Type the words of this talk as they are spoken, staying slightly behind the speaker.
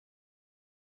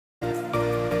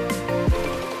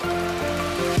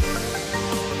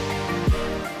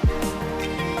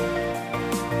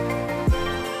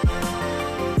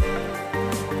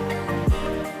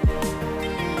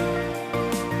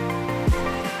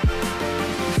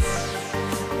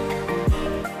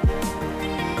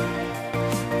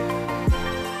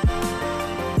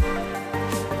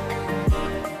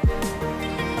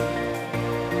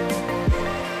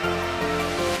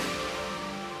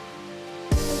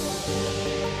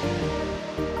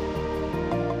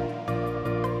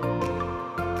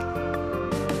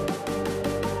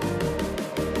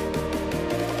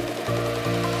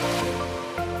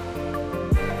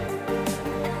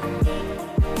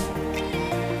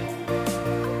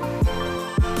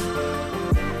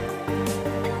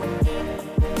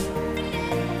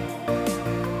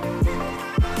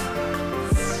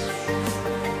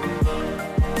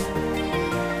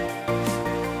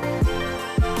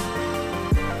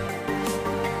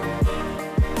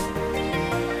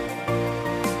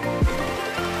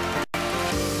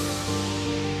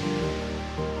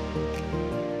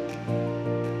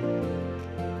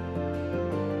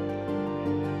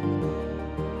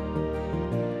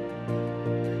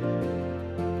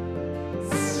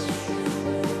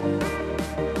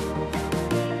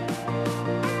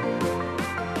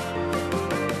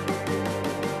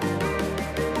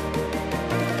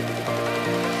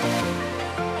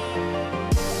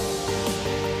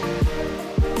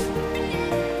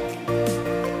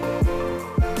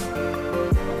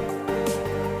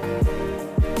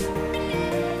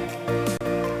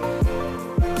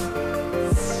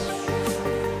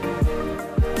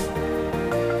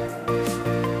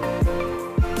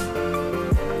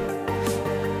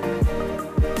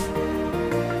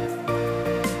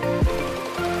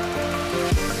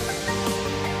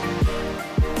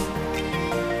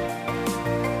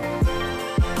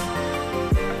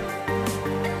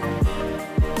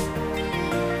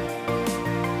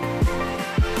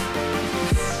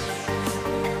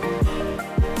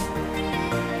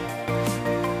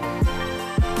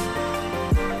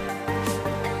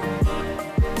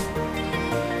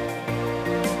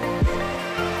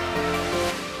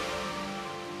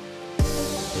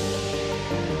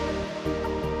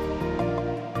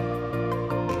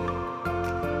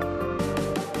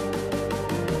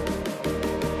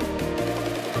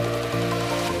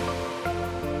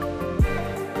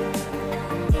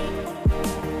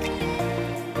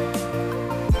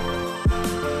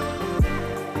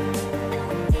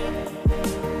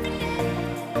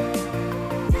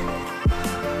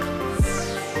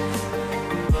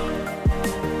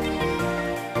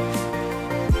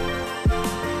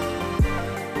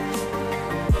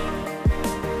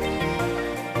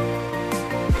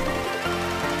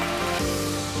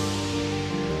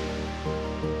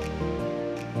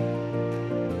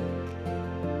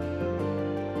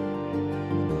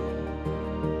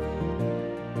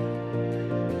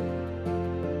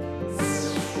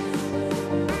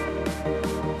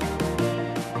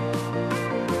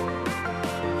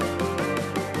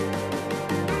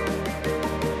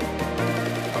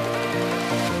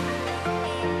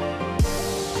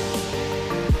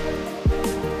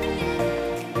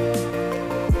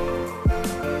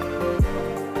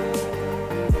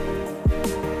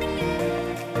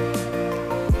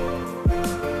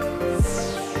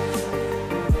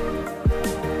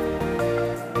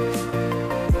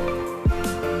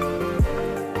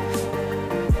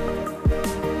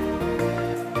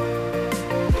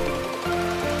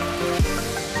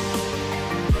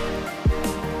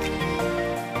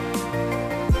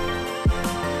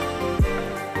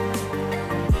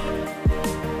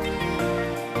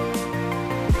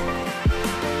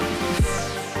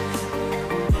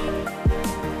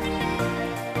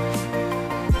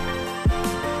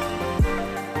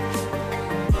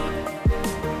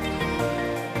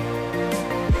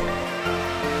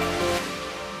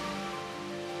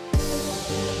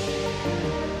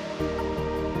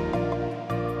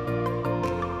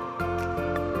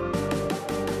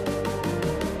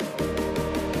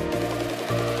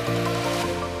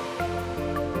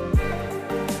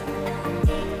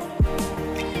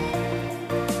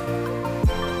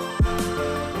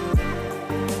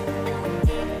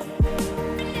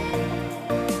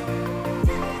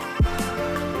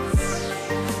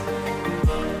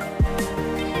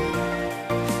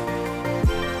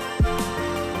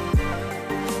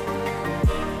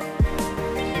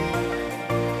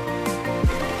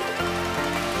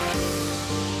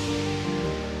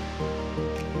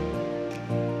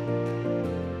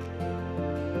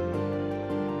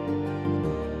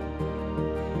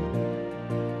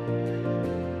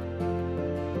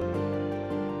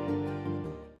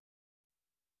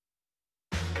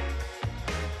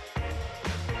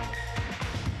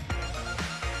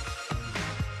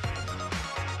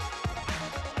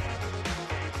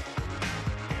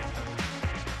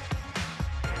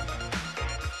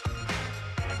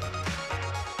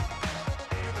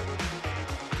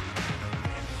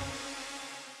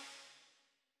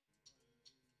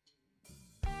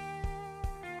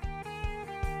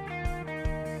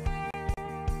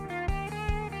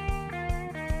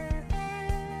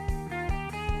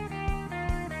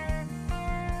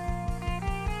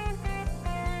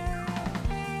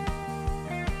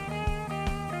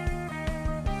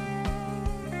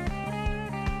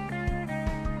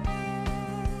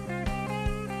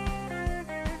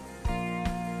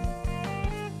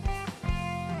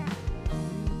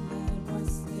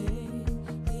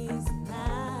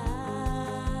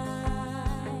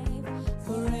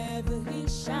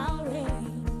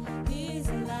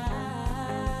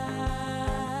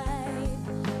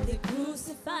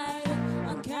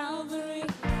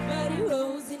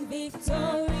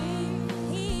victory.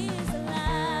 He is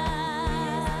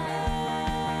alive.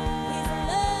 He's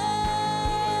alive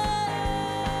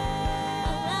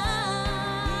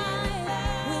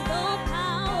with all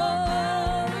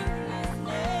power in His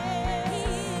name. He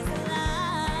is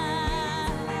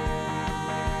alive.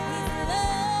 He's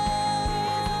alive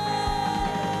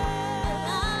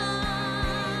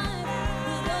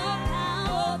with all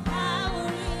power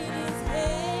in His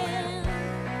hand.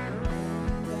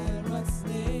 That was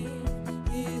slain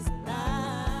is alive.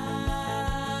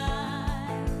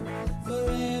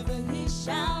 Forever He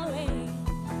shall reign.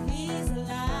 He's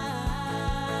alive.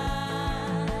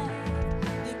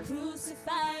 They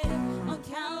crucified Him on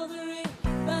Calvary,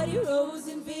 but He rose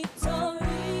in victory.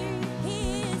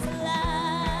 He is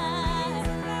alive.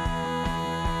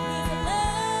 He's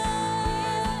alive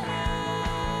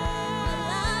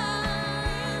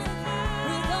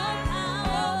with all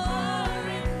power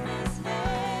in His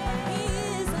name. He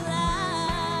is alive.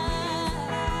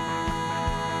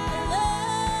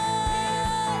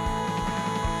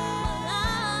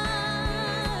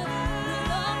 Alive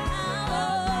with all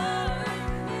power in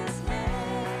His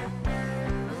name.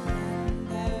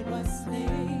 That was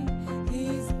slain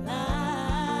is alive.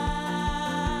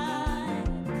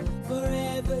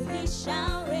 Forever He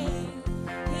shall reign.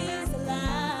 He's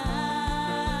alive.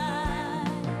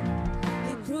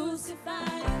 They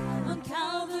crucified Him on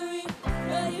Calvary,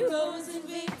 but He rose in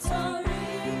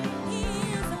victory. He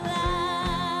is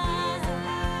alive.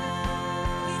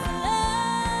 He's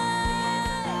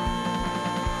alive.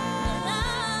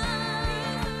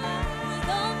 Alive with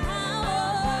all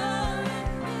power in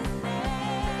His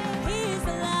name. He's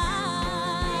alive.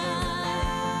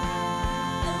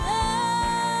 Alive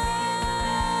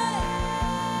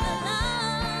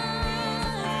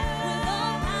with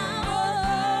all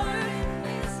power in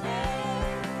His name.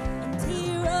 And He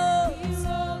rose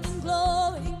in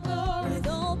glory with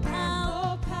all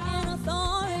power and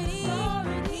authority.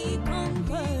 He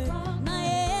conquered my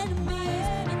enemies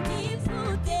and He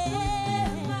put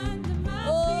them.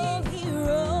 Oh, He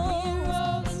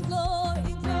rose in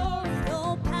glory with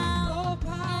all power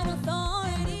and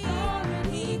authority.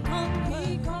 He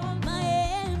conquered my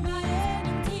enemies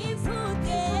and He put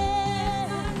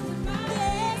them.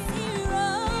 Yes, He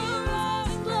rose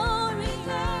in glory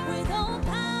with all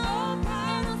power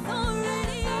and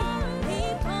authority. He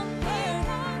conquered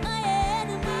my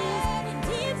enemies and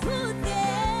He put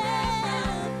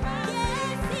them.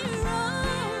 Yes, He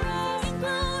rose in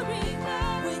glory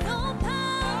with all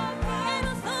power and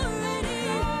authority.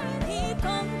 He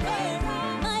conquered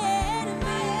my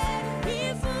enemies. He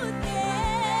put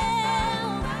them.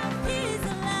 He's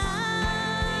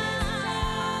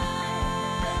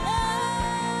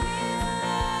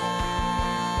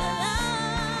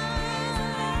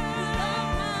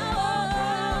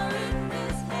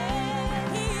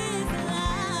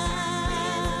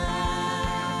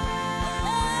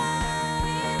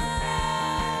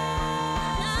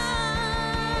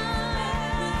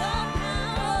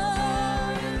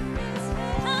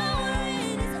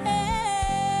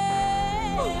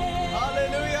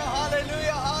Hallelujah,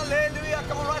 hallelujah, hallelujah.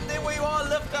 Come on, right there where you are,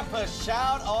 lift up a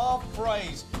shout of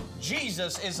praise.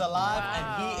 Jesus is alive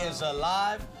and He is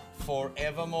alive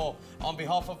forevermore. On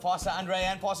behalf of Pastor Andre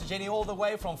and Pastor Jenny all the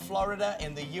way from Florida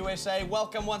in the USA,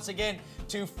 welcome once again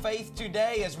to Faith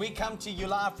Today as we come to you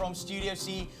live from Studio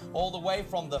C all the way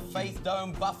from the Faith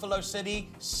Dome, Buffalo City,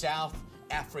 South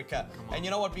Africa. And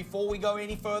you know what, before we go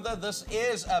any further, this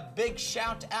is a big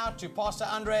shout out to Pastor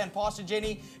Andre and Pastor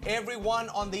Jenny, everyone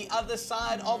on the other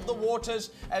side of the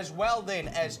waters, as well then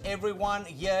as everyone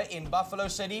here in Buffalo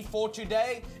City. For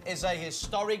today is a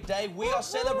historic day. We are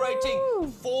celebrating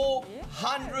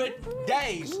 400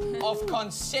 days of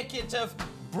consecutive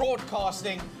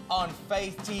broadcasting on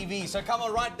Faith TV. So come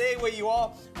on, right there where you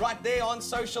are, right there on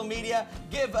social media,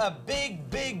 give a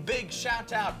big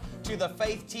shout out to the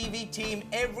Faith TV team,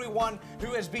 everyone who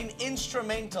has been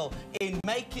instrumental in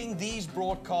making these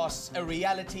broadcasts a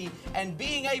reality and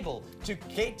being able to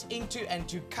get into and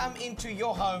to come into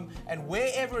your home and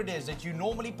wherever it is that you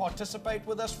normally participate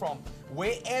with us from,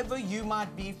 wherever you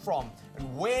might be from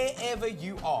and wherever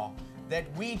you are,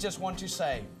 that we just want to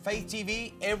say, Faith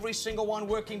TV, every single one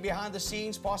working behind the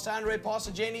scenes, Pastor Andre,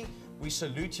 Pastor Jenny, we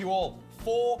salute you all.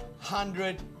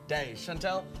 400 days.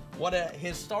 Chantel, what a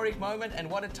historic moment and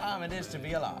what a time it is to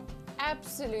be alive.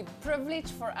 absolute privilege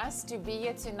for us to be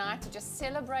here tonight to just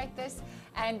celebrate this.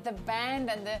 And the band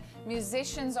and the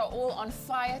musicians are all on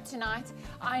fire tonight.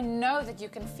 I know that you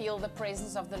can feel the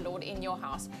presence of the Lord in your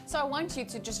house. So I want you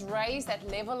to just raise that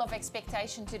level of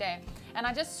expectation today. And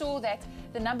I just saw that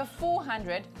the number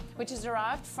 400, which is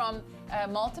derived from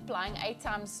multiplying 8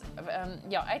 times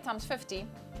 50,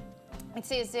 it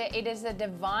says there it is a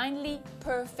divinely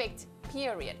perfect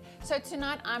period. So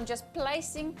tonight I'm just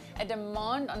placing a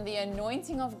demand on the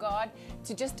anointing of God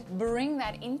to just bring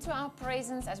that into our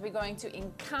presence as we're going to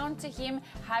encounter Him,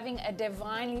 having a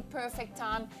divinely perfect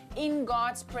time in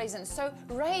God's presence. So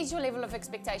raise your level of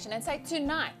expectation and say,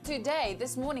 tonight, today,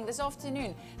 this morning, this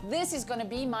afternoon, this is going to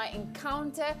be my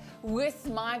encounter with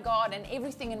my God, and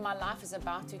everything in my life is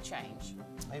about to change.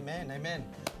 Amen, amen.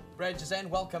 Brad, Giselle,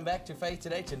 welcome back to Faith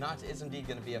Today. Tonight is indeed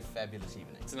going to be a fabulous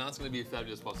evening. Tonight's going to be a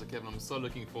fabulous, Pastor Kevin. I'm so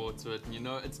looking forward to it. And you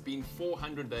know, it's been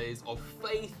 400 days of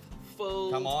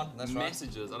faith-filled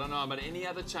messages. Right. I don't know about any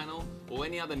other channel or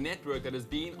any other network that has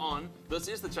been on. This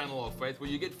is the channel of faith where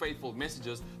you get faithful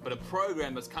messages, but a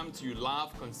program that's come to you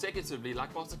live consecutively,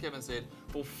 like Pastor Kevin said,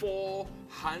 for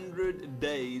 400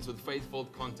 days with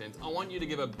faith-filled content. I want you to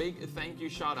give a big thank you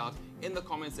shout out in the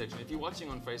comment section. If you're watching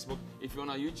on Facebook, if you're on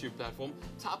our YouTube platform,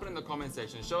 type it in the comment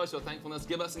section. Show us your thankfulness.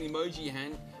 Give us an emoji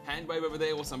hand wave over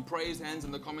there, or some praise hands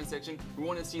in the comment section. We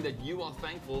want to see that you are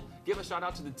thankful. Give a shout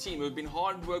out to the team who have been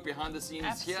hard at work behind the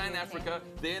scenes here in Africa,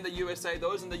 there in the USA,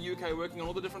 those in the UK working on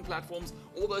all the different platforms,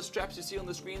 all those straps you see on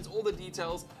the screens, all the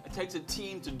details. It takes a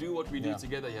team to do what we do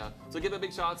together here. So give a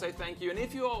big shout out, say thank you. And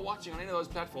if you are watching on any of those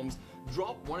platforms,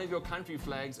 drop one of your country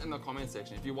flags in the comment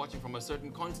section. If you're watching from a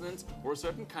certain continent or a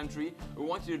certain country, we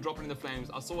want you to drop it in the flames.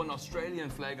 I saw an Australian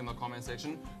flag in the comment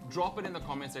section. Drop it in the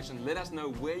comment section. Let us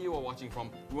know where you are watching from.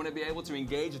 We want to be able to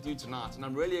engage with you tonight. And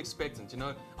I'm really expectant. You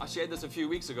know, I shared this a few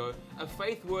weeks ago. A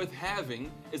faith worth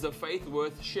having is a faith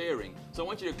worth sharing. So I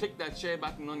want you to click that share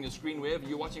button on your screen wherever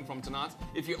you're watching from tonight.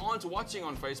 If you aren't watching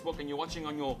on Facebook and you're watching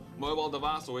on your mobile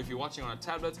device, or if you're watching on a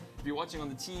tablet, if you're watching on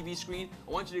the TV screen,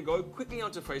 I want you to go quickly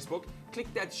onto Facebook,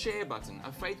 click that share button.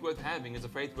 A faith worth having is a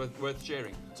faith worth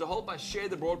sharing. So help us share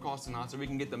the broadcast tonight so we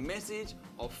can get the message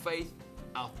of faith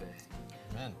out there.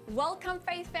 Amen. Welcome,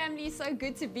 Faith family. So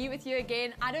good to be with you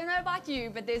again. I don't know about you,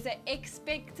 but there's an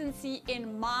expectancy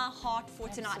in my heart for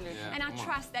tonight. Yeah, and I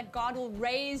trust that God will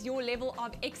raise your level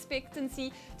of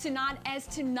expectancy tonight, as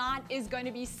tonight is going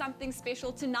to be something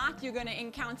special. Tonight you're going to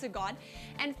encounter God.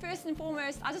 And first and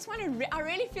foremost, I just want to, I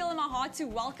really feel in my heart to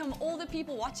welcome all the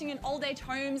people watching in old age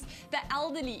homes, the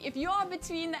elderly. If you are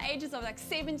between the ages of like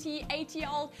 70,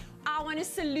 80-year-old, I want to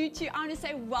salute you. I want to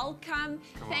say welcome.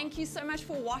 Thank you so much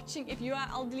for watching if you are an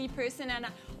elderly person. And I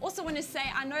also want to say,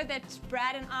 I know that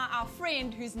Brad and our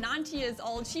friend who's 90 years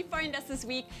old, she phoned us this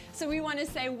week. So we want to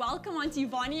say welcome, Auntie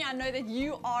Vonnie. I know that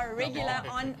you are a regular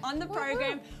on the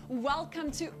program. Welcome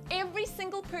to every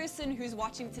single person who's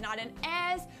watching tonight. And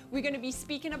as we're going to be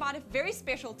speaking about a very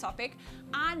special topic,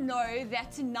 I know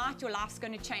that tonight your life's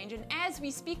going to change. And as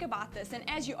we speak about this, and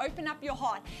as you open up your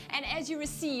heart, and as you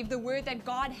receive the word that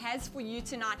God has for you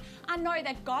tonight, I know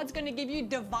that God's going to give you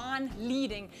divine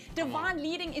leading. Divine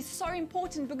leading is so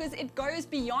important because it goes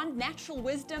beyond natural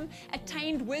wisdom,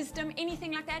 attained wisdom,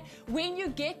 anything like that. When you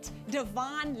get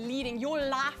divine leading, your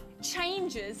life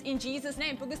changes in Jesus'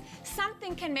 name, because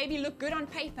something can maybe look good on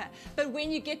paper, but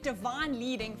when you get divine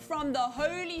leading from the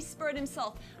Holy Spirit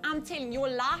Himself, I'm telling you, your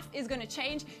life is going to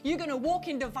change. You're going to walk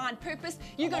in divine purpose.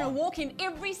 You're going to walk in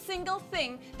every single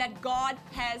thing that God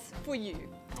has for you.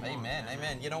 Amen,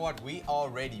 amen. You know what? We are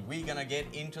ready. We're going to get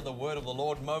into the word of the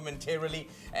Lord momentarily.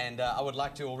 And I would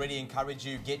like to already encourage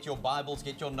you, get your Bibles,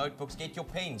 get your notebooks, get your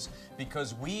pens,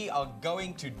 because we are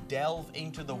going to delve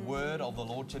into the word of the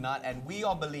Lord tonight. And we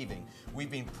are believing,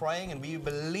 we've been praying and we're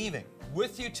believing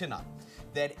with you tonight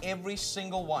that every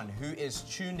single one who is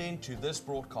tuned in to this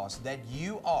broadcast, that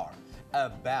you are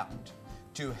about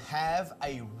to have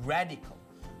a radical,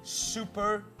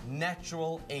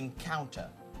 supernatural encounter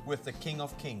with the King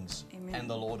of Kings and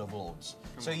the Lord of Lords.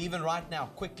 So even right now,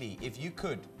 quickly, if you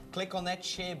could, click on that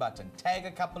share button, tag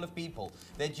a couple of people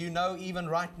that you know even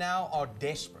right now are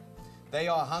desperate. They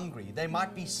are hungry. They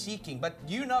might be seeking, but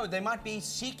you know they might be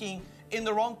seeking in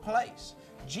the wrong place.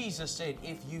 Jesus said,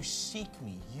 if you seek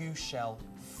me, you shall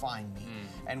find me.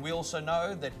 And we also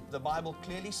know that the Bible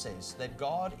clearly says that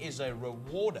God is a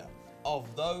rewarder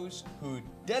of those who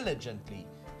diligently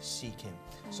seek Him.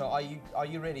 So are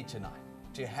you ready tonight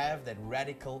to have that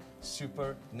radical,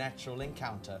 supernatural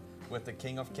encounter with the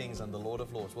King of Kings and the Lord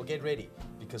of Lords? Well, get ready,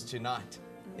 because tonight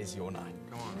is your night.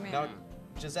 Come on. Now,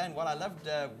 Jazanne, what I loved,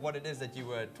 what it is that you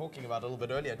were talking about a little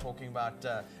bit earlier, talking about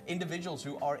individuals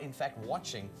who are in fact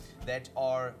watching that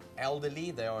are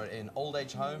elderly, they are in old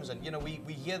age homes, and you know,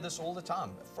 we hear this all the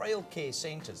time. Frail care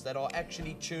centers that are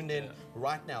actually tuned in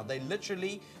right now. They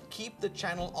literally keep the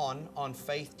channel on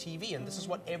Faith TV, and this is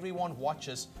what everyone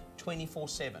watches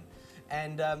 24/7.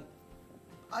 And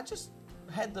I just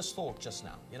had this thought just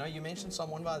now. You know, you mentioned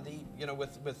someone by the, you know,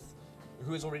 with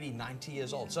who is already 90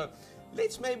 years old. So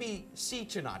let's maybe see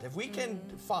tonight if we can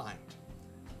find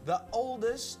the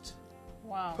oldest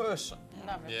person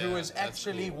who is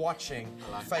actually watching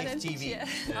Faith TV.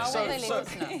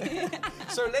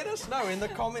 So let us know in the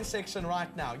comment section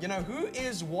right now, you know, who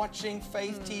is watching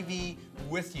Faith TV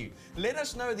with you. Let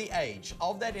us know the age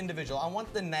of that individual. I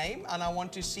want the name and I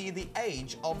want to see the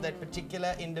age of that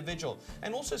particular individual.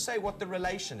 And also say what the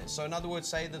relation is. So in other words,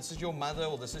 say this is your mother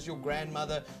or this is your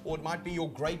grandmother or it might be your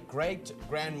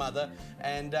great-great-grandmother.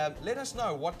 And let us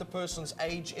know what the person's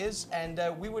age is. And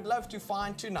we would love to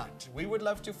find tonight, we would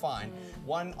love to find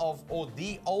one of, or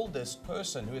the oldest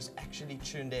person who is actually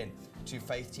tuned in to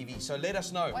Faith TV. So let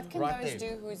us know. What can those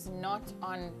do who's not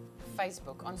on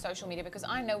Facebook, on social media? Because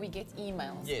I know we get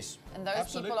emails. Yes. And those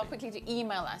people are quickly to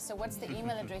email us. So what's the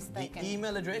email address they can? The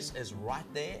email address is right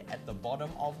there at the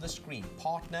bottom of the screen.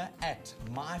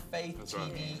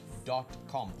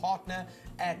 partner@myfaithtv.com.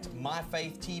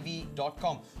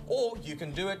 partner@myfaithtv.com. Or you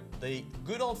can do it the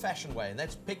good old-fashioned way, and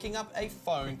that's picking up a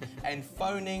phone and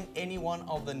phoning any one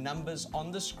of the numbers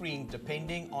on the screen,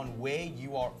 depending on where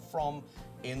you are from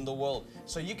in the world.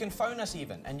 So you can phone us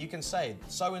even, and you can say,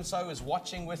 so-and-so is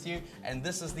watching with you, and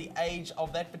this is the age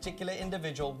of that particular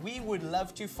individual. We would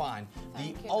love to find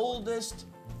the oldest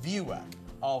viewer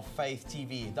of Faith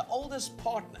TV, the oldest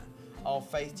partner of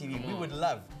Faith TV. We would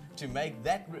love to make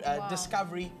that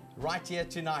discovery right here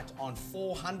tonight on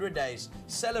 400 days,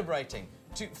 celebrating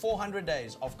 400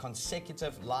 days of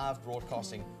consecutive live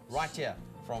broadcasting right here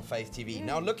from Faith TV.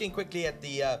 Now, looking quickly at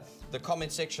the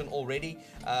comment section already,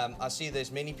 I see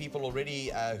there's many people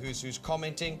already who's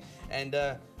commenting, and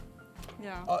I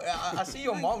see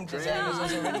your mom, Jazanne,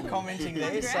 is already commenting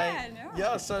there, saying,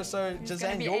 so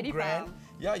Jazanne,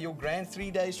 your grand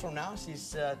 3 days from now,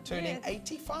 she's turning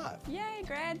 85. Yay,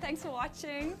 Gran, thanks for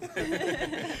watching.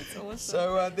 It's awesome.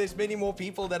 So there's many more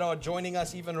people that are joining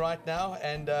us even right now,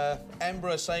 and Amber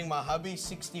is saying my hubby's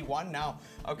 61 now.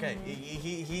 Okay,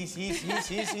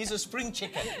 he's a spring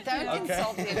chicken. Don't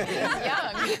insult him, he's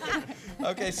young.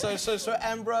 Okay, so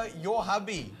Amber, your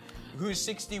hubby, who's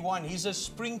 61, he's a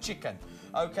spring chicken.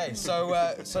 Okay, so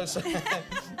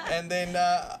and then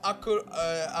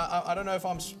I don't know if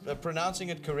I'm pronouncing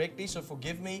it correctly, so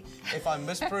forgive me if I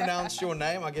mispronounce your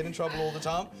name. I get in trouble all the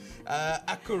time.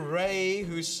 Akure,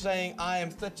 who's saying I am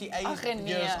 38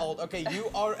 years old. Okay, you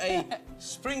are a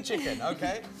spring chicken,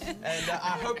 okay? And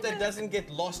I hope that doesn't get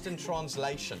lost in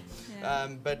translation.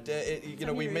 But you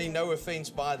know, we mean no offense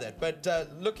by that. But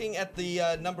looking at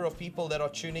the number of people that are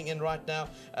tuning in right now,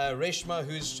 Reshma,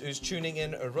 who's tuning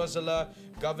in, Rosala,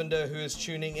 Govender, who is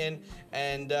tuning in,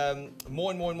 and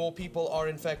more and more people are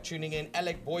in fact tuning in.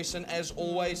 Alec Boyson, as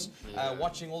always,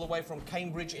 watching all the way from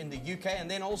Cambridge in the UK. And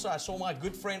then also I saw my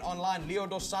good friend online, Leo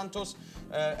dos Santos.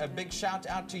 A big shout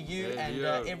out to you and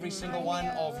every single one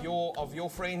of your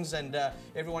friends and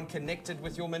everyone connected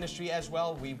with your ministry as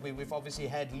well. We've obviously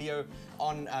had Leo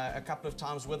on a couple of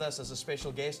times with us as a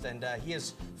special guest, and he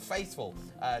is faithful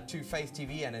to Faith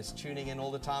TV and is tuning in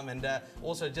all the time. And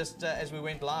also just as we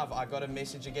went live, I got a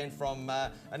message again from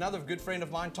another good friend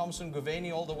of mine, Thompson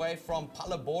Goveni, all the way from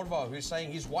Palaborva, who's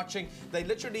saying he's watching. They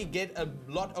literally get a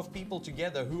lot of people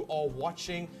together who are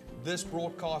watching this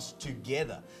broadcast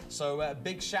together. So a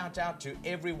big shout out to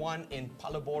everyone in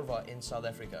Palaborva in South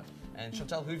Africa. And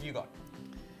Chantal, who have you got?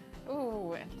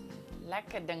 Ooh,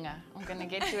 lekker dinge. I'm going to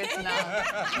get to it now.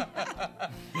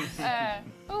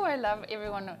 I love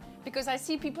everyone. Because I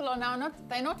see people are now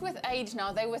they're not with age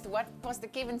now, they're with what Pastor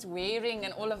Kevin's wearing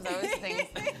and all of those things.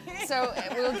 So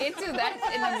we'll get to that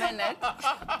in a minute.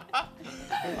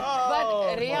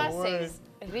 But Ria says,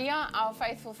 Ria, our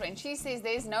faithful friend, she says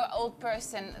there's no old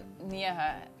person near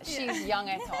her. She's young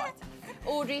at heart.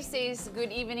 Audrey says,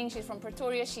 good evening. She's from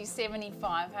Pretoria. She's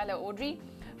 75. Hello, Audrey.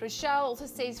 Rochelle also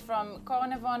says from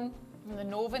Carnarvon, from the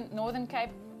Northern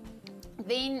Cape.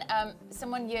 Then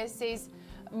someone here says,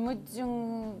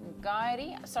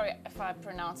 Mujungairi, sorry if I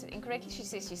pronounce it incorrectly, she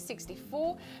says she's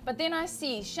 64. But then I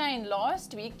see, Shane,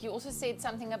 last week you also said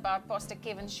something about Pastor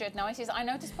Kevin's shirt. Now he says, I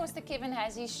noticed Pastor Kevin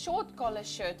has his short collar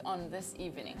shirt on this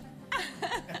evening.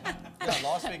 Yeah,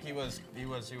 last week he was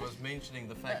mentioning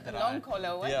the fact that long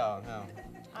collar, what? Yeah, no.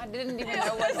 I didn't even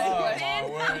know what that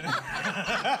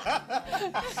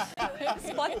was.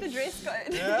 Spot the dress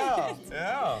code. Yeah,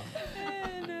 yeah.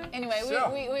 Anyway,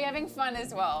 we're having fun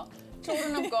as well.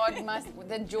 Children of God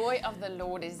the joy of the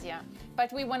Lord is here.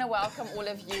 But we want to welcome all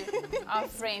of you, our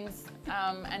friends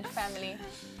and family.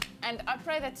 And I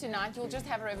pray that tonight you'll just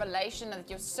have a revelation that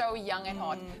you're so young at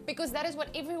heart, because that is what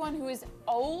everyone who is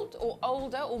old or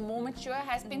older or more mature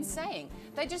has been saying.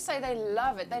 They just say they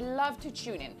love it. They love to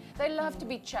tune in. They love to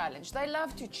be challenged. They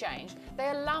love to change. They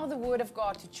allow the Word of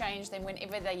God to change them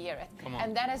whenever they hear it.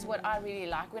 And that is what I really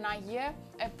like. When I hear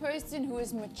a person who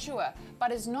is mature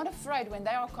but is not afraid when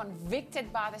they are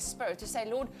convicted by the Spirit to say,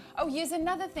 Lord, oh, here's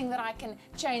another thing that I can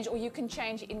change, or you can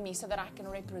change in me so that I can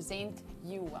represent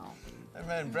you well.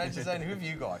 Amen. Branches, and who have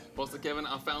you got? Pastor Kevin,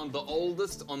 I found the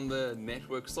oldest on the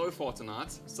network so far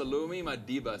tonight. Salome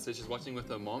Madiba says she's watching with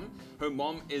her mom. Her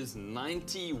mom is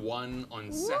 91 on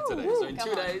Saturday. So in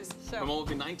 2 days, her mom will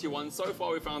be 91. So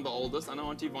far, we found the oldest. I know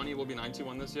Auntie Vonnie will be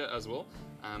 91 this year as well.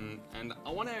 And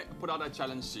I want to put out a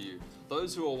challenge to you.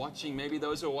 Those who are watching, maybe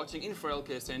those who are watching in frail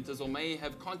care centers or may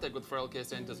have contact with frail care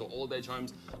centers or old age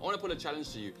homes, I want to put a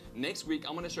challenge to you. Next week,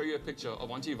 I'm going to show you a picture of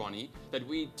Auntie Vonnie that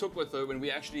we took with her when we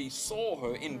actually saw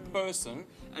her in person,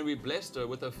 and we blessed her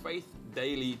with a Faith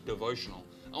Daily devotional.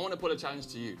 I want to put a challenge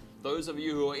to you. Those of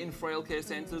you who are in frail care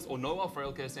centers or know of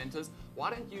frail care centers,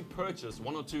 why don't you purchase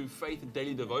 1 or 2 Faith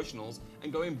Daily devotionals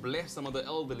and go and bless some of the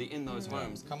elderly in those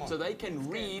homes so they can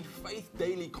read Faith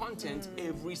Daily content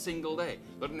every single day.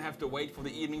 They don't have to wait for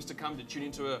the evenings to come to tune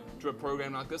into a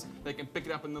program like this. They can pick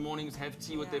it up in the mornings, have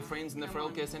tea with their friends in the frail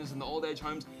care centers and the old age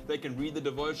homes. They can read the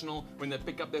devotional when they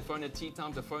pick up their phone at tea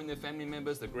time to phone their family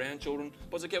members, their grandchildren.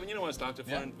 Pastor Kevin, you know what it's like to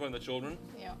phone the children?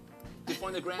 Yeah. To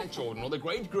find the grandchildren or the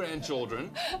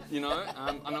great-grandchildren, you know.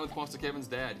 I know with Pastor Kevin's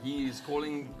dad, he's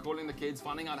calling the kids,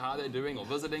 finding out how they're doing or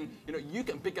visiting. You know, you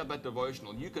can pick up that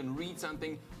devotional, you can read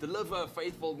something, deliver a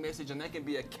faithful message, and they can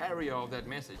be a carrier of that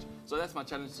message. So that's my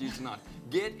challenge to you tonight.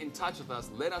 Get in touch with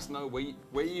us, let us know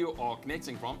where you are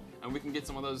connecting from, and we can get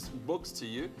some of those books to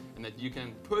you, and that you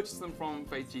can purchase them from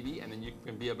Faith TV, and then you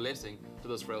can be a blessing to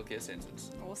those frail care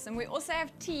centers. Awesome. We also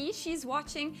have T. She's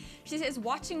watching. She says,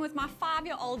 watching with my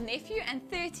 5-year-old nephew and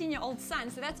 13-year-old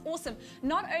son. So that's awesome.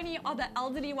 Not only are the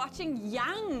elderly watching,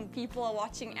 young people are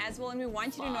watching as well. And we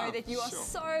want you to know that you are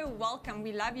so welcome.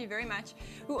 We love you very much.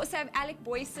 We also have Alec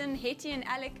Boyson, Hetty and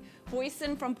Alec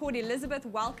Boyson from Port Elizabeth.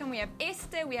 Welcome. We have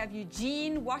Esther. We have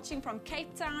Eugene watching from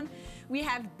Cape Town. We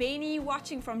have Benny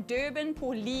watching from Durban.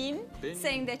 Pauline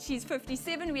saying that she's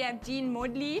 57. We have Jean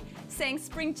Modley saying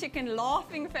spring chicken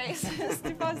laughing faces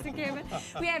to Pastor Kevin.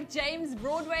 We have James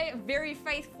Broadway, very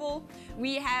faithful.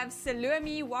 We have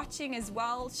Salome watching as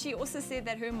well. She also said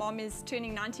that her mom is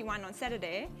turning 91 on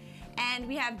Saturday. And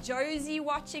we have Josie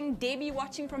watching, Debbie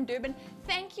watching from Durban.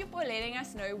 Thank you for letting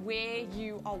us know where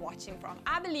you are watching from.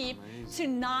 I believe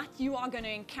tonight you are going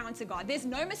to encounter God. There's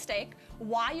no mistake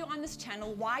why you're on this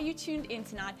channel, why you tuned in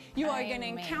tonight. You are going to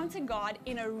encounter God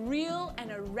in a real and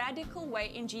a radical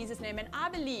way in Jesus' name. And I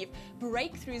believe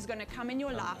breakthrough is going to come in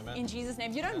your life in Jesus'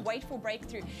 name. You don't wait for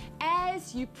breakthrough.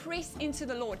 As you press into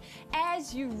the Lord,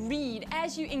 as you read,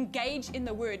 as you engage in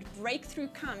the Word, breakthrough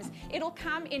comes. It'll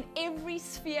come in every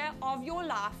sphere of your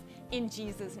life in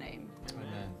Jesus' name.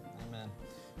 Amen. Amen.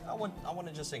 I want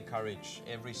to just encourage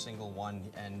every single one,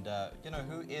 and you know,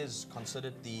 who is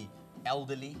considered the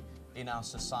elderly in our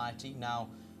society. Now,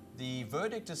 the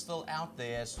verdict is still out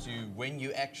there as to when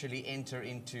you actually enter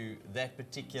into that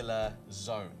particular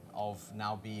zone of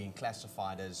now being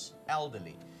classified as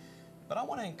elderly. But I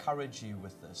want to encourage you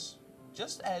with this.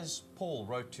 Just as Paul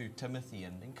wrote to Timothy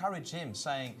and encouraged him,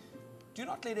 saying, do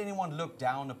not let anyone look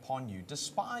down upon you,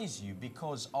 despise you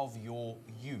because of your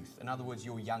youth. In other words,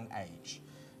 your young age.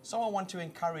 So I want to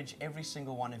encourage every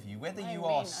single one of you, whether you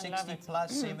are 60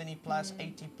 plus, 70 plus,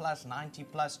 80 plus, 90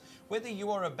 plus, whether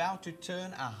you are about to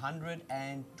turn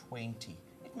 120,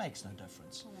 it makes no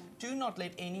difference. Do not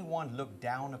let anyone look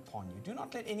down upon you. Do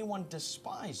not let anyone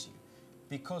despise you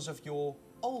because of your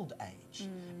old age.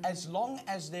 As long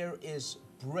as there is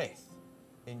breath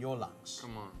in your lungs,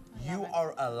 Come on. you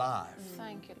are alive.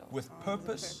 Thank you, Lord. With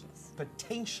purpose,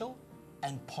 potential,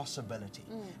 and possibility.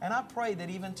 And I pray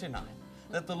that even tonight,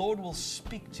 that the Lord will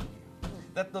speak to you,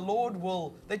 that the Lord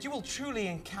will, that you will truly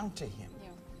encounter Him,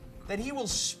 that He will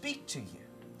speak to you,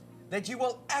 that you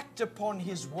will act upon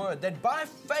His word, that by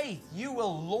faith you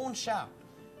will launch out.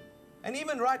 And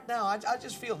even right now, I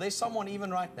just feel there's someone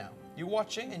even right now, you're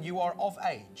watching and you are of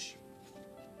age,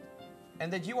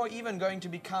 and that you are even going to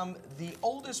become the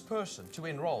oldest person to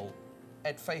enroll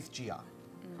at Faith GI,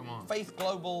 Come on. Faith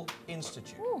Global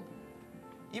Institute.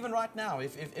 Even right now,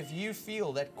 if you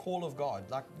feel that call of God,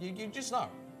 like you just know,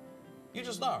 You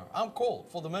just know, I'm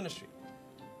called for the ministry.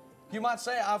 You might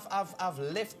say, I've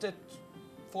left it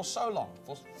for so long,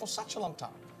 for such a long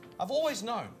time. I've always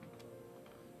known.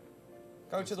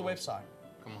 Go to the website.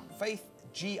 Come on.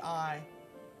 faithgi.com.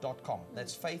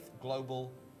 That's Faith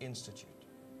Global Institute.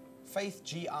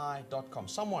 faithgi.com.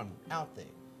 Someone out there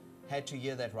had to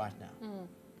hear that right now.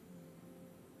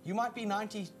 You might be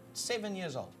 97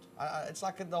 years old. It's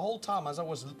like the whole time as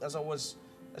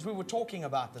we were talking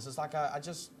about this, it's like I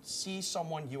just see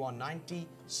someone, you are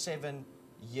 97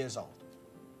 years old.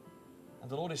 And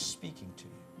the Lord is speaking to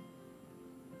you.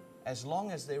 As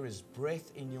long as there is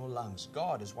breath in your lungs,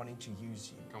 God is wanting to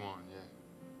use you. Come on, yeah.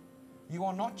 You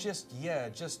are not just here,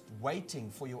 just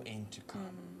waiting for your end to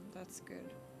come. That's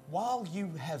good. While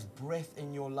you have breath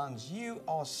in your lungs, you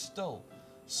are still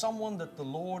someone that the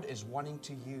Lord is wanting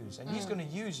to use. And He's going to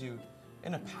use you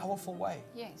in a powerful way.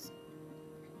 Yes.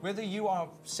 Whether you are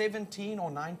 17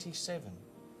 or 97,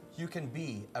 you can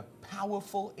be a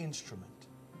powerful instrument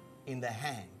in the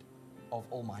hand of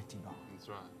Almighty God. That's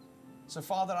right. So,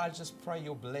 Father, I just pray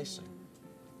your blessing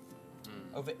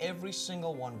over every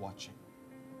single one watching,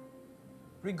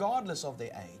 regardless of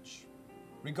their age,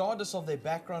 regardless of their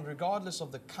background, regardless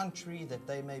of the country that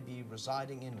they may be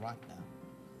residing in right now.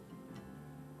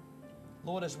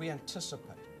 Lord, as we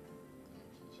anticipate,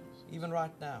 even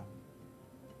right now,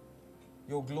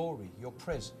 your glory, your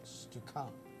presence to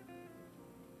come,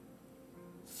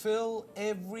 fill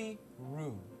every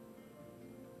room,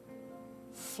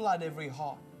 flood every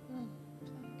heart.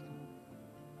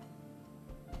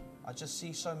 I just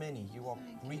see so many. You are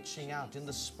reaching out in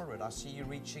the Spirit. I see you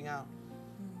reaching out.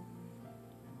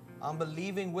 I'm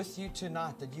believing with you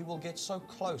tonight that you will get so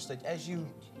close that as you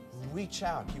reach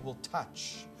out, you will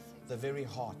touch the very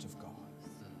heart of God.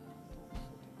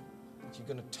 That you're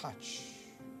going to touch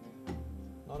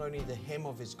not only the hem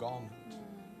of His garment,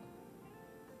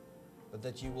 but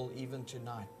that you will even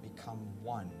tonight become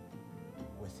one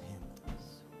with Him.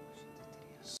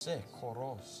 Se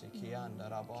korose kianda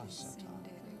rabasata.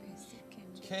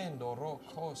 Kendo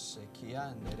rokose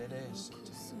kianda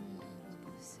redesete.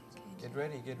 Get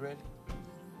ready, get ready.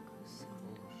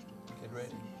 Get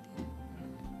ready.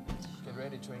 Get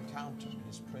ready to encounter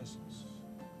His presence.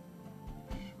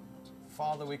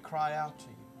 Father, we cry out to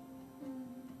you.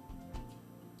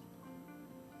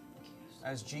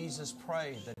 As Jesus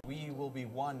prayed that we will be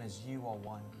one as you are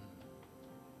one.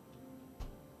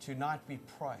 Tonight we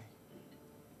pray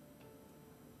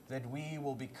that we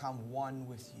will become one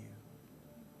with you.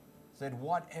 That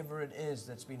whatever it is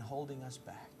that's been holding us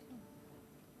back,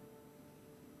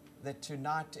 that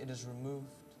tonight it is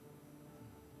removed.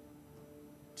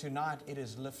 Tonight it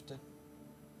is lifted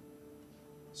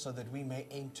so that we may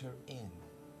enter in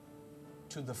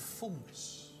to the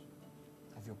fullness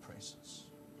of your presence,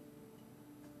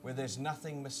 where there's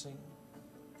nothing missing,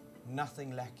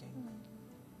 nothing lacking,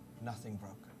 nothing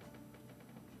broken.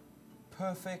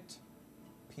 Perfect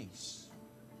peace,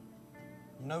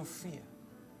 no fear,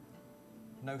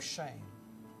 no shame,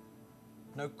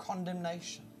 no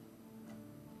condemnation,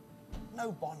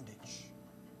 no bondage,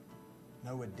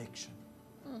 no addiction,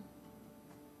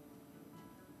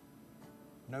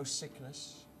 no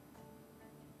sickness,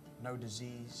 no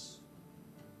disease,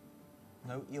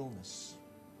 no illness,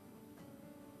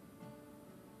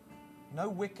 no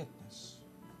wickedness,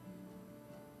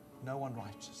 no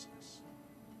unrighteousness.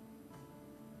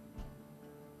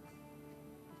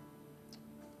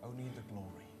 Only the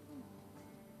glory,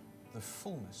 the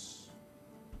fullness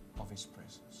of His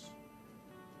presence.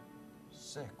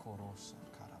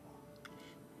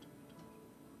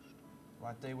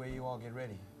 Right there where you are, get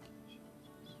ready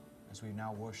as we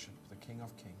now worship the King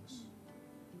of Kings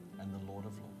and the Lord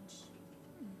of Lords.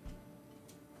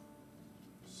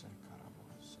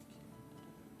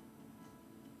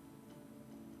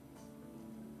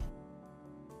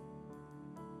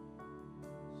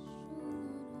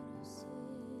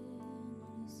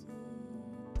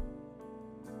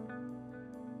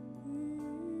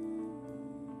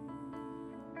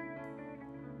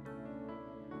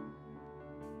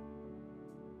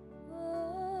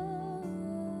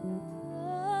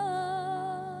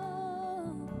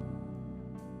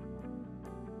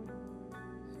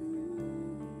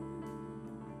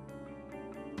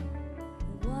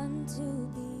 To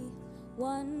be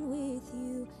one with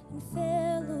you in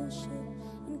fellowship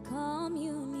and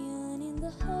communion in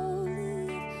the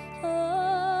Holy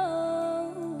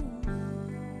of Holies.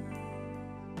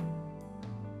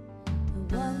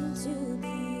 One to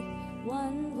be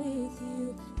one with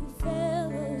you in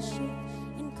fellowship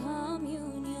and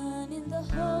communion in the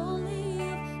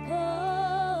Holy of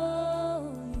Holies.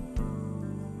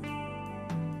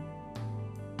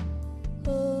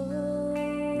 Oh.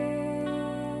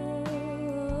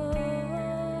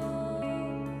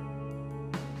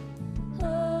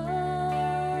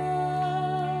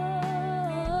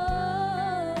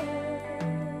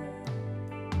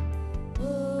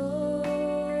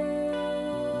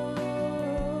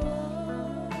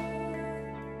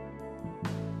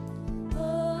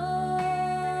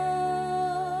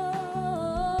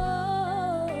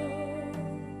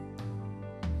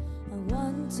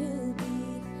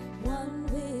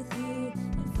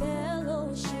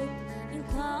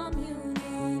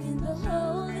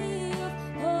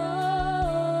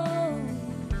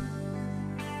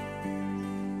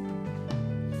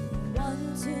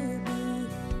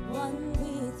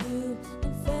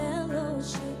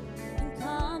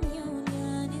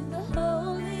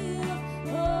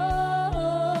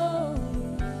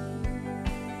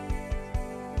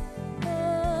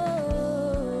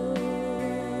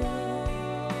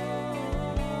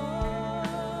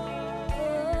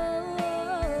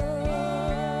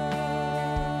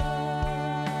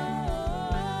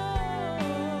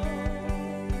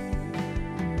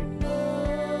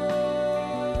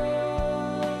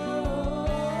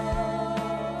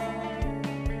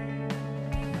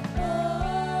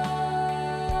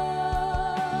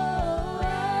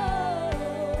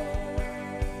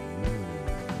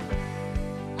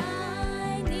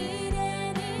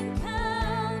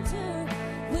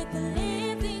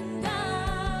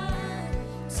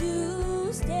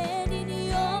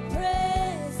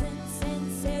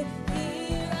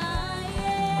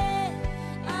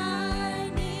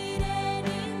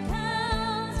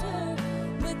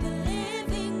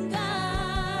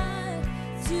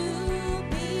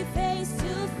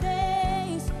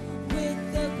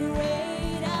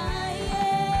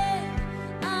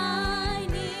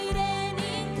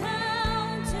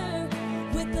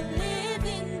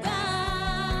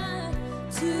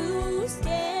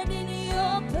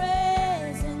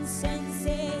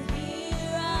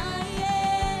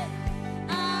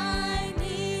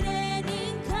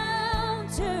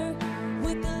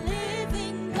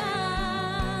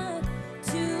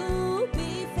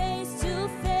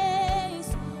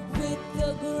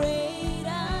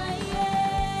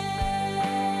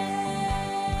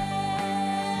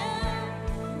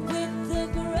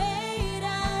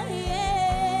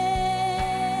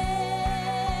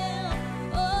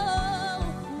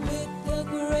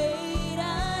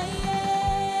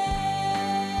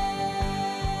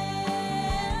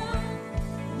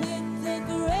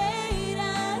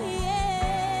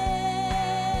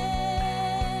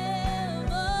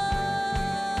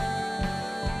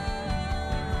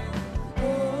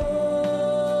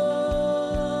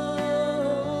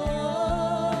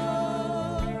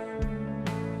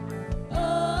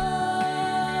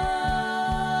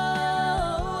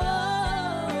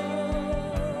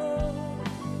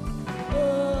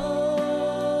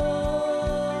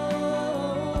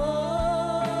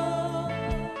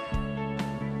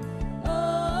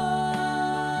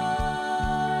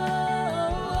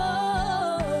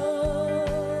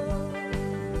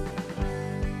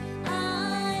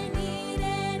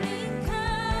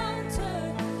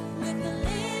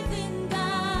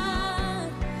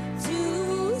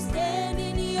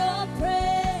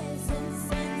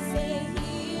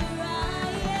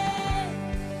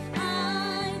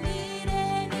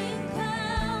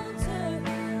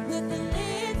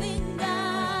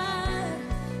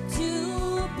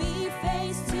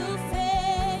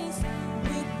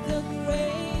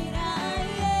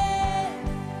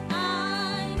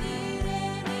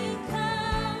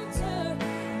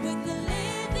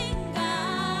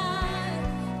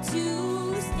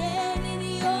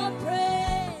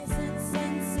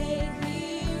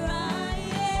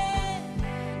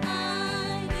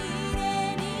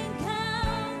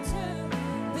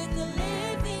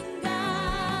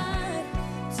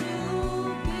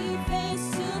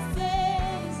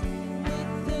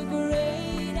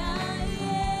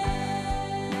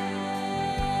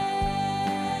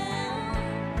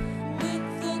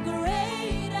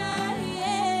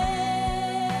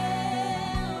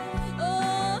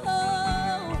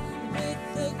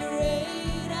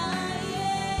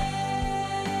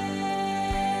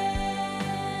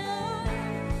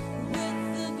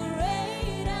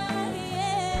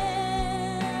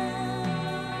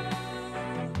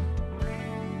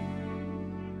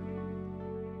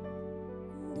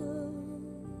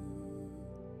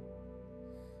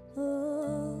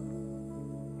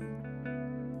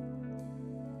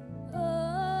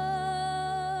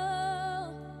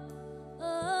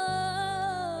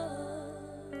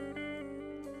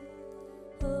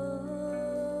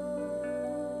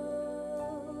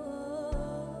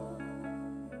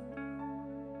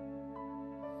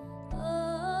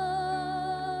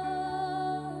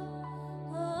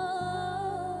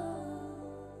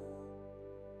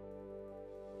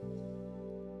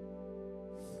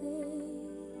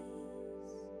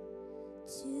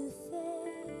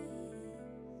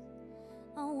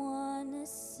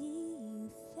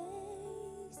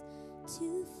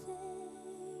 to faith,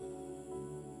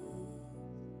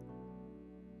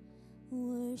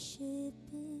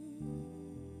 worshiping,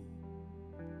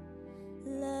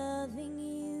 loving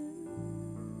you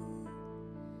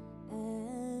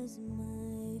as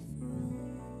my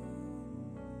friend.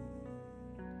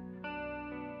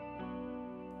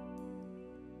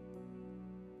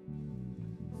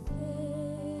 Face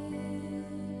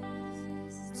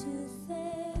to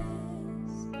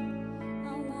face, I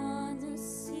wanna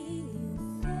see you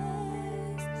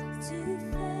face to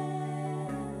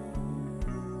face,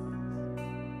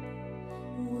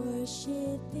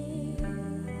 worshiping,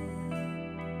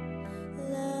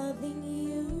 loving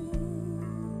you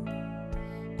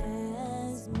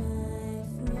as my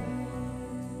friend.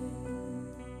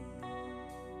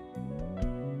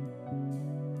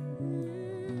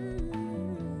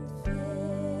 Face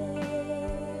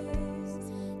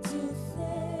to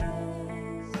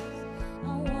face, I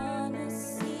wanna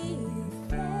see you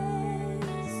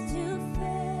face to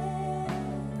face,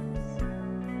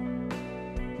 worshiping,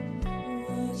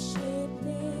 loving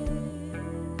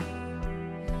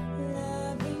you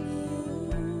as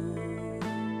my friend. Face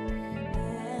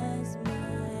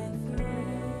to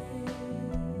face,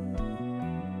 I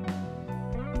wanna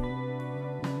see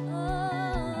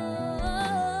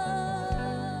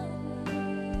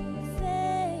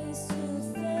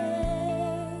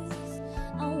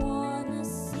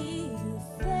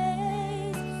you face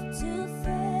to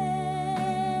face,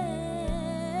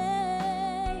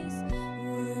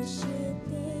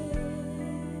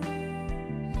 worshiping,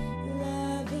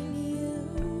 loving you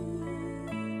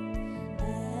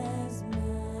as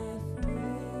my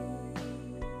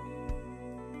friend.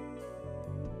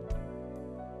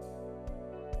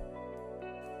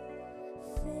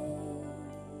 Face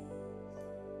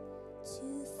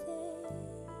to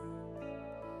face,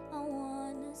 I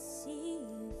wanna see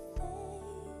you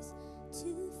face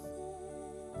to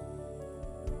face,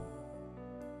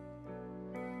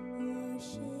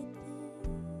 worshiping,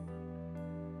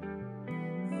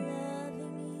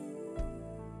 loving you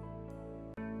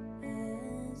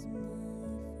as my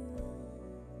friend.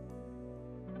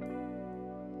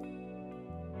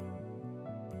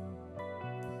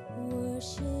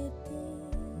 Worshiping,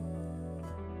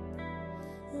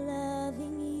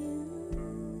 loving you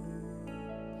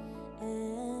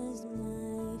as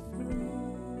my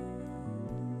friend.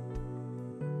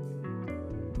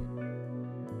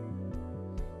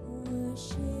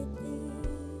 Worshiping,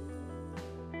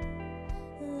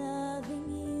 loving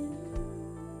you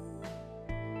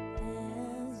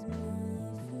as my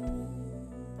friend.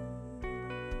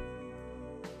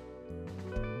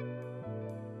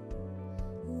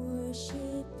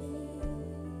 Worshiping,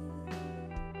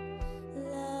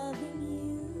 loving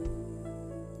you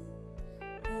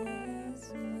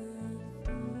as my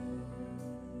friend.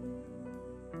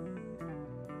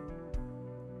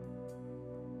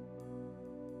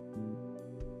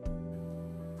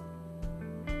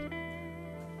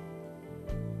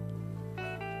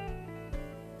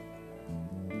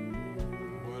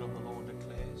 The word of the Lord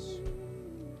declares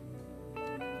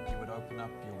that you would open up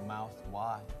your mouth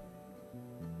wide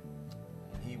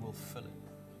and He will fill it.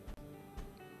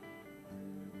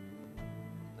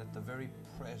 Let the very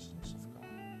presence of God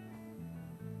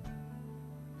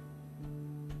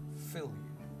fill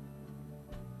you,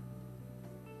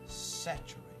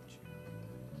 saturate you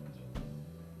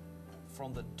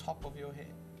from the top of your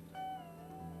head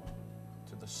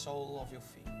to the sole of your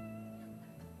feet.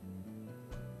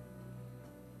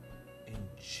 In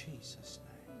Jesus'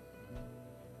 name.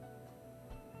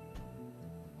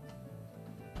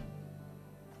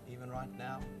 Even right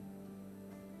now,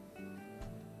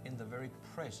 in the very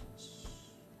presence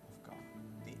of God,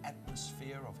 the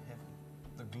atmosphere of heaven,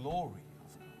 the glory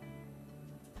of God,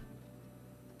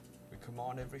 we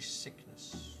command every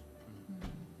sickness,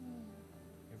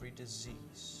 every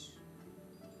disease,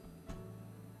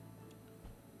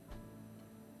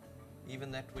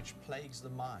 even that which plagues the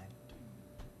mind,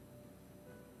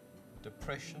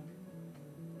 depression,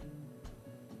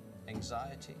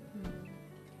 anxiety,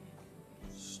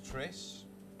 stress,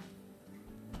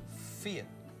 fear.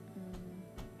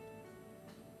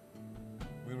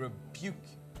 We rebuke you.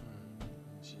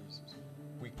 Jesus.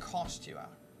 We cast you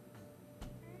out.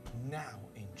 Now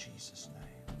in Jesus'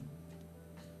 name.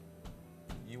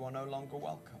 You are no longer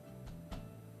welcome.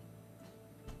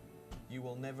 You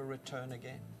will never return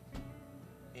again.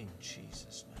 In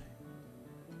Jesus' name.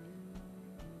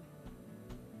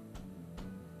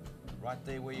 Right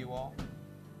there where you are,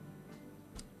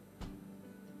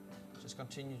 just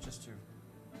continue just to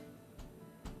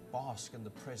bask in the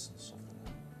presence of the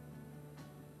Lord.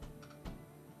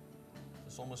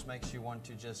 This almost makes you want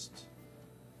to just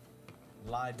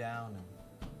lie down and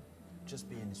just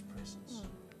be in His presence.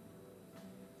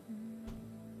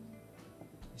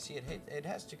 You see, it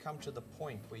has to come to the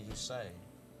point where you say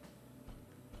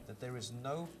that there is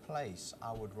no place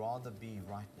I would rather be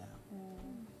right now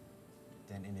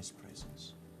than in His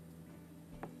presence.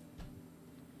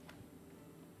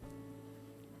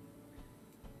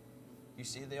 You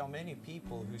see, there are many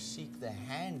people who seek the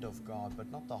hand of God,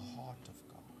 but not the heart of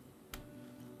God.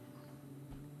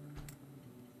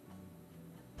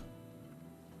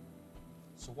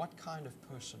 So what kind of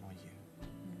person are you?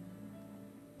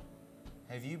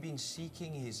 Have you been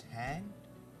seeking His hand?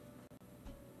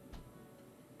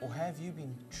 Or have you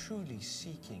been truly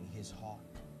seeking His heart?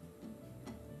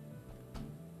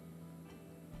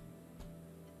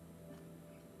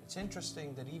 It's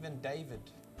interesting that even David,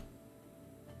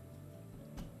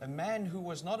 a man who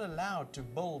was not allowed to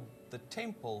build the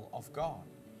temple of God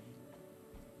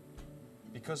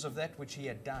because of that which he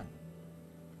had done,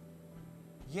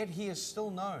 yet he is still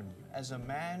known as a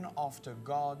man after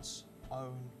God's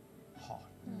own heart.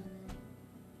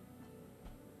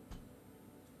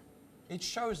 It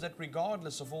shows that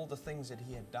regardless of all the things that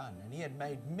he had done, and he had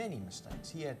made many mistakes,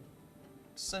 he had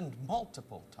sinned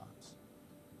multiple times,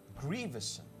 grievous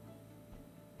sin,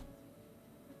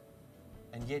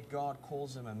 and yet God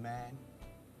calls him a man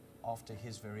after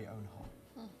His very own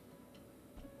heart.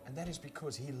 And that is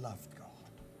because he loved God.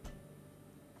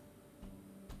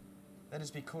 That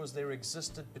is because there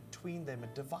existed between them a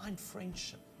divine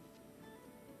friendship.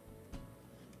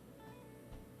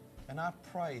 And I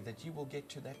pray that you will get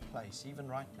to that place even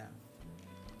right now.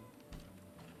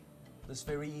 This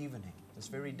very evening, this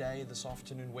very day, this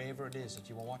afternoon, wherever it is that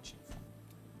you are watching from.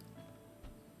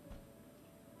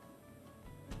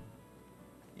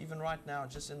 Even right now,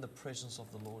 just in the presence of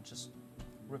the Lord, just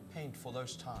repent for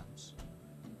those times.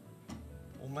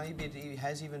 Or maybe it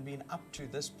has even been up to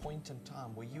this point in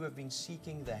time where you have been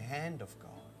seeking the hand of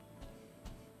God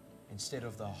instead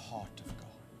of the heart of God.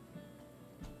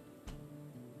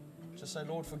 Just say,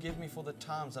 Lord, forgive me for the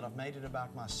times that I've made it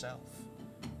about myself,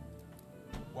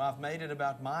 where I've made it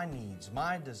about my needs,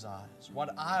 my desires, what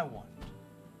I want.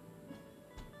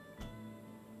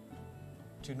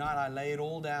 Tonight I lay it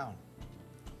all down.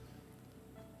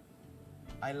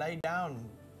 I lay down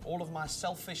all of my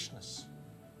selfishness.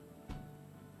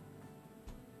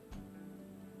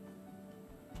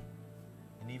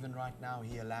 And even right now,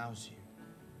 He allows you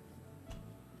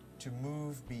to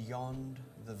move beyond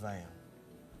the veil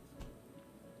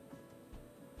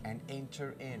and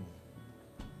enter in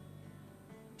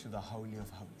to the Holy of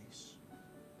Holies.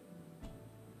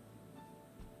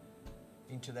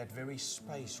 Into that very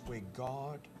space where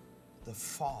God, the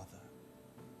Father,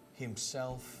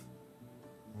 Himself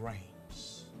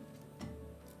reigns.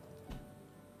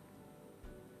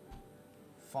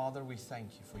 Father, we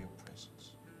thank You for Your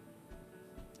presence.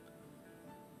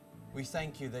 We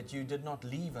thank You that You did not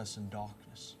leave us in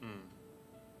darkness,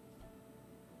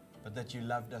 but that You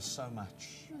loved us so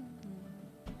much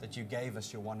that You gave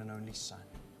us Your one and only Son.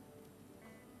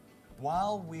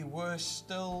 While we were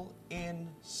still in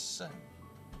sin,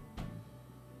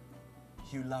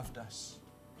 You loved us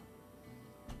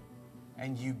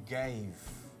and You gave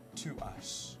to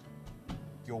us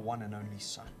Your one and only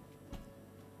Son,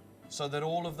 so that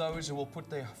all of those who will put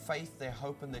their faith, their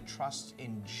hope, and their trust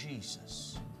in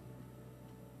Jesus,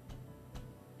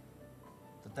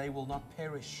 that they will not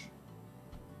perish,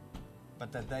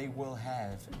 but that they will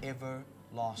have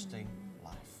everlasting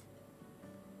life.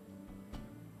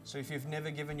 So if you've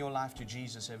never given your life to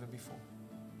Jesus ever before,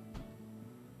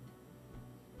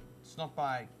 it's not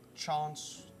by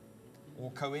chance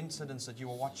or coincidence that you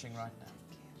are watching right now.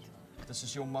 This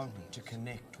is your moment to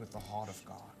connect with the heart of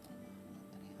God,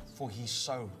 for He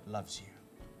so loves you.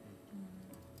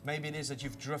 Maybe it is that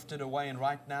you've drifted away, and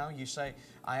right now you say,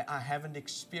 I haven't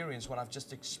experienced what I've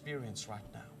just experienced right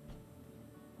now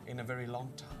in a very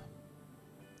long time.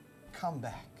 Come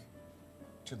back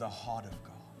to the heart of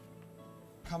God.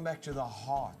 Come back to the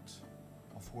heart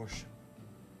of worship,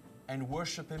 and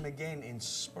worship Him again in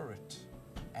spirit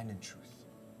and in truth.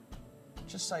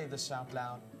 Just say this out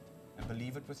loud and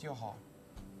believe it with your heart.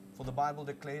 For the Bible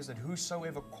declares that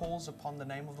whosoever calls upon the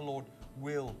name of the Lord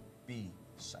will be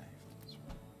saved.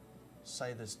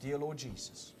 Say this: Dear Lord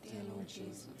Jesus, Dear Lord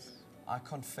Jesus, I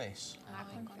confess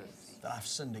that I've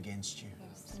sinned against You.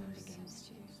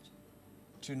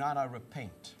 Tonight I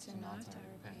repent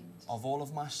of all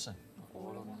of my sin,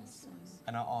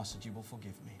 and I ask that You will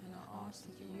forgive me.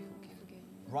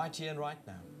 Right here and right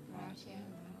now,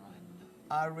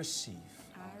 I receive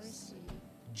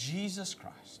Jesus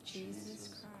Christ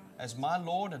as my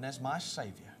Lord and as my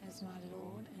Savior.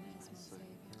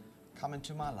 Come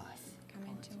into my life.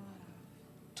 Come into my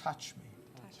life. Touch me.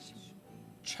 Touch me.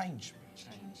 Change me.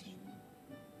 Change me.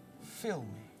 Fill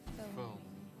me. Fill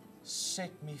me.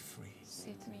 Set me free.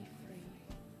 Set me free.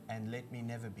 And let me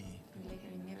never be And let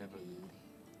me never be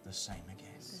the same again.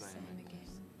 the same again.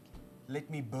 Let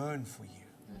me burn for you.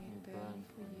 Let me burn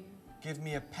for you. Give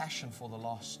me a passion for the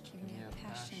lost. Give me a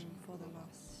passion for the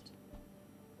lost.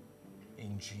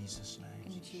 In Jesus'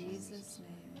 name. In Jesus'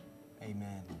 name.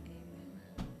 Amen. Amen.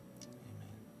 Amen.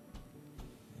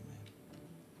 Amen.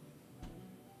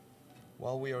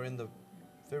 While we are in the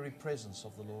very presence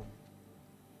of the Lord,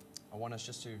 I want us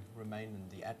just to remain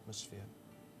in the atmosphere.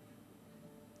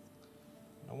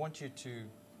 I want you to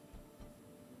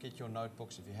get your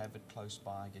notebooks, if you have it close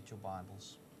by, get your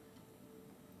Bibles.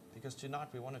 Because tonight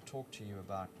we want to talk to you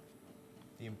about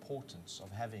the importance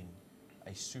of having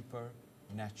a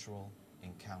supernatural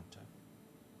encounter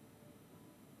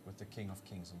with the King of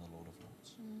Kings and the Lord of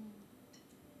Lords.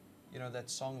 You know, that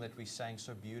song that we sang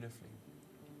so beautifully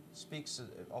speaks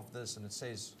of this, and it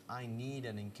says, I need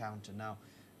an encounter. Now,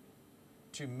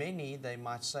 to many, they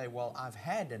might say, well, I've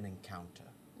had an encounter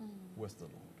with the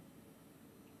Lord.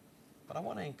 But I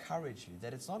want to encourage you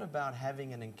that it's not about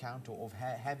having an encounter or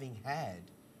having had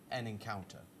an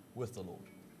encounter with the Lord.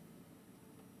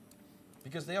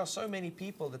 Because there are so many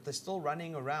people that they're still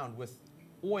running around with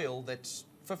oil that's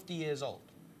 50 years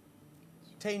old,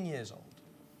 10 years old.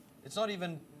 It's not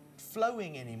even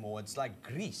flowing anymore. It's like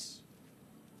grease.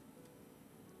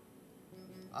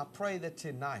 I pray that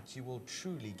tonight you will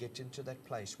truly get into that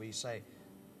place where you say,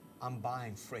 I'm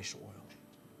buying fresh oil.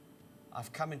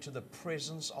 I've come into the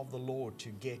presence of the Lord to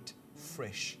get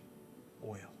fresh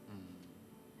oil.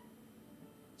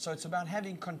 So it's about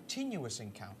having continuous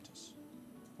encounters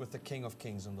with the King of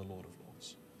Kings and the Lord of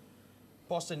Lords.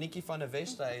 Pastor Nicky van der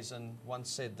Westhuizen once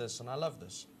said this, and I love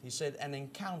this. He said, an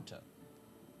encounter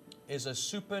is a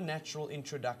supernatural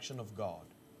introduction of God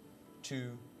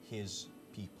to His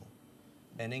people.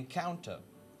 An encounter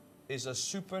is a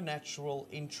supernatural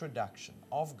introduction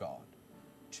of God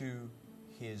to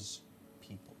His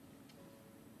people.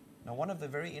 Now, one of the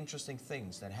very interesting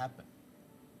things that happen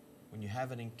when you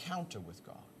have an encounter with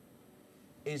God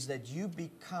is that you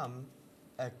become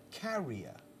a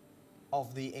carrier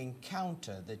of the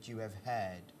encounter that you have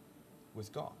had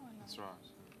with God. That's right.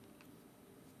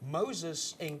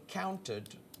 Moses encountered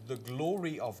the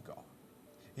glory of God.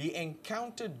 He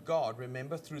encountered God,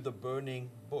 remember, through the burning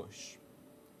bush.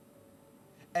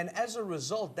 And as a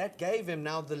result, that gave him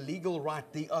now the legal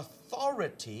right, the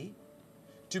authority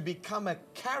to become a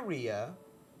carrier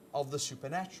of the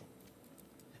supernatural.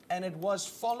 And it was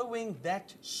following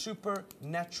that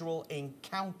supernatural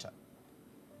encounter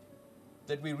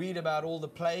that we read about all the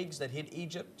plagues that hit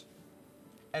Egypt.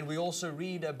 And we also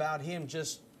read about him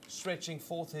just stretching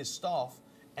forth his staff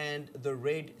and the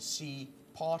Red Sea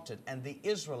parted. And the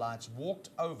Israelites walked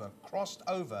over, crossed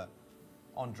over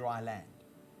on dry land.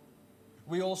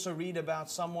 We also read about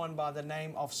someone by the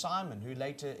name of Simon, who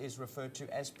later is referred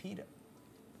to as Peter.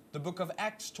 The book of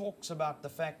Acts talks about the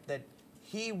fact that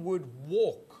he would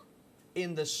walk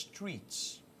in the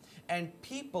streets, and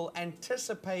people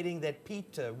anticipating that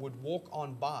Peter would walk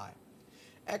on by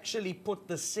actually put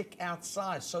the sick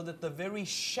outside so that the very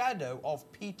shadow of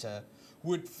Peter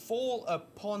would fall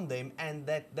upon them and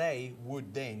that they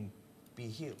would then be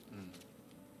healed.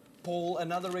 Paul,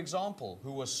 another example,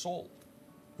 who was Saul,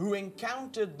 who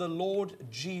encountered the Lord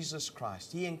Jesus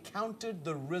Christ. He encountered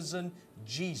the risen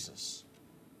Jesus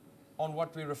on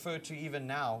what we refer to even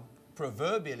now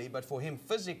proverbially, but for him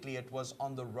physically it was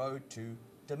on the road to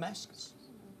Damascus,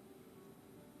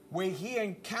 where he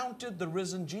encountered the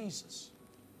risen Jesus.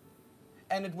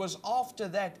 And it was after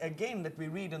that, again, that we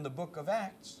read in the book of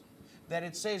Acts, that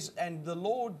it says, and the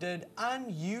Lord did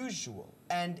unusual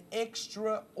and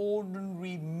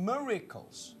extraordinary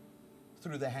miracles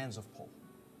through the hands of Paul.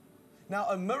 Now,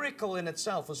 a miracle in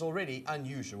itself is already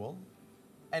unusual,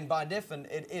 and by definition,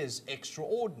 it is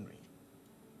extraordinary.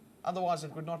 Otherwise,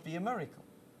 it would not be a miracle.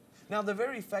 Now, the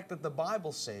very fact that the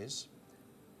Bible says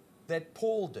that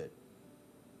Paul did,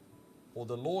 or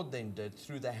the Lord then did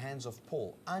through the hands of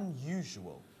Paul,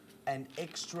 unusual and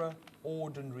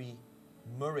extraordinary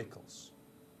miracles,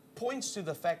 points to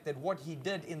the fact that what he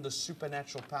did in the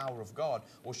supernatural power of God,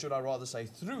 or should I rather say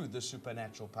through the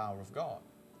supernatural power of God,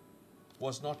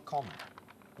 was not common,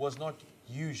 was not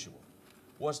usual,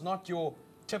 was not your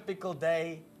typical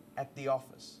day at the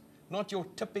office, not your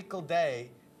typical day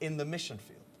in the mission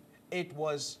field. It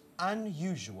was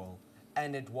unusual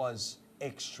and it was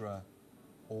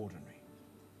extraordinary.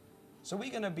 So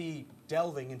we're going to be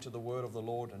delving into the word of the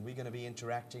Lord, and we're going to be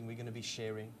interacting, we're going to be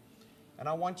sharing. And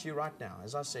I want you right now,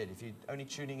 as I said, if you're only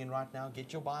tuning in right now,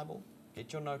 get your Bible,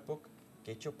 Get your notebook,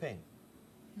 get your pen,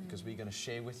 because we're going to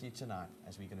share with you tonight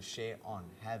as we're going to share on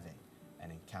having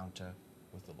an encounter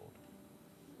with the Lord.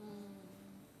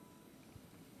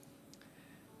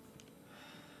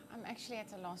 I'm actually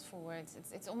at a loss for words.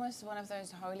 It's almost one of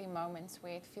those holy moments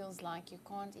where it feels like you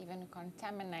can't even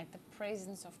contaminate the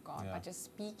presence of God by just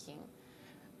speaking.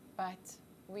 But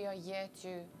we are here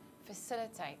to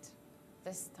facilitate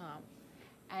this time.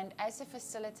 And as a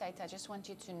facilitator, I just want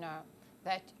you to know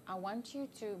that I want you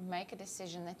to make a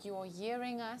decision that you are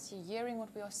hearing us, you're hearing what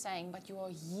we are saying, but you are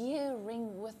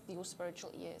hearing with your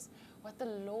spiritual ears what the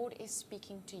Lord is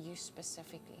speaking to you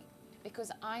specifically.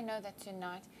 Because I know that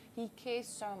tonight He cares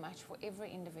so much for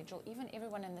every individual, even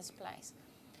everyone in this place,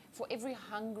 for every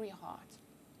hungry heart,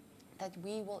 that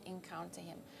we will encounter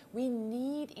Him. We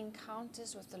need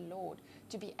encounters with the Lord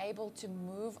to be able to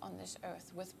move on this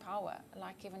earth with power,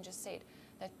 like Kevin just said,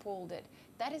 that Paul did.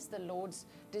 That is the Lord's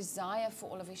desire for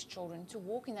all of His children, to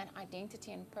walk in that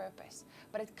identity and purpose.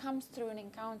 But it comes through an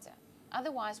encounter.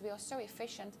 Otherwise, we are so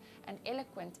efficient and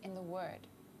eloquent in the Word.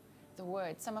 The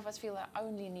Word. Some of us feel I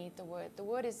only need the Word. The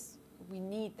Word is, we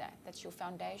need that. That's your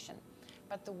foundation.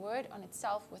 But the Word on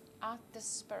itself, without the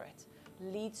Spirit,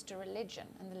 leads to religion,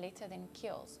 and the letter then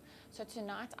kills. So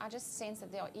tonight, I just sense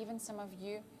that there are even some of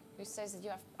you who says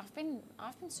that I've been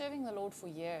serving the Lord for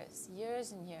years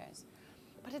and years.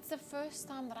 But it's the first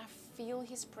time that I feel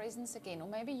His presence again. Or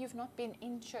maybe you've not been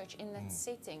in church in that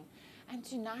setting. And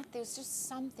tonight there's just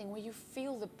something where you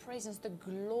feel the presence, the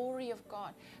glory of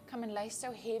God come and lay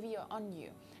so heavy on you.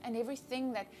 And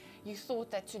everything that you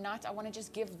thought that tonight I want to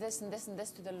just give this and this and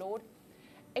this to the Lord,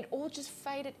 it all just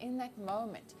faded in that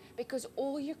moment. Because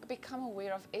all you become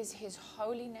aware of is His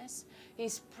holiness,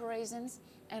 His presence.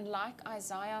 And like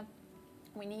Isaiah,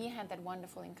 when he had that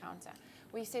wonderful encounter,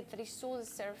 we said that he saw the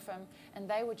seraphim and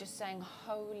they were just saying,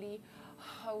 holy,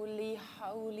 holy,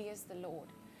 holy is the Lord.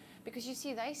 Because you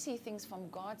see, they see things from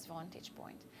God's vantage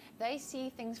point. They see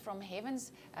things from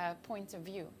heaven's point of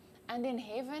view. And in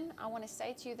heaven, I want to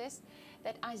say to you this,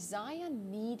 that Isaiah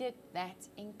needed that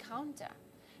encounter.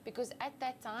 Because at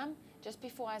that time, just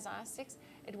before Isaiah 6,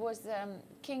 it was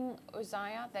King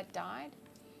Uzziah that died.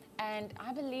 And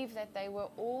I believe that they were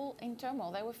all in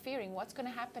turmoil. They were fearing what's going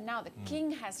to happen now. The king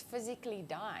has physically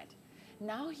died.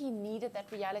 Now he needed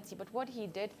that reality. But what he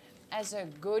did as a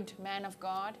good man of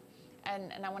God,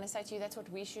 and I want to say to you, that's what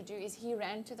we should do, is he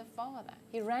ran to the Father.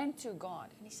 He ran to God.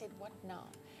 And he said, what now?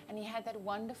 And he had that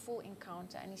wonderful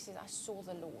encounter. And he said, I saw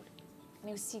the Lord. And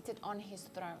he was seated on His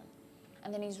throne.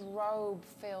 And then His robe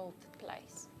filled the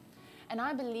place. And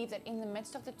I believe that in the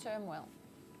midst of the turmoil,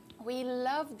 we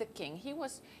loved the king. He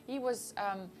was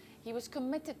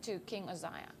committed to King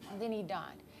Uzziah, and then he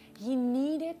died. He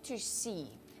needed to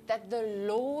see that the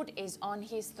Lord is on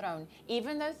His throne,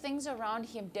 even though things around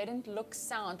him didn't look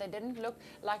sound. They didn't look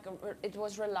like it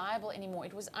was reliable anymore.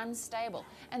 It was unstable.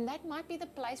 And that might be the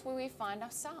place where we find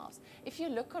ourselves. If you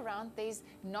look around, there's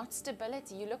not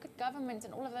stability. You look at government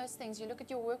and all of those things. You look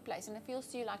at your workplace, and it feels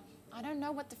to you like, I don't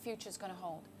know what the future is going to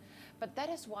hold. But that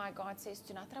is why God says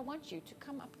tonight that I want you to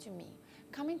come up to me.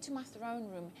 Come into my throne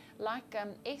room. Like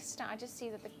Esther, I just see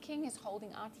that the king is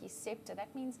holding out his scepter.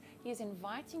 That means He is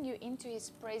inviting you into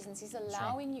His presence. He's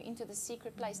allowing you into the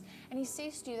secret place. And He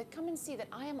says to you that come and see that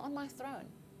I am on my throne.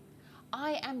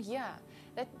 I am here.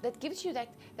 That gives you that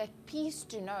peace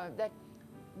to know that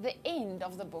the end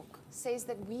of the book says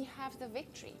that we have the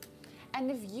victory.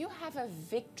 And if you have a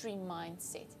victory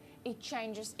mindset, it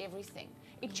changes everything.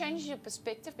 It changes your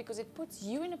perspective because it puts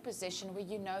you in a position where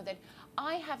you know that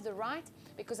I have the right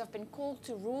because I've been called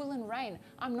to rule and reign.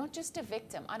 I'm not just a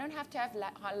victim. I don't have to have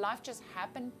life just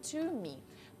happen to me.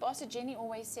 Pastor Jenny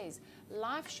always says,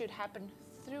 life should happen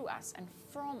through us and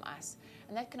from us.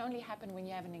 And that can only happen when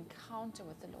you have an encounter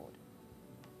with the Lord.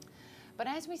 But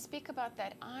as we speak about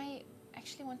that, I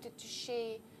actually wanted to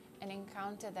share an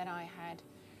encounter that I had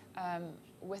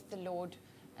with the Lord.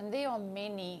 And there are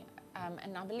many.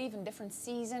 And I believe in different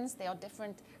seasons, there are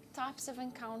different types of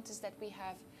encounters that we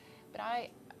have. But I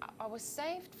was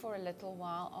saved for a little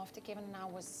while after Kevin and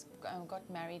I got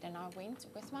married, and I went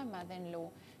with my mother-in-law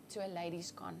to a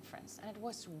ladies' conference. And it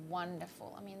was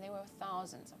wonderful. I mean, there were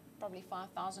thousands, probably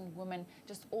 5,000 women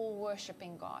just all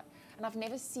worshiping God. And I've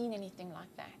never seen anything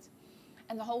like that.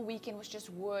 And the whole weekend was just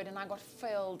word, and I got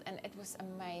filled, and it was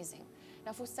amazing.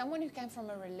 Now, for someone who came from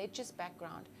a religious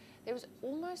background, there was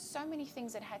almost so many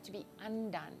things that had to be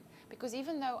undone. Because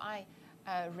even though I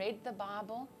read the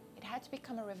Bible, it had to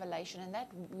become a revelation. And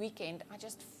that weekend, I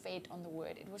just fed on the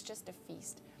Word. It was just a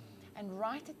feast. And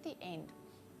right at the end,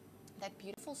 that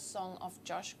beautiful song of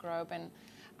Josh Groban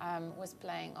was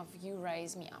playing, of You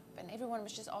Raise Me Up. And everyone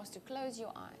was just asked to close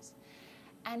your eyes.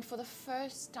 And for the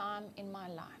first time in my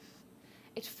life,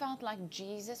 it felt like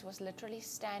Jesus was literally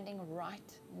standing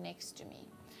right next to me.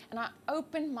 And I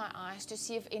opened my eyes to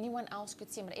see if anyone else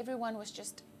could see him, but everyone was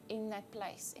just in that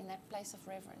place of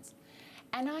reverence.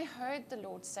 And I heard the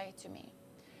Lord say to me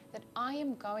that I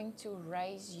am going to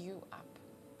raise you up,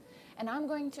 and I'm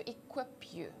going to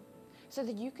equip you so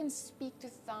that you can speak to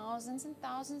thousands and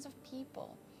thousands of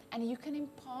people, and you can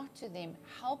impart to them,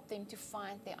 help them to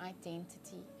find their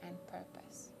identity and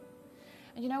purpose.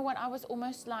 And you know what? I was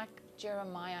almost like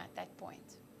Jeremiah at that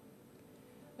point,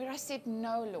 where I said,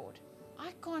 no, Lord,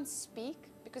 I can't speak,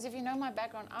 because if you know my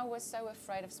background, I was so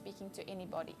afraid of speaking to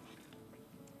anybody.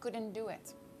 Couldn't do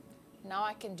it. Now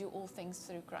I can do all things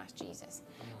through Christ Jesus.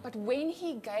 But when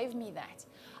he gave me that,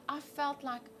 I felt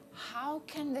like, how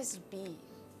can this be?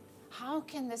 How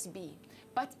can this be?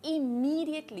 But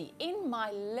immediately, in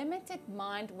my limited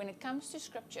mind, when it comes to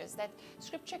scriptures, that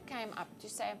scripture came up to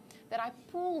say that I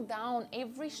pull down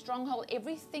every stronghold,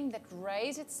 everything that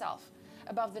raised itself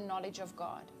above the knowledge of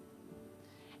God.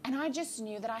 And I just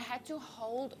knew that I had to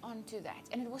hold on to that.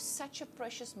 And it was such a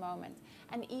precious moment.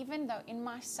 And even though in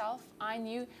myself, I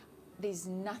knew there's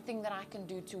nothing that I can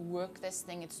do to work this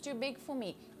thing. It's too big for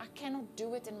me. I cannot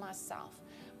do it in myself.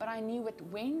 But I knew that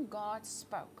when God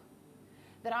spoke,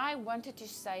 that I wanted to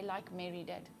say like Mary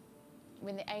did.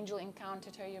 When the angel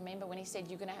encountered her, you remember when he said,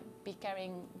 you're going to be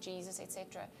carrying Jesus,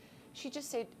 etc. She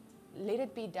just said, let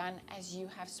it be done as you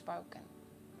have spoken.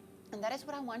 And that is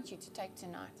what I want you to take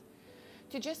tonight.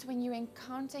 To just when you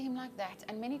encounter him like that,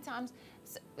 and many times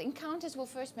encounters will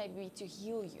first maybe be to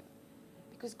heal you,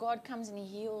 because God comes and he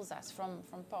heals us from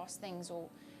past things, or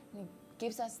he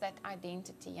gives us that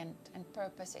identity and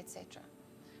purpose, etc.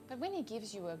 But when he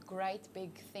gives you a great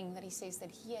big thing that he says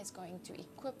that he is going to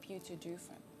equip you to do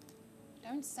for him,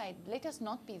 don't say, let us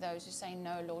not be those who say,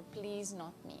 no, Lord, please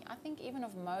not me. I think even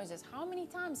of Moses, how many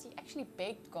times he actually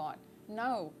begged God,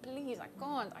 no, please, I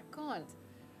can't.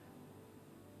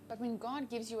 But when God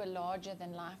gives you a larger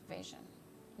than life vision,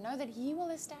 know that he will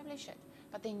establish it,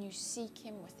 but then you seek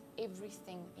him with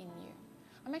everything in you.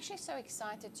 I'm actually so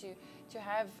excited to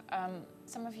have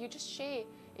some of you just share,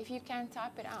 if you can,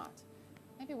 type it out.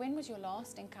 Maybe when was your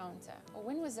last encounter, or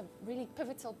when was a really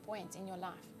pivotal point in your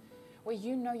life where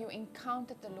you know you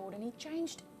encountered the Lord and he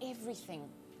changed everything,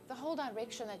 the whole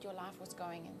direction that your life was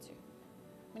going into.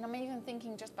 I mean, I'm even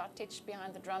thinking just about Titch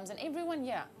behind the drums and everyone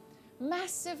here,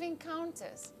 massive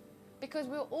encounters. Because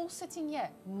we're all sitting here,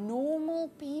 normal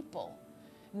people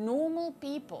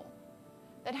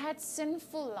that had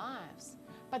sinful lives.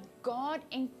 But God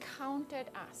encountered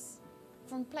us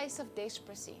from a place of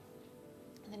desperacy.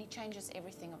 And then he changes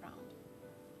everything around.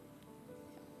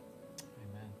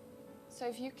 Amen. So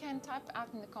if you can type out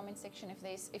in the comment section,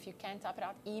 if you can type it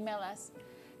out, email us.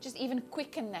 Just even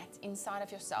quicken that inside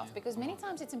of yourself. Because many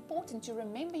times it's important to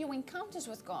remember your encounters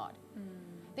with God.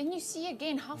 Then you see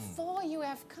again how far you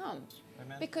have come.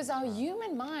 Amen. Because our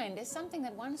human mind is something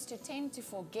that wants to tend to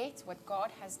forget what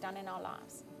God has done in our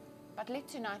lives. But let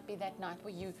tonight be that night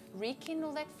where you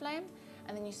rekindle that flame,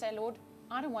 and then you say, Lord,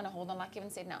 I don't want to hold on, like Kevin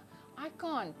said now. I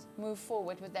can't move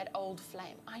forward with that old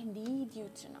flame. I need you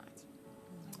tonight.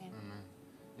 Amen. Amen.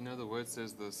 You know, the word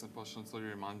says this, and Pastor Story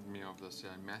reminded me of this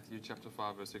here. In Matthew chapter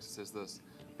 5, verse 6, it says this: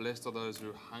 blessed are those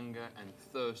who hunger and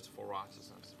thirst for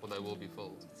righteousness, for they will be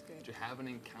filled. To have an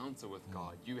encounter with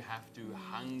God, you have to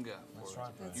hunger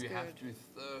for it. You have to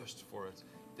thirst for it.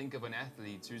 Think of an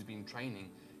athlete who's been training.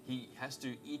 He has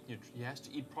to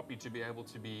eat properly to be able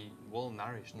to be well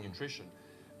nourished, nutrition.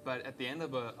 But at the end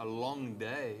of a long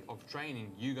day of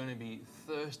training, you're going to be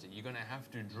thirsty. You're going to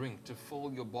have to drink to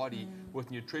fill your body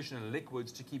with nutrition and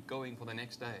liquids to keep going for the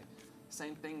next day.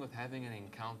 Same thing with having an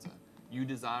encounter. You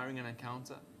desiring an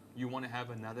encounter, you want to have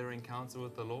another encounter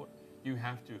with the Lord, you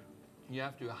have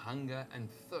to hunger and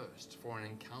thirst for an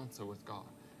encounter with God.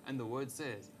 And the word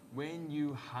says, when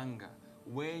you hunger,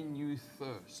 when you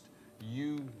thirst,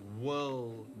 you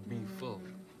will be filled.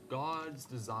 God's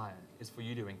desire is for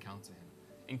you to encounter him.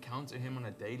 Encounter him on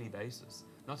a daily basis.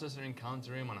 Not just to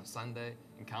encounter him on a Sunday,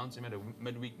 encounter him at a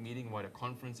midweek meeting or at a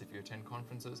conference if you attend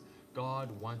conferences. God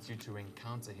wants you to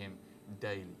encounter him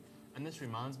daily. And this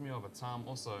reminds me of a time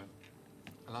also.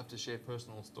 I love to share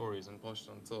personal stories, and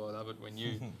Pastor, until I love it when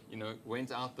you,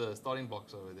 went out the starting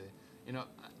blocks over there.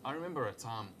 I remember a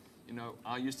time,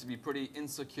 I used to be pretty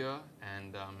insecure,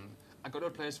 and I got to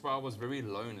a place where I was very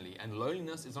lonely. And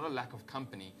loneliness is not a lack of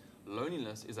company.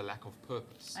 Loneliness is a lack of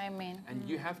purpose. Amen. And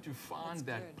you have to find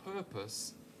that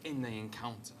purpose in the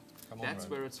encounter. That's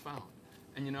where it's found.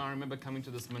 And I remember coming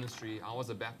to this ministry. I was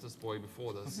a Baptist boy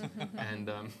before this, and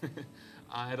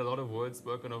I had a lot of words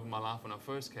spoken over my life when I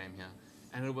first came here.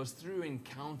 And it was through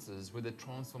encounters where the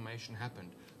transformation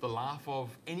happened. The life of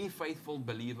any faithful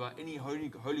believer, any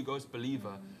Holy Ghost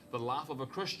believer, the life of a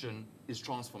Christian is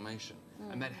transformation.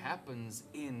 And that happens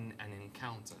in an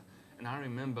encounter. And I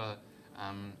remember,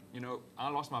 I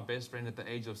lost my best friend at the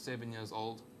age of 7 years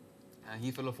old.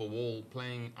 He fell off a wall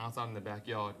playing outside in the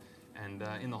backyard. And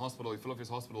in the hospital, he fell off his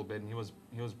hospital bed and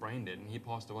he was brain dead and he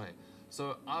passed away.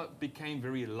 So I became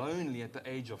very lonely at the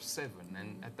age of 7.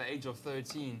 And at the age of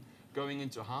 13, going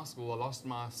into high school, I lost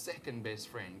my second best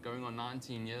friend, going on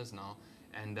 19 years now.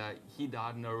 And he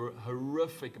died in a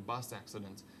horrific bus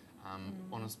accident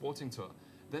on a sporting tour.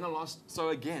 Then so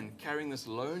again, carrying this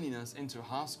loneliness into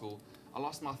high school, I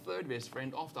lost my third best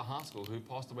friend after high school who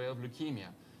passed away of leukemia.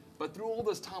 But through all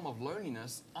this time of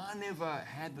loneliness, I never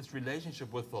had this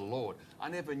relationship with the Lord. I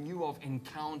never knew of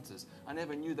encounters. I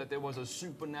never knew that there was a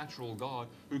supernatural God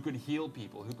who could heal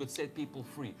people, who could set people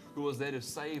free, who was there to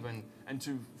save and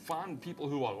to find people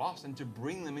who are lost and to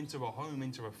bring them into a home,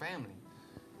 into a family.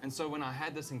 And so when I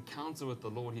had this encounter with the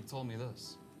Lord, he told me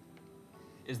this,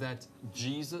 is that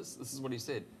Jesus, this is what he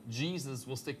said, Jesus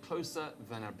will stick closer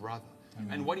than a brother.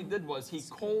 And what he did was he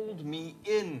called me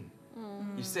in.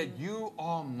 He said, you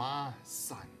are my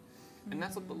son. And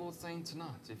that's what the Lord's saying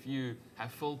tonight. If you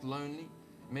have felt lonely,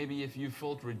 maybe if you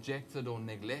felt rejected or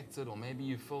neglected, or maybe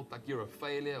you felt like you're a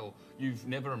failure or you've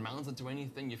never amounted to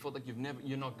anything, you felt like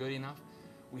you're not good enough,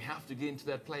 we have to get into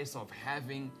that place of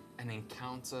having an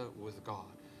encounter with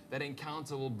God. That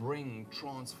encounter will bring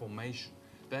transformation.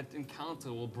 That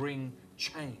encounter will bring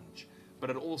change. But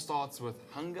it all starts with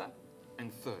hunger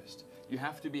and thirst. You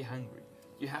have to be hungry.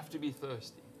 You have to be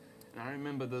thirsty. And I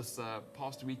remember this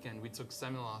past weekend, we took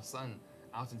Samuel, our son,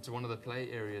 out into one of the play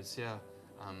areas here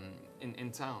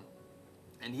in town.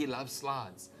 And he loves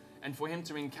slides. And for him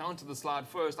to encounter the slide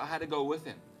first, I had to go with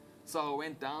him. So I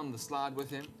went down the slide with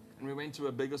him, and we went to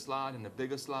a bigger slide and a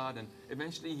bigger slide. And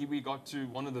eventually we got to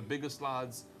one of the biggest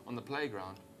slides on the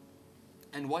playground.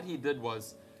 And what he did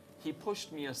was, he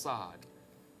pushed me aside.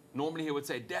 Normally he would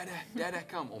say, Dada, Dada,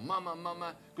 come, or Mama,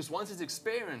 Mama. Because once he's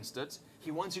experienced it,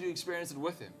 he wants you to experience it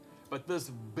with him. But this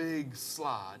big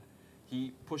slide,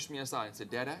 he pushed me aside and said,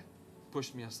 Dada,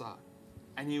 push me aside.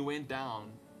 And he went down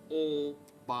all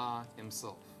by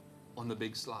himself on the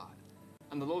big slide.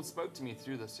 And the Lord spoke to me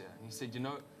through this year. And he said,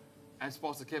 as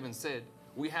Pastor Kevin said,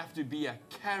 we have to be a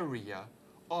carrier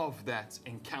of that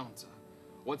encounter.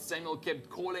 What Samuel kept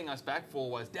calling us back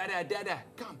for was, Dada, Dada,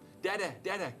 come. Dada,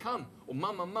 Dada, come. Or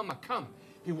Mama, Mama, come.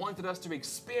 He wanted us to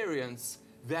experience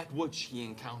that which he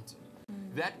encountered.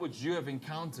 That which you have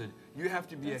encountered, you have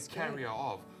to be a carrier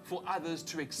of for others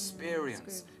to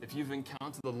experience. If you've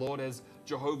encountered the Lord as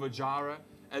Jehovah Jireh,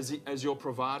 as your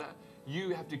provider,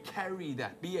 you have to carry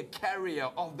that. Be a carrier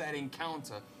of that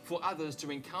encounter for others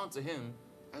to encounter him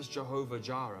as Jehovah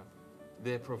Jireh,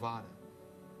 their provider.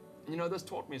 This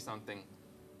taught me something.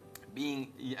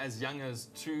 Being as young as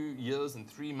 2 years and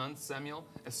 3 months, Samuel,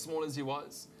 as small as he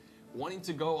was, wanting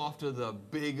to go after the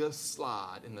biggest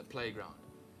slide in the playground.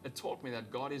 It taught me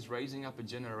that God is raising up a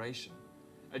generation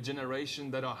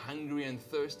that are hungry and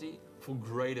thirsty for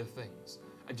greater things,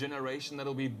 a generation that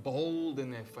will be bold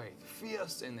in their faith,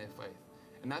 fierce in their faith.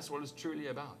 And that's what it's truly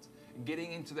about,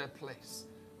 getting into that place,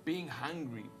 being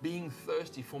hungry, being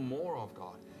thirsty for more of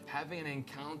God, having an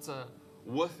encounter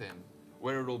with him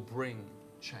where it will bring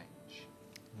change.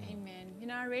 Amen.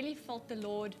 I really felt the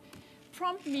Lord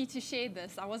prompt me to share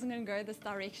this. I wasn't going to go this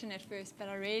direction at first, but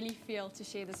I really feel to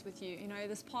share this with you.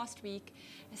 This past week,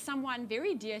 someone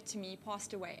very dear to me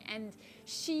passed away, and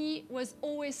she was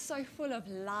always so full of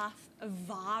life, a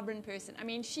vibrant person. I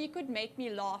mean, she could make me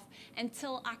laugh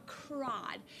until I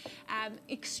cried.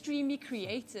 Extremely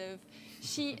creative.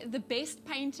 The best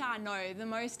painter I know, the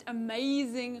most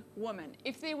amazing woman.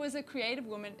 If there was a creative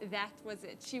woman, that was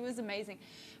it. She was amazing.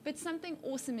 But something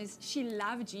awesome is she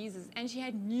loved Jesus, and she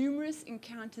had numerous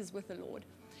encounters with the Lord.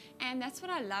 And that's what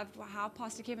I loved, how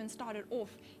Pastor Kevin started off.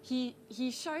 He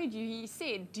showed you, he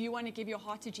said, do you want to give your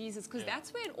heart to Jesus? Because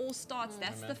that's where it all starts.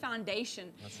 That's the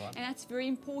foundation. That's right. And that's very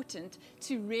important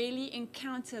to really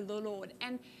encounter the Lord.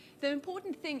 And the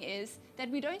important thing is that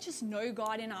we don't just know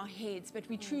God in our heads, but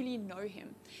we truly know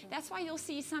him. That's why you'll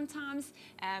see sometimes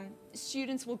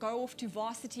students will go off to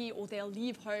varsity or they'll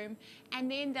leave home and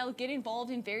then they'll get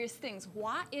involved in various things.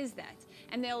 Why is that?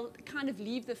 And they'll kind of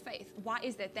leave the faith. Why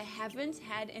is that? They haven't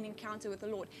had an encounter with the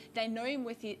Lord. They know him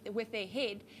with their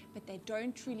head, but they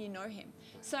don't truly know him.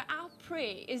 So our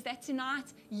prayer is that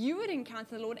tonight you would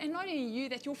encounter the Lord, and not only you,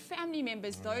 that your family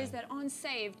members, those that aren't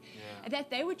saved, that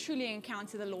they would truly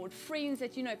encounter the Lord. Friends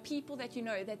that you know, people that you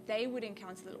know, that they would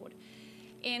encounter the Lord.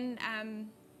 In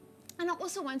And I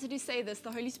also wanted to say this,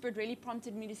 the Holy Spirit really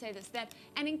prompted me to say this, that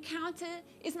an encounter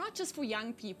is not just for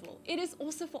young people, it is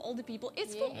also for older people.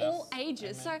 It's for all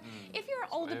ages. Amen. So if you're an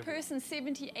older person,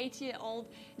 70, 80-year-old,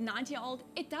 90-year-old,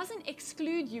 it doesn't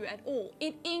exclude you at all.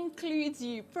 It includes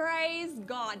you. Praise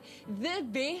God. The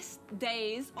best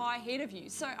days are ahead of you.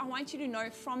 So I want you to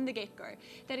know from the get-go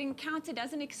that encounter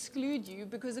doesn't exclude you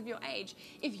because of your age.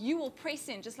 If you will press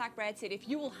in, just like Brad said, if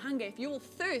you will hunger, if you will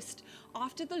thirst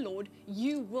after the Lord,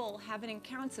 you will have an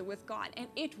encounter with God, and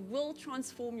it will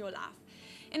transform your life.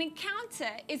 An encounter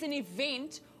is an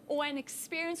event or an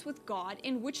experience with God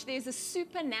in which there's a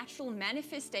supernatural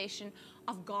manifestation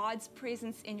of God's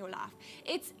presence in your life.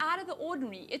 It's out of the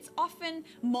ordinary. It's often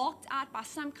marked out by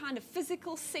some kind of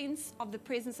physical sense of the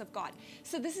presence of God.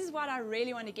 So this is what I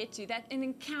really want to get to, that an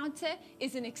encounter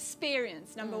is an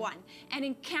experience, number one. An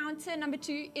encounter, number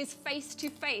two, is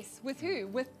face-to-face. With who?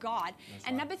 With God. That's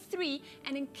and right. Number three,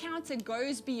 an encounter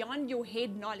goes beyond your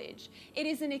head knowledge. It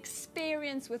is an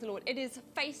experience with the Lord. It is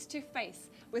face-to-face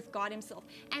with God himself.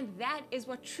 And that is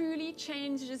what truly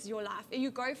changes your life. You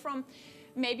go from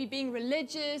maybe being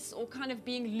religious or kind of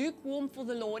being lukewarm for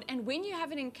the Lord, and when you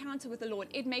have an encounter with the Lord,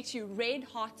 it makes you red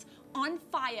hot, on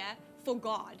fire for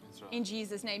God. That's right. In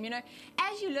Jesus' name. You know,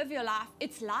 as you live your life,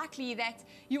 it's likely that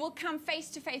you will come face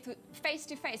to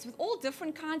face with all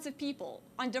different kinds of people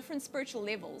on different spiritual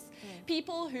levels.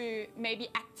 People who maybe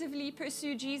actively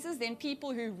pursue Jesus, then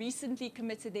people who recently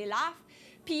committed their life,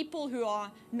 people who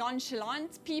are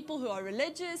nonchalant, people who are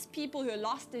religious, people who are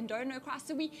lost and don't know Christ.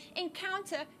 So we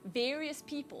encounter various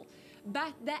people.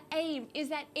 But the aim is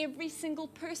that every single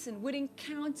person would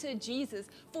encounter Jesus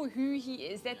for who he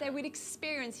is, that they would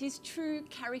experience his true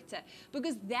character,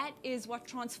 because that is what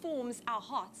transforms our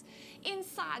hearts.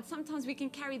 Inside, sometimes we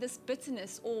can carry this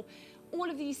bitterness or all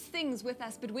of these things with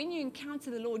us, but when you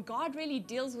encounter the Lord, God really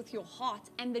deals with your heart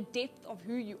and the depth of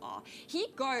who you are. He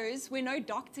goes where no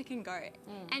doctor can go,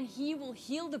 and he will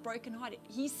heal the brokenhearted.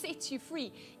 He sets you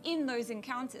free in those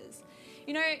encounters.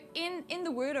 You know, in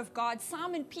the Word of God,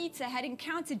 Simon Peter had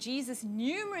encountered Jesus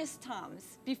numerous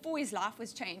times before his life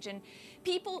was changed, and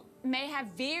people may have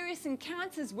various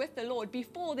encounters with the Lord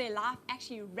before their life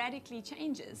actually radically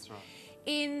changes. That's right.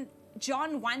 In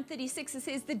John 1:36, it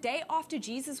says, the day after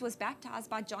Jesus was baptized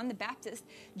by John the Baptist,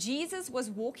 Jesus was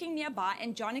walking nearby,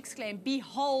 and John exclaimed,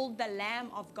 behold the Lamb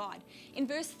of God. In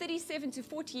verse 37 to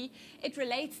 40, it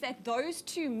relates that those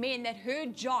two men that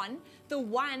heard John, the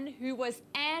one who was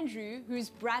Andrew, whose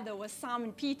brother was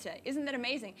Simon Peter. Isn't that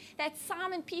amazing? That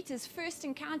Simon Peter's first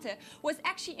encounter was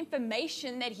actually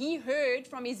information that he heard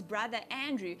from his brother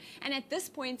Andrew. And at this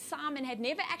point, Simon had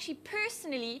never actually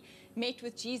personally met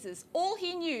with Jesus. All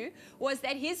he knew was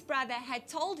that his brother had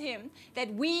told him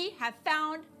that we have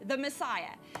found the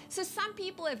Messiah. So some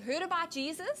people have heard about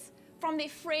Jesus from their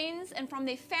friends and from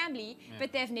their family,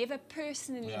 but they've never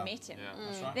personally met him.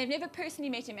 That's right. They've never personally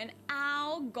met him. And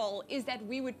our goal is that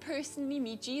we would personally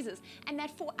meet Jesus, and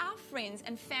that for our friends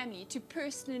and family to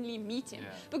personally meet him,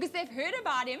 because they've heard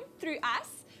about him through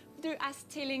us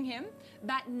telling him,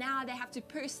 but now they have to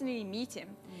personally meet him.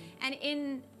 And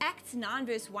in Acts 9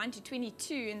 verse 1 to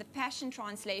 22 in the Passion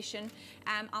Translation,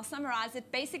 I'll summarize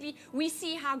it. Basically, we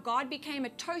see how God became a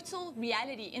total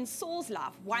reality in Saul's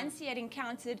life once he had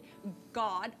encountered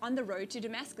God on the road to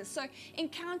Damascus. So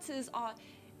encounters are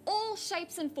all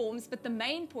shapes and forms, but the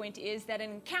main point is that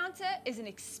an encounter is an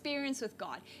experience with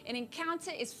God. An encounter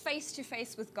is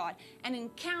face-to-face with God. An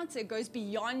encounter goes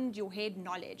beyond your head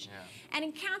knowledge. An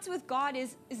encounter with God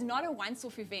is not a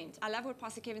once-off event. I love what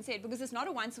Pastor Kevin said, because it's not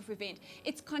a once-off event.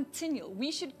 It's continual.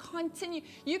 We should continue.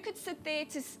 You could sit there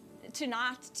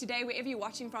tonight, today, wherever you're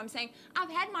watching from, saying, I've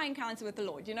had my encounter with the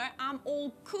Lord, you know, I'm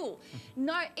all cool.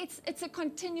 No, it's a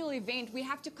continual event. We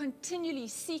have to continually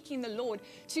seek in the Lord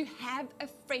to have a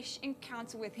fresh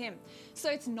encounter with him. So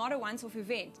it's not a once-off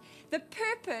event. The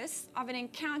purpose of an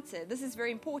encounter, this is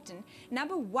very important.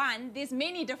 Number one, there's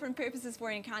many different purposes for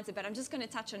an encounter, but I'm just going to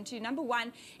touch on two. Number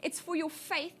one, it's for your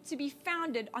faith to be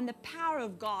founded on the power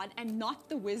of God and not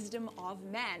the wisdom of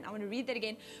man. I want to read that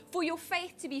again. For your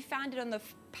faith to be founded on the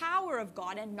power of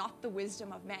God and not the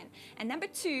wisdom of man. And number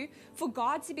two, for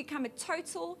God to become a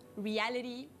total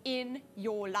reality in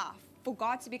your life. For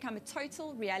God to become a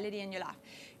total reality in your life.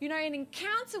 You know, an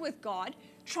encounter with God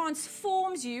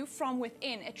transforms you from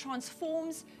within. It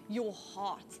transforms your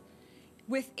heart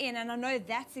within, and I know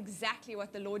that's exactly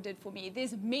what the Lord did for me.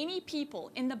 There's many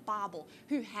people in the Bible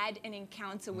who had an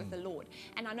encounter with the Lord,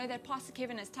 and I know that Pastor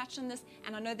Kevin has touched on this,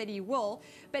 and I know that he will,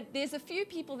 but there's a few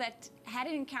people that had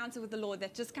an encounter with the Lord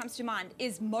that just comes to mind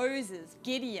is Moses,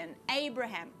 Gideon,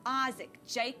 Abraham, Isaac,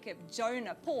 Jacob,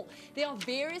 Jonah, Paul. There are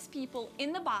various people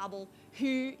in the Bible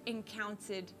who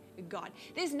encountered God.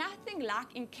 There's nothing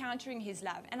like encountering His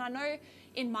love. And I know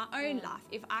in my own life,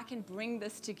 if I can bring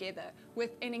this together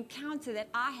with an encounter that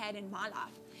I had in my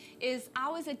life, is I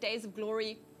was at Days of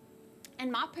Glory.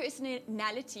 And my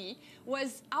personality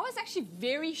was, I was actually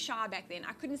very shy back then.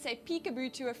 I couldn't say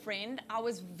peekaboo to a friend. I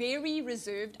was very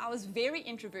reserved. I was very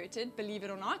introverted, believe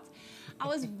it or not. I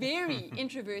was very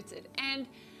introverted. And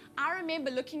I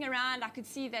remember looking around, I could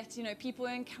see that, you know, people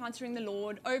were encountering the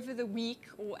Lord over the week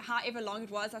or however long it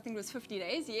was. I think it was 50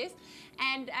 days, yes.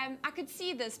 And I could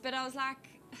see this, but I was like,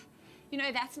 you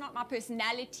know, that's not my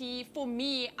personality. For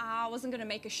me, I wasn't going to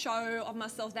make a show of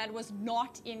myself. That was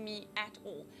not in me at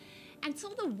all.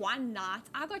 Until the one night,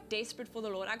 I got desperate for the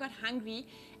Lord. I got hungry.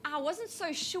 I wasn't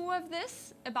so sure of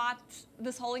this, about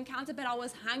this whole encounter, but I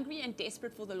was hungry and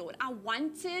desperate for the Lord. I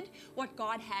wanted what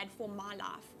God had for my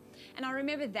life. And I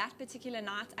remember that particular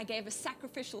night, I gave a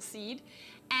sacrificial seed.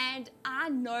 And I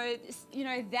know, you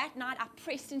know, that night I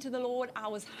pressed into the Lord. I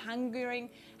was I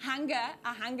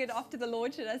hungered after the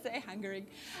Lord, should I say hungering?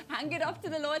 Hungered after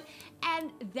the Lord.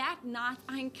 And that night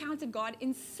I encountered God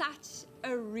in such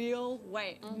a real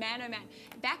way. Man, oh man.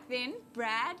 Back then,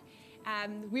 Brad,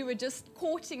 we were just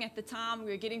courting at the time.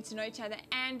 We were getting to know each other.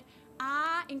 And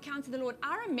I encountered the Lord.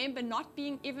 I remember not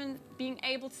being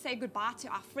able to say goodbye to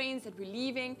our friends that were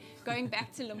leaving, going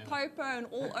back to Limpopo and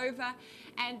all over.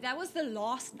 And that was the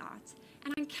last night.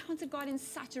 And I encountered God in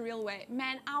such a real way.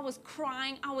 Man, I was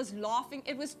crying, I was laughing.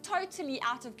 It was totally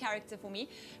out of character for me,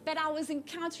 but I was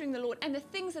encountering the Lord. And the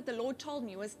things that the Lord told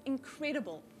me was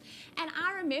incredible. And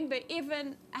I remember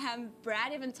even,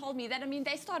 Brad even told me that, I mean,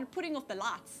 they started putting off the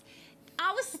lights.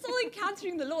 I was still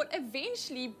encountering the Lord.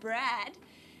 Eventually, Brad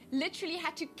literally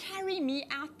had to carry me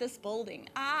out this building.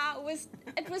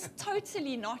 It was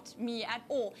totally not me at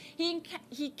all.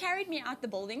 He carried me out the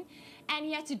building, and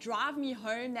he had to drive me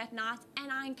home that night, and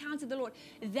I encountered the Lord.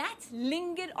 That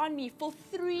lingered on me for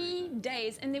 3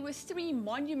 days, and there were 3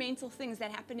 monumental things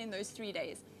that happened in those 3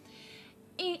 days.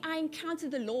 I encountered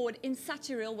the Lord in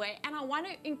such a real way, and I want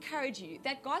to encourage you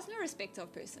that God's no respecter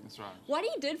of person. That's right. What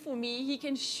He did for me, He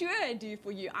can sure do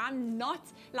for you. I'm not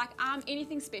like I'm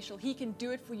anything special. He can do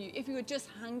it for you. If you would just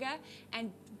hunger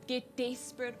and get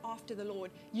desperate after the Lord,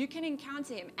 you can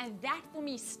encounter Him. And that for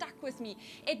me stuck with me.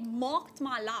 It marked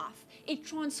my life. It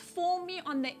transformed me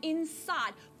on the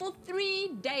inside. For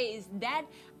 3 days that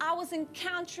I was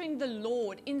encountering the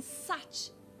Lord in such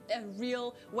a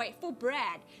real way. For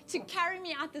Brad to carry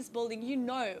me out this building, you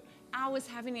know, I was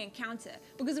having an encounter,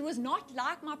 because it was not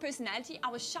like my personality.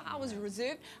 I was shy, I was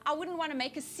reserved. I wouldn't want to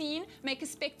make a scene, make a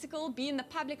spectacle, be in the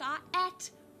public eye at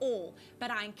all.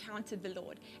 But I encountered the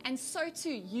Lord. And so too,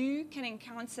 you can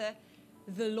encounter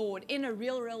the Lord in a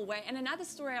real way. And another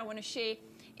story I want to share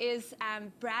is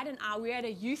Brad and I, we were at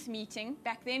a youth meeting.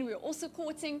 Back then, we were also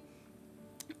courting.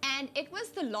 And it was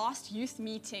the last youth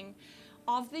meeting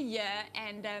of the year,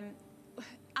 and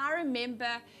I remember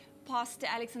Pastor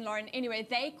Alex and Lauren, anyway,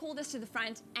 they called us to the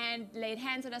front and laid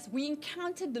hands on us. We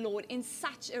encountered the Lord in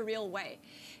such a real way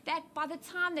that by the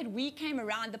time that we came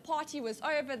around, the party was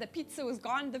over, the pizza was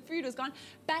gone, the food was gone,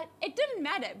 but it didn't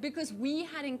matter because we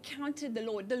had encountered the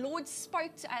Lord. The Lord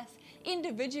spoke to us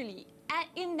individually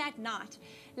in that night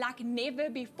like never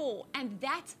before, and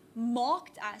that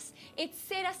marked us. It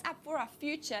set us up for our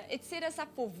future. It set us up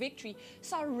for victory.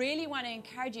 So I really want to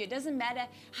encourage you. It doesn't matter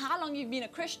how long you've been a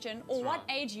Christian or what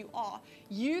age you are.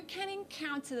 You can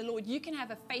encounter the Lord. You can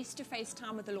have a face-to-face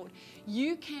time with the Lord.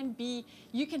 You can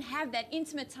have that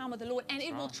intimate time with the Lord, and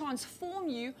it will transform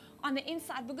you on the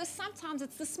inside, because sometimes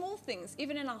it's the small things,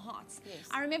 even in our hearts. Yes.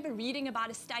 I remember reading about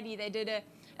a study. They did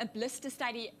a blister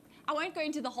study. I won't go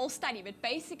into the whole study, but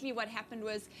basically what happened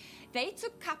was they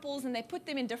took couples and they put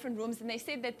them in different rooms, and they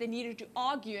said that they needed to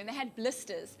argue, and they had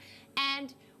blisters.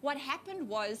 And what happened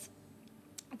was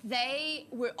they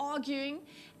were arguing,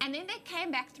 and then they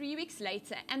came back 3 weeks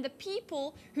later, and the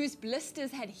people whose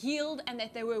blisters had healed and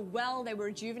that they were well, they were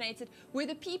rejuvenated, were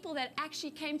the people that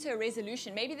actually came to a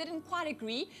resolution. Maybe they didn't quite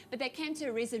agree, but they came to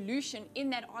a resolution in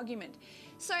that argument.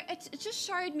 So it just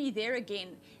showed me there again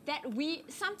that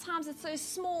sometimes it's those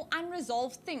small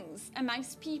unresolved things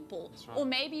amongst people, or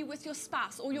maybe with your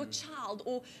spouse or your child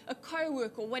or a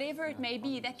co-worker or whatever it may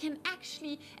be, that can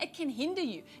actually, it can hinder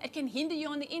you. It can hinder you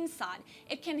on the inside.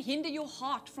 It can hinder your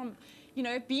heart from, you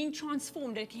know, being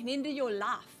transformed. It can hinder your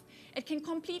life. It can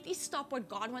completely stop what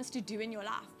God wants to do in your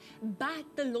life. But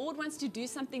the Lord wants to do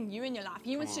something new in your life.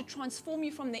 He wants to transform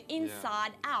you from the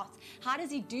inside out. How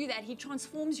does He do that? He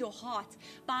transforms your heart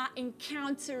by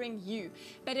encountering you.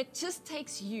 But it just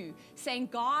takes you saying,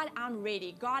 God, I'm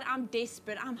ready. God, I'm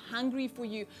desperate. I'm hungry for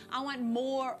you. I want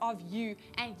more of you.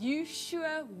 And you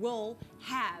sure will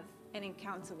have an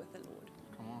encounter with the Lord.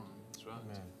 Come on. right.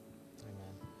 Amen.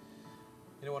 Amen.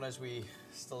 You know what, as we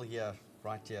still here,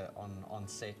 right here on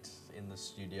set in the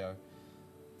studio,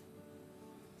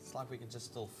 it's like we can just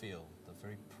still feel the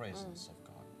very presence of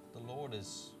God. The Lord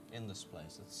is in this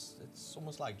place. It's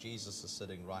almost like Jesus is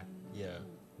sitting right here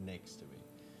next to me.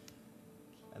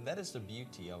 And that is the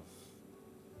beauty of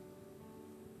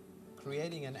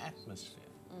creating an atmosphere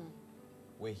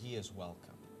where He is welcome.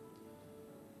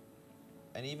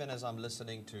 And even as I'm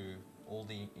listening to all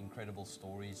the incredible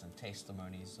stories and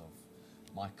testimonies of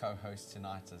my co-hosts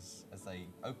tonight as they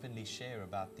openly share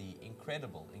about the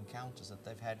incredible encounters that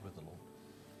they've had with the Lord.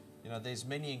 You know, there's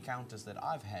many encounters that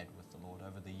I've had with the Lord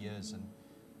over the years, and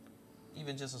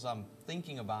even just as I'm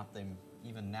thinking about them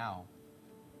even now,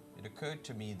 it occurred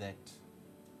to me that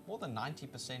more than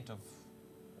 90% of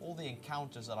all the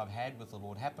encounters that I've had with the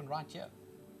Lord happened right here.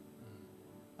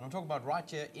 And I'm talking about right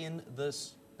here in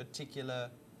this particular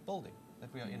building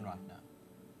that we are in right now.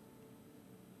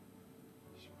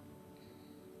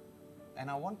 And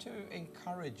I want to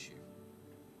encourage you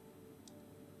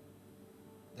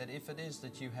that if it is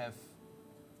that you have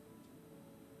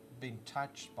been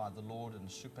touched by the Lord in a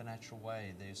supernatural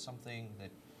way, there's something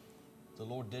that the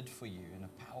Lord did for you in a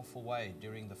powerful way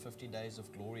during the 50 days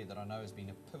of glory that I know has been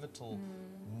a pivotal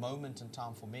moment in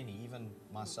time for many, even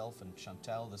myself and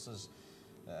Chantel. This is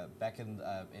back in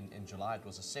July. It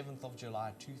was the 7th of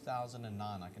July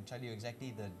 2009. I can tell you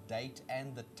exactly the date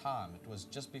and the time. It was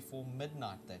just before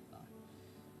midnight that night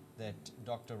that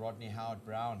Dr. Rodney Howard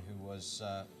Brown, who was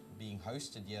being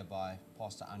hosted here by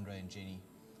Pastor Andre and Jenny,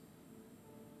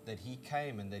 that he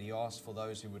came and that he asked for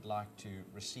those who would like to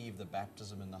receive the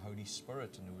baptism in the Holy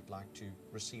Spirit and who would like to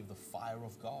receive the fire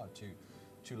of God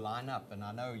to line up. And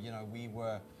I know, you know, we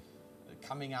were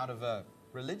coming out of a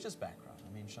religious background.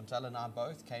 I mean, Chantal and I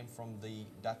both came from the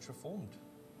Dutch Reformed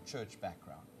church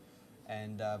background.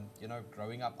 And, you know,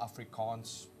 growing up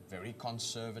Afrikaans, very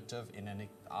conservative.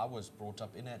 I was brought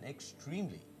up in an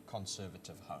extremely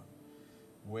conservative home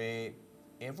where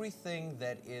everything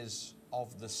that is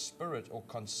of the Spirit or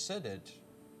considered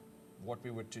what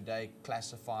we would today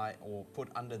classify or put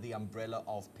under the umbrella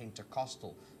of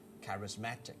Pentecostal,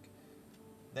 charismatic,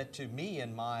 that to me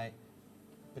and my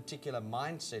particular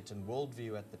mindset and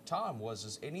worldview at the time was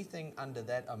as anything under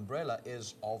that umbrella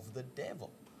is of the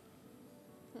devil.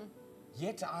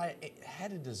 Yet I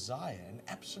had a desire, an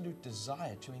absolute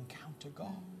desire to encounter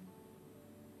God.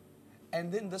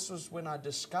 And then this was when I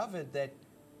discovered that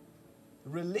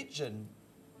religion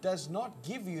does not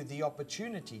give you the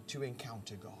opportunity to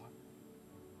encounter God.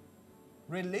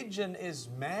 Religion is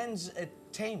man's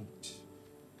attempt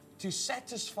to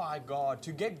satisfy God,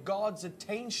 to get God's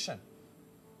attention.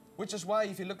 Which is why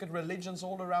if you look at religions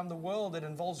all around the world, it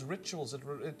involves rituals,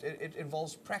 it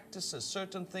involves practices,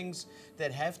 certain things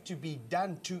that have to be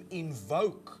done to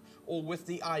invoke, or with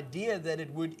the idea that it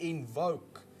would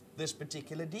invoke this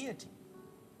particular deity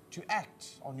to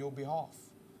act on your behalf.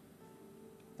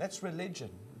 That's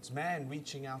religion. It's man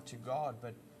reaching out to God,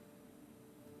 but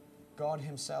God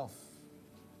Himself,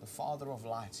 the Father of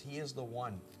lights, He is the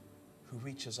one who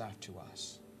reaches out to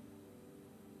us,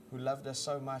 who loved us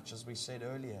so much, as we said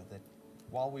earlier, that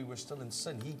while we were still in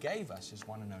sin, He gave us His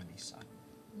one and only Son.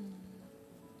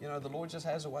 You know, the Lord just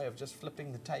has a way of just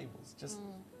flipping the tables, just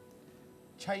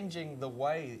changing the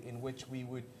way in which we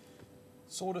would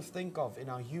sort of think of in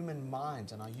our human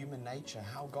minds and our human nature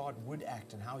how God would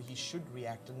act and how He should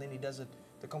react, and then He does it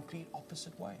the complete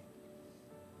opposite way.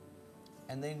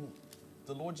 And then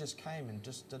the Lord just came and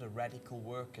just did a radical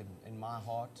work in my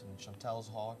heart and Chantel's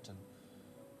heart, and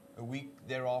a week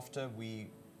thereafter we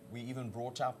even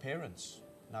brought our parents.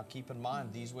 Now keep in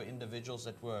mind, these were individuals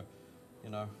that were, you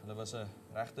know, there was a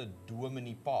regte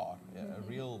dominee paar, a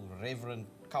real reverend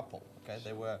couple, okay?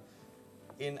 They were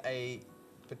in a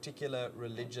particular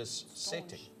religious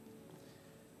setting.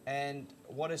 And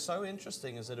what is so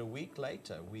interesting is that a week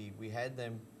later, we had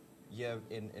them here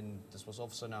this was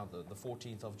also now the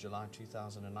 14th of July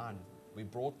 2009. We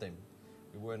brought them.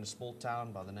 We were in a small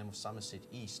town by the name of Somerset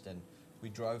East, and we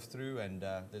drove through, and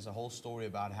there's a whole story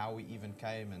about how we even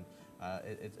came, and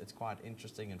it's quite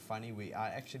interesting and funny. I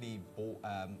actually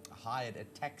hired a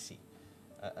taxi,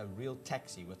 a real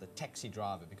taxi with a taxi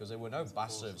driver, because there were no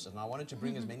bus services, and I wanted to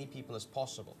bring as many people as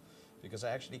possible, because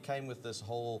I actually came with this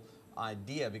whole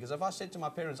idea, because if I said to my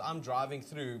parents, I'm driving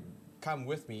through, come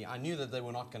with me, I knew that they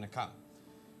were not going to come.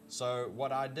 So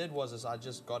what I did was I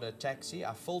just got a taxi.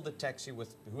 I filled the taxi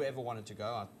with whoever wanted to go.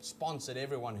 I sponsored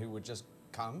everyone who would just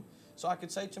come. So I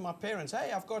could say to my parents,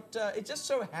 hey, I've got, it just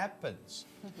so happens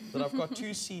that I've got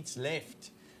 2 seats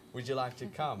left. Would you like to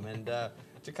come? And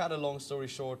to cut a long story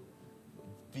short,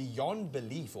 beyond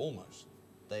belief almost,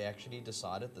 they actually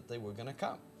decided that they were going to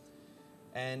come.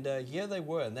 And here they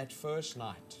were, and that first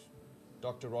night,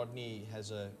 Dr. Rodney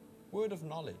has a word of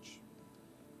knowledge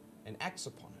and acts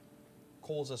upon it,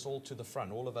 calls us all to the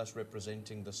front, all of us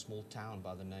representing the small town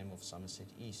by the name of Somerset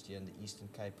East here in the Eastern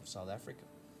Cape of South Africa.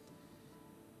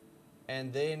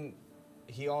 And then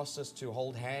he asked us to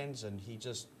hold hands, and he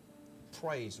just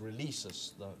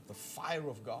releases the fire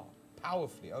of God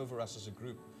powerfully over us as a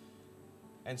group.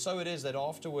 And so it is that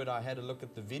afterward I had a look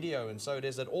at the video, and so it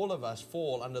is that all of us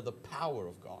fall under the power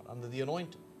of God, under the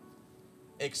anointing,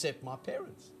 except my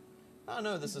parents. I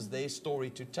know this is their story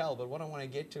to tell, but what I want to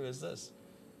get to is this.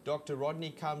 Dr.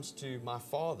 Rodney comes to my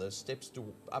father, steps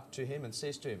up to him and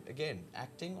says to him, again,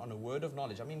 acting on a word of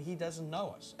knowledge. I mean, he doesn't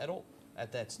know us at all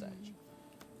at that stage.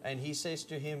 And he says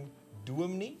to him,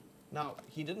 Dominee. Now,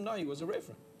 he didn't know he was a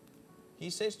reverend. He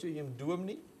says to him,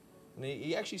 Dominee. And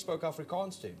he actually spoke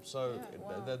Afrikaans to him. So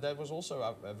that was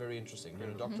also very interesting. You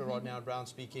know, Dr. Rodney Brown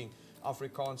speaking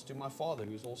Afrikaans to my father,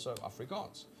 who's also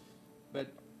Afrikaans.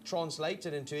 But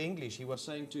translated into English, he was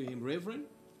saying to him, Reverend,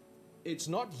 it's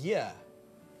not here,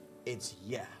 it's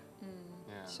here.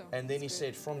 Sure. And then he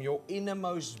said, from your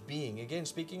innermost being, again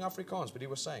speaking Afrikaans, but he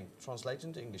was saying, translated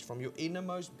into English, from your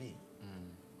innermost being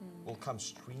will come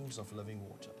streams of living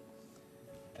water.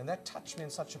 And that touched me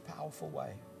in such a powerful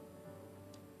way.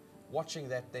 Watching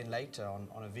that then later on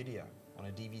a video, on a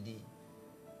DVD.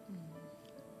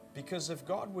 Because if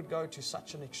God would go to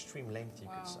such an extreme length, you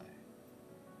could say,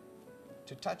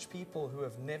 to touch people who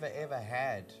have never ever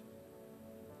had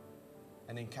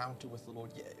an encounter with the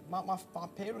Lord. Yeah, my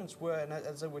parents were, and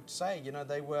as I would say, you know,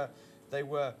 they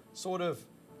were sort of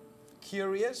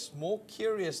curious, more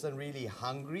curious than really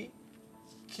hungry.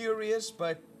 Curious,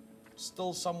 but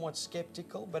still somewhat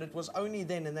skeptical. But it was only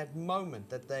then in that moment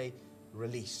that they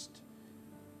released,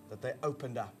 that they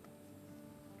opened up,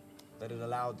 that it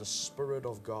allowed the Spirit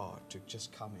of God to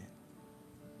just come in.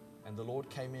 And the Lord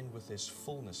came in with His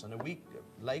fullness. And a week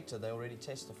later, they already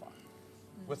testified.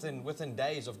 Within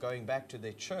days of going back to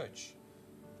their church,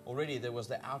 already there was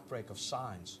the outbreak of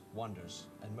signs, wonders,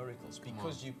 and miracles,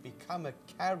 because you become a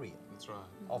carrier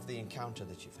of the encounter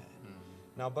that you've had.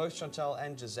 Now, both Chantal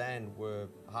and Jazanne were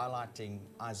highlighting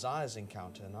Isaiah's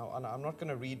encounter. Now, I'm not going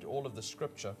to read all of the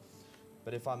scripture,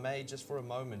 but if I may, just for a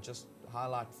moment, just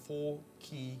highlight 4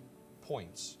 key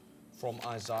points from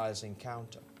Isaiah's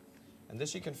encounter. And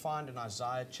this you can find in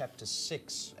Isaiah chapter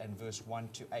 6 and verse 1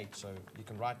 to 8. So you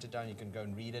can write it down, you can go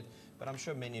and read it. But I'm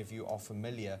sure many of you are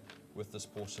familiar with this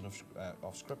portion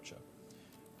of scripture.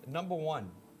 Number 1,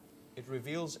 it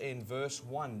reveals in verse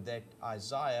 1 that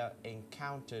Isaiah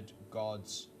encountered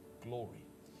God's glory.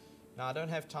 Now, I don't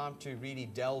have time to really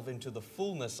delve into the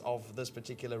fullness of this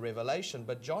particular revelation,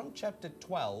 but John chapter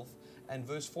 12 and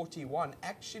verse 41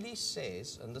 actually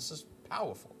says, and this is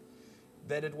powerful,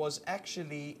 that it was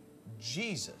actually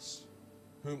Jesus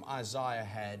whom Isaiah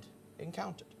had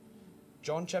encountered.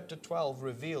 John chapter 12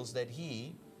 reveals that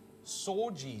he saw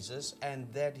Jesus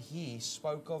and that he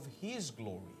spoke of his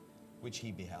glory, which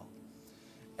he beheld.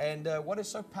 And what is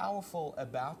so powerful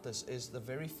about this is the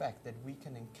very fact that we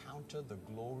can encounter the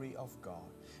glory of God,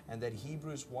 and that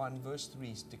Hebrews 1 verse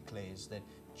 3 declares that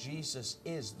Jesus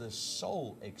is the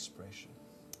sole expression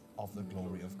of the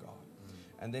glory of God.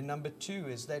 And then number 2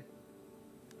 is that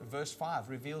verse 5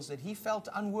 reveals that he felt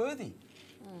unworthy.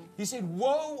 He said,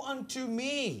 woe unto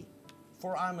me,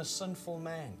 for I'm a sinful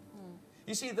man.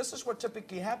 You see, this is what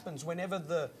typically happens whenever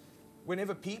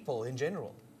people in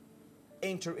general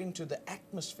enter into the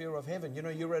atmosphere of heaven. You know,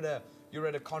 you're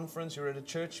at a conference, you're at a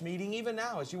church meeting. Even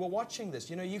now, as you were watching this,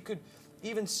 you know, you could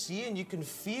even see and you can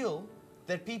feel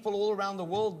that people all around the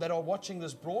world that are watching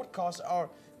this broadcast are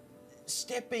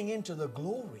stepping into the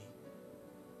glory,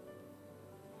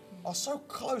 are so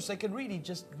close they can really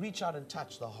just reach out and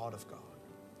touch the heart of God.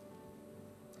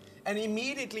 And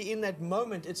immediately in that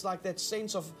moment, it's like that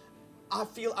sense of, I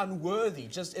feel unworthy.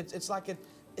 It's like it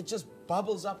just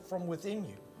bubbles up from within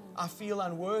you. I feel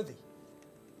unworthy.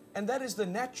 And that is the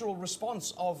natural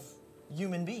response of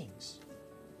human beings.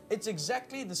 It's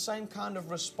exactly the same kind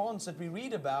of response that we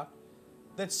read about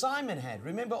that Simon had.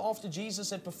 Remember, after Jesus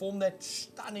had performed that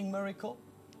stunning miracle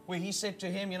where he said to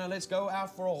him, you know, let's go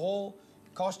out for a haul,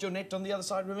 cast your net on the other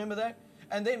side. Remember that?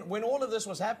 And then when all of this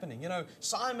was happening, you know,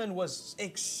 Simon was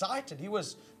excited. He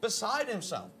was beside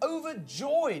himself,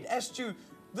 overjoyed as to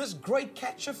this great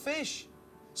catch of fish.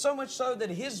 So much so that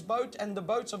his boat and the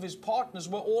boats of his partners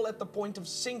were all at the point of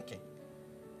sinking.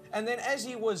 And then as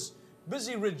he was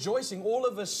busy rejoicing, all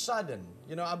of a sudden,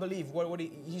 you know, I believe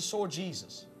he saw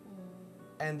Jesus.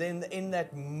 And then in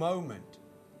that moment,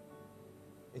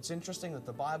 it's interesting that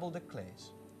the Bible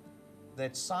declares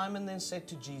that Simon then said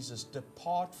to Jesus,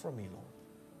 "Depart from me, Lord,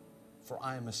 for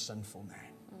I am a sinful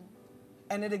man."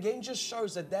 And it again just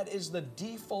shows that that is the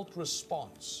default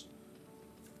response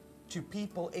to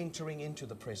people entering into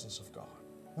the presence of God.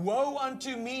 Woe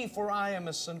unto me, for I am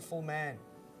a sinful man.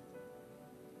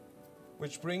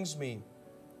 Which brings me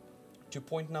to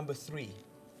point number 3,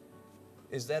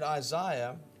 is that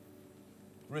Isaiah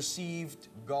received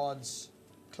God's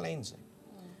cleansing.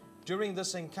 During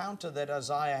this encounter that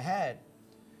Isaiah had,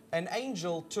 an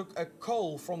angel took a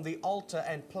coal from the altar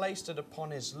and placed it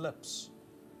upon his lips.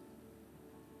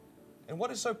 And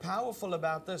what is so powerful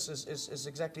about this is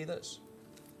exactly this.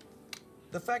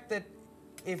 The fact that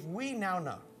if we now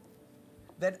know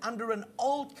that under an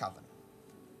old covenant,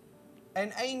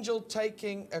 an angel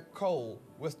taking a coal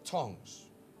with tongs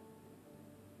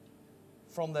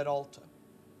from that altar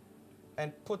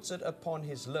and puts it upon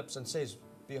his lips and says,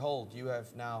 "Behold, you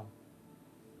have now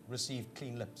received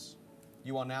clean lips.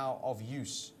 You are now of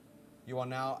use. You are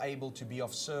now able to be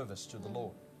of service to the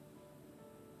Lord."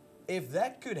 If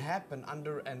that could happen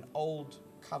under an old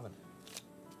covenant,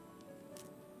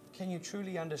 can you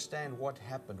truly understand what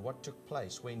happened, what took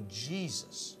place when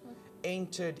Jesus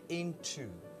entered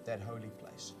into that holy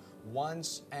place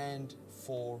once and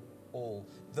for all?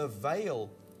 The veil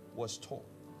was torn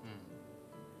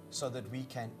so that we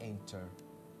can enter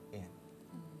in.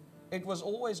 It was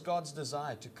always God's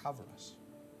desire to cover us.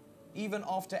 Even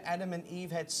after Adam and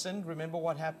Eve had sinned, remember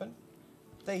what happened?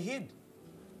 They hid.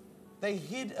 They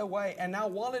hid away. And now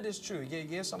while it is true,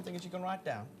 here's something that you can write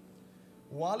down.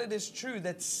 While it is true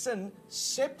that sin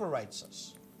separates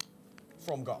us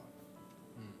from God,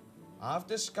 I've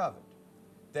discovered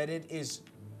that it is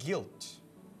guilt,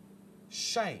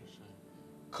 shame,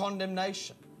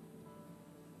 condemnation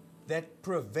that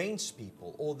prevents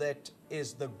people, or that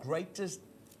is the greatest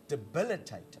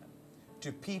debilitator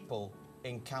to people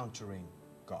encountering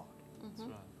God. That's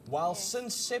right. While sin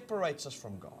separates us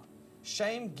from God,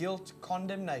 shame, guilt,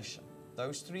 condemnation,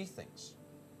 those 3 things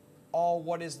are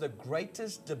what is the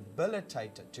greatest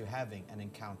debilitator to having an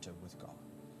encounter with God.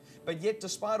 But yet,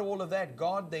 despite all of that,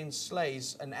 God then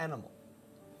slays an animal,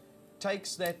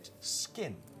 takes that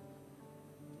skin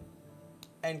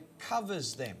and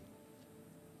covers them.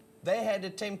 They had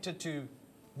attempted to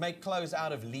make clothes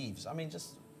out of leaves. I mean,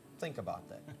 just think about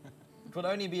that. It would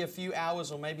only be a few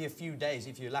hours or maybe a few days,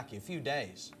 if you're lucky, a few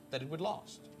days, that it would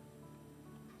last.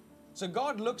 So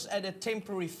God looks at a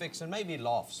temporary fix and maybe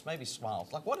laughs, maybe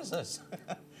smiles. Like, what is this?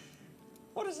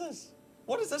 What is this?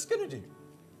 What is this going to do?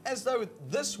 As though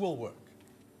this will work.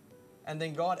 And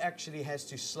then God actually has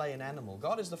to slay an animal.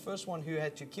 God is the first one who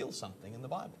had to kill something in the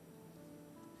Bible.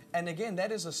 And again,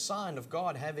 that is a sign of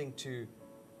God having to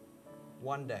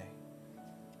one day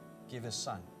give His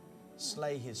Son,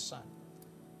 slay His Son,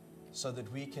 so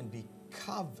that we can be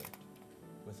covered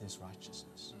with His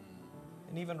righteousness.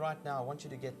 And even right now, I want you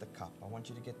to get the cup. I want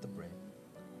you to get the bread.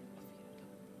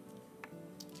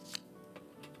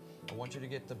 I want you to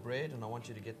get the bread and I want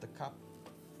you to get the cup.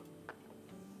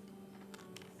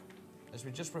 As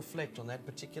we just reflect on that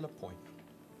particular point.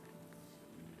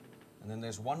 And then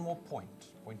there's one more point,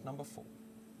 point number 4.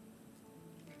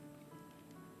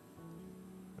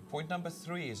 And point number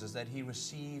 3 is that he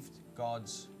received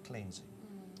God's cleansing.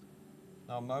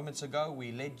 Now, moments ago,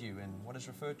 we led you in what is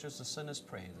referred to as the sinner's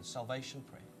prayer, the salvation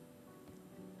prayer.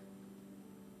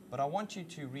 But I want you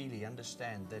to really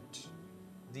understand that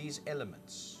these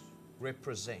elements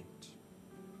represent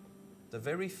the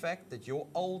very fact that your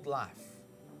old life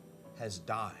has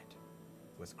died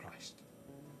with Christ.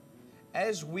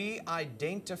 As we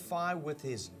identify with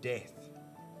His death,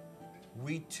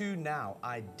 we too now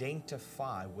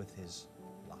identify with His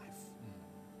life.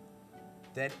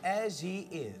 That as He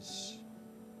is,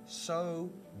 so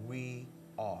we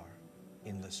are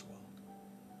in this world.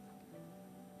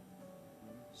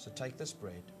 So take this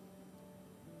bread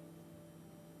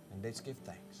and let's give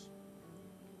thanks.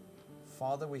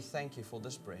 Father, we thank You for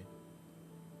this bread,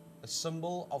 a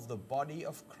symbol of the body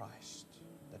of Christ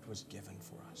that was given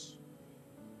for us.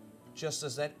 Just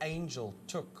as that angel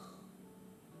took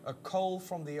a coal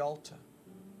from the altar,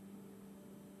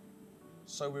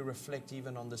 so we reflect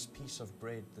even on this piece of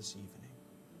bread this evening,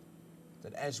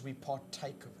 that as we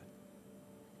partake of it,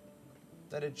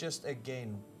 that it just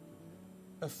again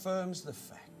affirms the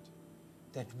fact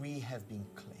that we have been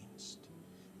cleansed,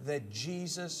 that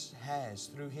Jesus has,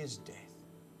 through His death,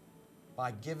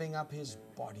 by giving up His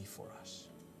body for us,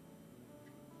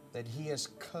 that He has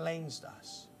cleansed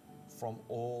us from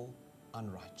all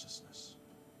unrighteousness,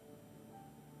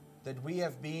 that we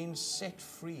have been set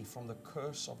free from the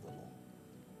curse of the law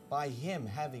by Him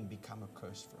having become a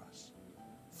curse for us.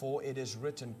 For it is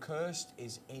written, cursed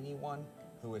is anyone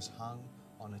who is hung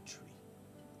on a tree.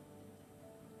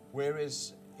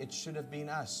 Whereas it should have been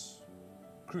us,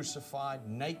 crucified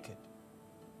naked,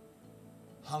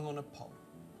 hung on a pole.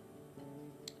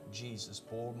 Jesus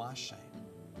bore my shame,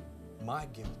 my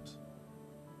guilt,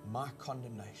 my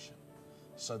condemnation,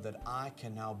 so that I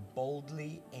can now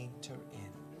boldly enter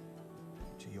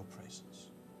in to your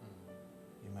presence.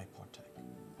 You may partake.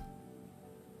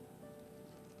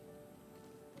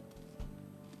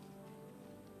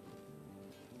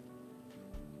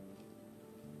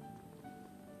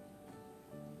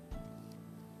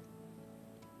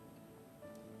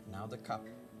 Now the cup.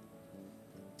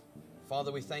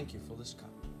 Father, we thank you for this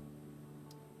cup.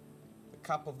 The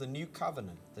cup of the new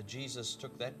covenant that Jesus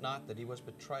took that night that he was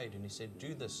betrayed, and he said,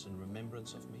 do this in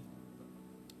remembrance of me.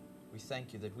 We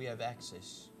thank you that we have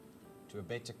access to a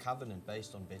better covenant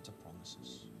based on better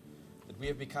promises. That we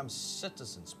have become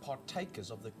citizens,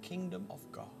 partakers of the kingdom of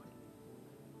God.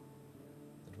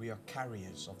 That we are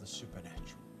carriers of the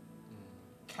supernatural.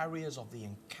 Carriers of the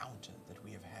encounter that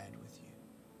we have had with you.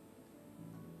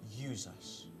 Use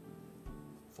us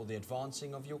for the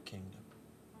advancing of your kingdom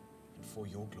and for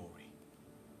your glory.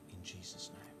 In Jesus'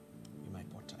 name, you may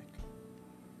partake.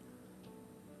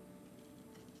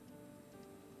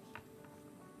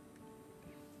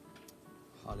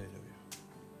 Hallelujah.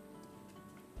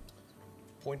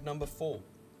 Point number 4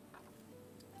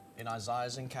 in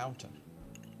Isaiah's encounter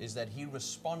is that he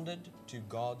responded to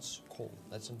God's call.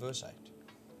 That's in verse 8.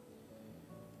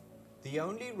 The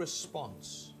only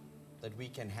response that we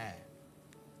can have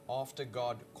after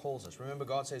God calls us. Remember,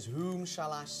 God says, whom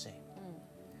shall I send?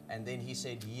 And then he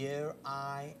said, here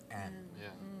I am.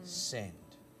 Send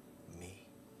me.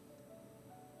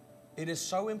 It is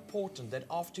so important that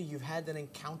after you've had an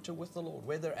encounter with the Lord,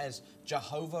 whether as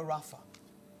Jehovah Rapha,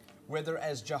 whether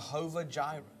as Jehovah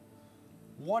Jireh,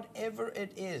 whatever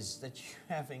it is that you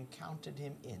have encountered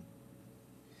him in,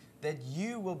 that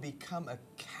you will become a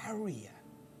carrier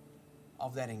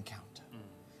of that encounter.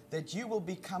 That you will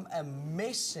become a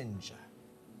messenger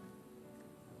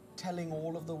telling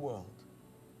all of the world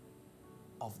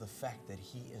of the fact that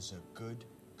he is a good,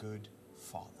 good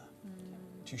Father.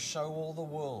 To show all the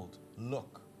world,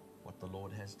 look what the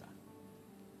Lord has done.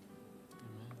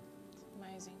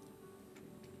 Amazing.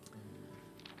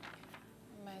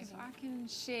 If I can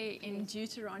share in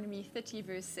Deuteronomy 30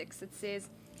 verse 6, it says,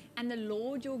 and the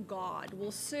Lord your God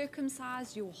will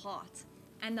circumcise your heart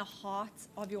and the heart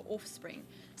of your offspring,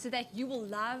 so that you will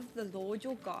love the Lord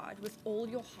your God with all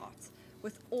your heart,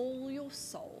 with all your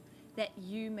soul, that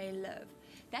you may live.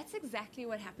 That's exactly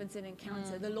what happens in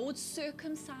encounter. The Lord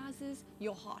circumcises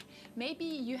your heart. Maybe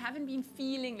you haven't been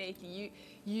feeling lately.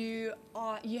 You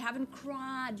haven't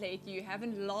cried lately. You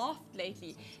haven't laughed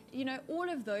lately. You know, all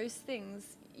of those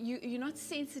things. You're not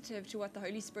sensitive to what the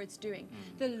Holy Spirit's doing.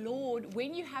 The Lord,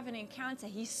 when you have an encounter,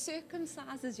 he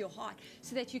circumcises your heart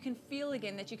so that you can feel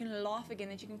again, that you can laugh again,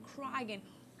 that you can cry again.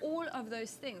 All of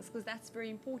those things, because that's very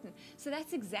important. So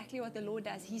that's exactly what the Lord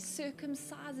does. He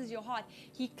circumcises your heart.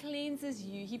 He cleanses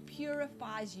you. He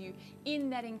purifies you in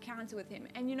that encounter with him.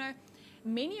 And you know,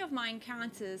 many of my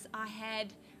encounters I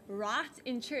had right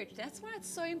in church. That's why it's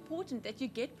so important that you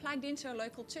get plugged into a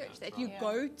local church, that you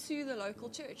go to the local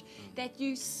church, that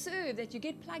you serve, that you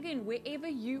get plugged in wherever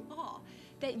you are,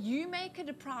 that you make it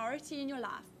a priority in your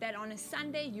life, that on a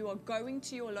Sunday you are going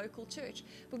to your local church,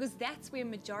 because that's where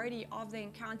majority of the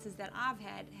encounters that I've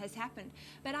had has happened.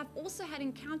 But I've also had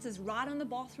encounters right on the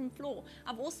bathroom floor.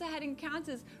 I've also had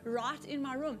encounters right in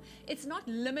my room. It's not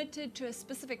limited to a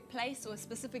specific place or a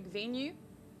specific venue.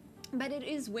 But it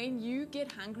is when you get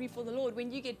hungry for the Lord,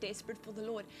 when you get desperate for the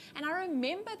Lord. And I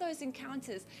remember those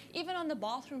encounters, even on the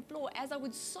bathroom floor, as I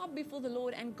would sob before the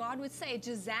Lord and God would say,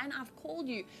 Jazanne, I've called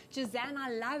you. Jazanne,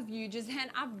 I love you. Jazanne,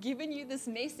 I've given you this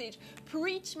message.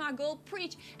 Preach, my girl,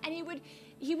 preach. And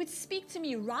he would speak to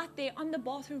me right there on the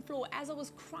bathroom floor as I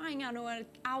was crying out, or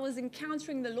I was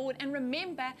encountering the Lord. And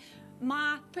remember,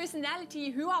 my personality,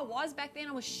 who I was back then,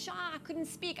 I was shy. I couldn't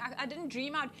speak. I didn't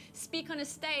dream I'd speak on a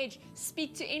stage,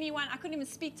 speak to anyone. I couldn't even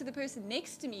speak to the person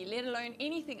next to me, let alone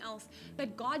anything else.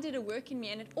 But God did a work in me,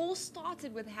 and it all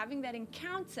started with having that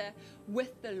encounter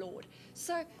with the Lord.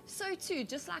 So too,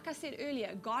 just like I said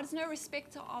earlier, God's no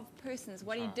respecter of persons.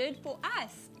 What he did for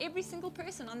us, every single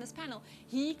person on this panel,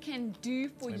 he can do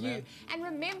for you. And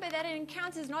remember that an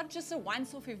encounter is not just a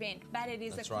once-off event, but it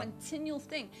is continual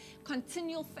thing,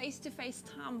 continual face-to-face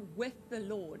time with the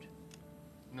Lord.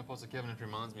 You know, Pastor Kevin, it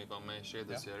reminds me, if I may share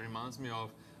this here, it reminds me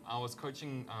of, I was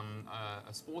coaching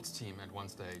a sports team at one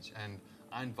stage, and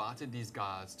I invited these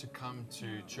guys to come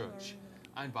to church.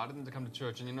 I invited them to come to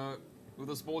church, and you know, with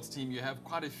the sports team, you have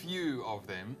quite a few of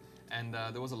them, and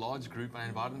there was a large group, and I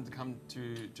invited them to come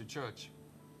to church.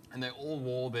 And they all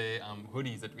wore their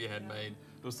hoodies that we had made.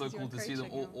 It was so cool to see them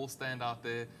all stand out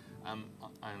there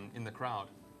in the crowd.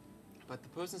 But the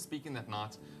person speaking that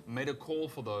night made a call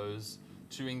for those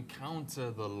to encounter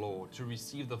the Lord, to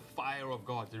receive the fire of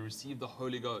God, to receive the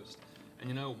Holy Ghost. And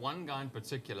you know, one guy in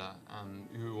particular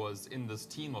who was in this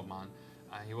team of mine,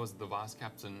 he was the vice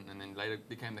captain and then later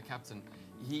became the captain.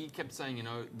 He kept saying, you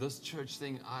know, this church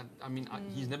thing,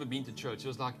 he's never been to church. It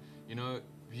was like, you know,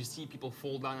 you see people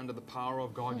fall down under the power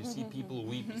of God, you see people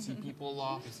weep, you see people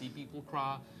laugh, you see people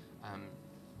cry.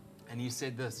 And he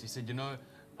said this, he said, you know,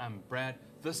 Brad,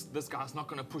 this guy's not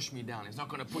going to push me down. He's not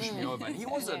going to push me over. And he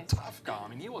was a tough guy. I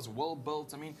mean, he was well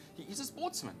built. I mean, he's a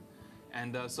sportsman.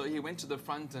 And so he went to the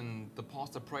front and the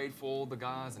pastor prayed for all the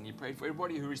guys and he prayed for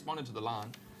everybody who responded to the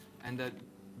line. And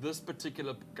this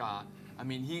particular guy, I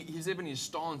mean, even his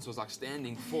stance was like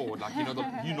standing forward, like, you know,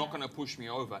 you're not going to push me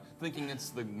over, thinking it's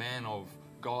the man of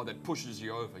God that pushes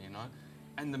you over, you know.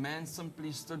 And the man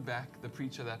simply stood back, the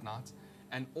preacher that night,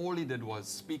 and all he did was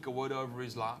speak a word over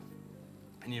his life.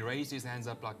 And he raised his hands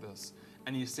up like this.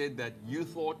 And he said that you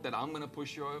thought that I'm going to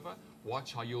push you over?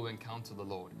 Watch how you'll encounter the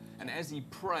Lord. And as he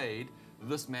prayed,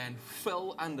 this man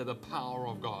fell under the power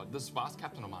of God. This vice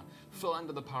captain of mine fell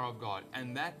under the power of God.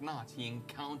 And that night, he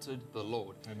encountered the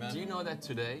Lord. Amen. Do you know that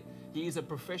today, he is a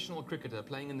professional cricketer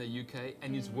playing in the UK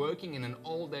and he's working in an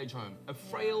old age home, a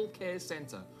frail care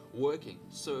center, working,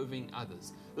 serving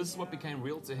others. This is what became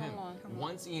real to him.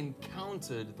 Once he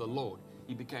encountered the Lord,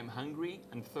 he became hungry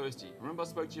and thirsty. Remember I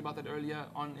spoke to you about that earlier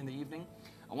on in the evening?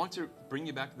 I want to bring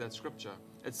you back to that scripture.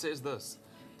 It says this,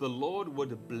 the Lord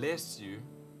would bless you,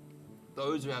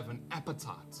 those who have an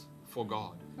appetite for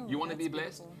God. You want to be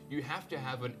blessed? Beautiful. You have to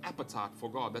have an appetite for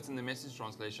God. That's in the Message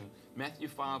translation. Matthew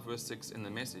 5 verse 6 in the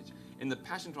Message. In the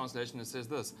Passion translation it says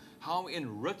this, how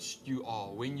enriched you are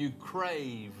when you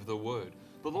crave the word.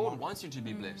 The Lord wants you to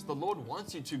be blessed. The Lord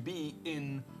wants you to be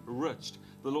enriched.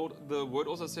 The word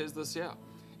also says this here,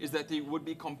 is that He would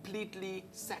be completely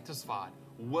satisfied,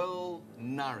 well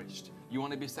nourished. You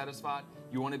want to be satisfied?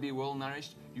 You want to be well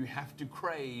nourished? You have to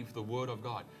crave the Word of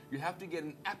God. You have to get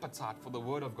an appetite for the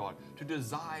Word of God, to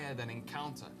desire that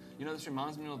encounter. You know, this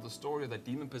reminds me of the story of that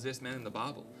demon-possessed man in the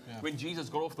Bible. Yeah. When Jesus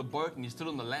got off the boat and he stood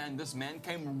on the land, this man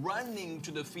came running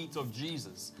to the feet of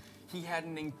Jesus. He had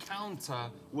an encounter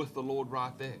with the Lord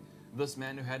right there. This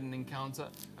man who had an encounter,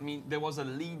 I mean, there was a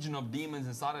legion of demons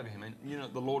inside of him. And, you know,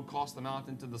 the Lord cast them out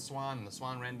into the swine, and the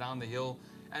swine ran down the hill.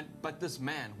 But this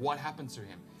man, what happened to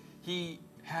him? He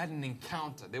had an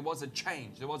encounter. There was a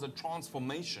change. There was a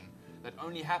transformation that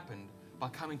only happened by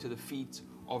coming to the feet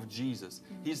of Jesus.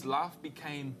 His life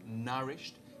became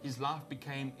nourished. His life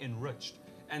became enriched.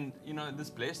 And, you know, this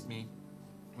blessed me.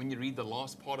 When you read the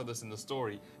last part of this in the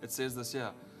story, it says this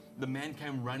here. The man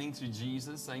came running to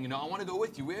Jesus saying, you know, I want to go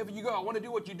with you. Wherever you go, I want to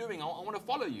do what you're doing. I want to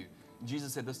follow you. And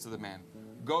Jesus said this to the man,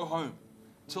 go home.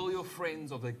 Tell your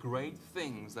friends of the great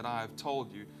things that I have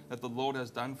told you that the Lord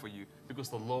has done for you, because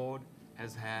the Lord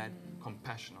has had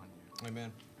compassion on you.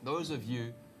 Amen. Those of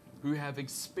you who have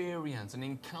experienced and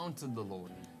encountered the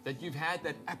Lord, that you've had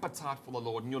that appetite for the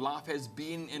Lord and your life has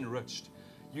been enriched,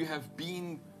 you have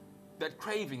been, that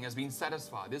craving has been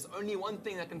satisfied. There's only one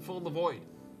thing that can fill the void.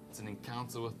 It's an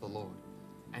encounter with the Lord.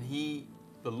 And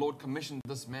the Lord commissioned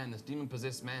this man, this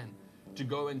demon-possessed man, to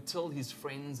go and tell his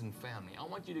friends and family. I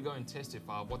want you to go and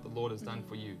testify of what the Lord has done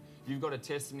for you. If you've got a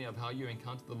testimony of how you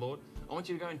encountered the Lord, I want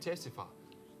you to go and testify.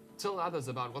 Tell others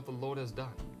about what the Lord has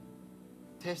done.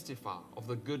 Testify of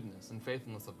the goodness and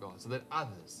faithfulness of God so that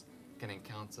others can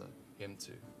encounter Him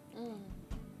too.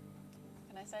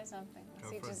 Can I say something? I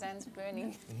see Jazan's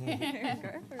burning.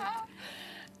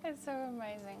 It's so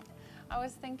amazing. I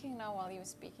was thinking now while you were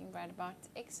speaking, Brad, about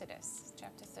Exodus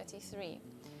chapter 33,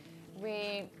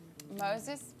 where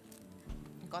Moses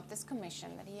got this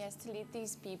commission that he has to lead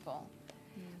these people.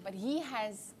 But he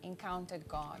has encountered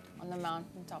God on the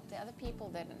mountaintop. The other people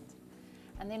didn't.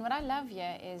 And then what I love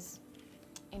here is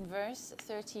in verse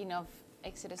 13 of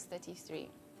Exodus 33.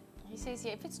 He says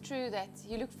here, if it's true that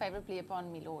you look favorably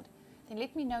upon me, Lord, then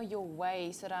let me know your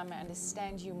way so that I may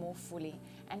understand you more fully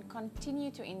and continue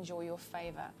to enjoy your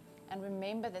favor. And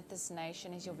remember that this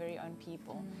nation is your very own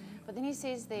people. But then he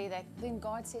says there that then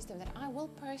God says to him that I will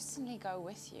personally go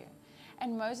with you.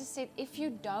 And Moses said, if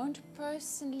you don't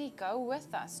personally go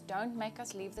with us, don't make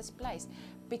us leave this place.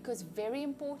 Because very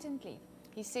importantly,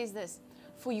 he says this,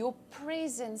 for your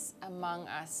presence among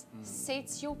us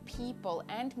sets your people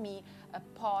and me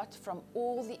apart from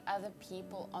all the other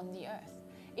people on the earth.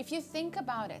 If you think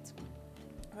about it,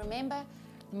 remember,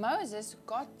 Moses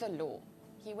got the law.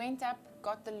 He went up,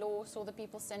 got the law, saw the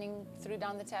people sinning, threw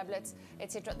down the tablets,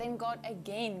 etc. Then God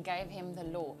again gave him the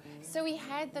law. So he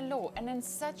had the law. And in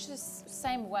such the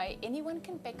same way, anyone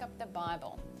can pick up the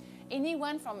Bible.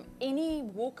 Anyone from any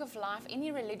walk of life,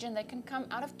 any religion, they can come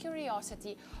out of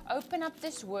curiosity, open up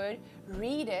this word,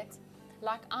 read it,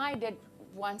 like I did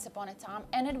once upon a time,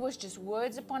 and it was just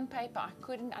words upon paper. I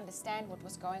couldn't understand what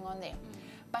was going on there.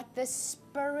 But the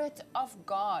Spirit of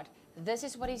God, this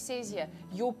is what he says here,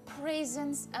 your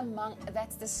presence among,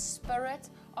 that's the Spirit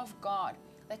of God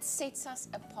that sets us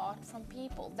apart from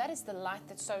people. That is the light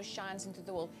that so shines into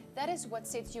the world. That is what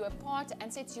sets you apart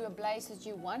and sets you ablaze that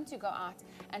you want to go out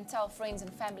and tell friends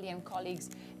and family and colleagues,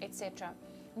 etc.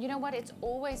 You know what? It's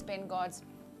always been God's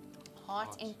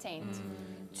heart intent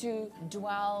to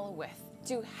dwell with,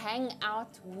 to hang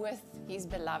out with his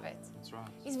beloved. That's right.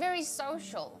 He's very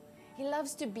social. He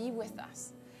loves to be with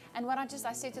us. And what I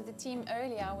said to the team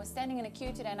earlier, I was standing in a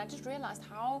queue today and I just realized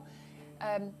how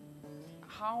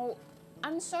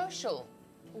unsocial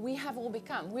we have all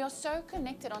become. We are so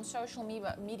connected on social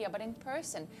media, but in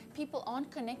person, people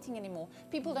aren't connecting anymore.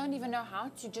 People don't even know how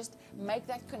to just make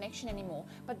that connection anymore.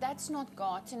 But that's not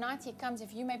God. Tonight he comes,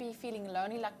 if you may be feeling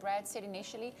lonely, like Brad said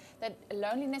initially, that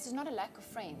loneliness is not a lack of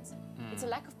friends. It's a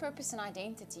lack of purpose and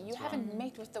identity. You haven't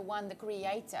met with the one, the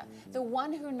Creator, the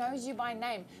one who knows you by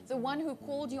name, the one who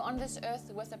called you on this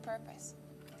earth with a purpose.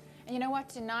 And you know what?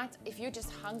 Tonight, if you're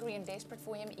just hungry and desperate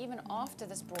for him, even after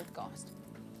this broadcast,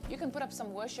 you can put up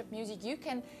some worship music. You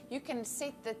can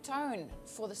set the tone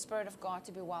for the Spirit of God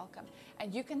to be welcome.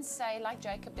 And you can say, like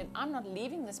Jacob did, I'm not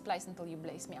leaving this place until you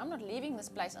bless me. I'm not leaving this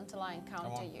place until I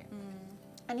encounter you.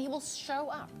 And he will show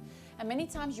up. And many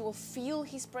times you will feel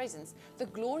his presence. The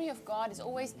glory of God is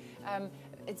always,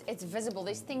 it's visible.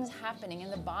 There's things happening.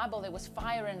 In the Bible, there was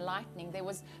fire and lightning. There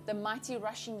was the mighty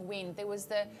rushing wind. There was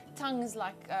the tongues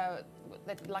like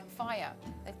fire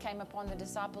that came upon the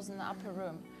disciples in the upper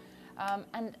room.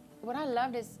 And what I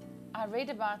loved is I read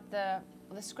about the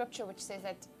scripture which says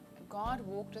that God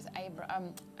walked with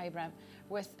Abraham,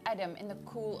 with Adam in the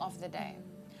cool of the day.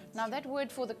 Now that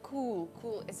word for the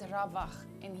cool is ravach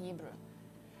in Hebrew.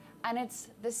 And it's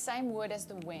the same word as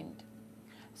the wind.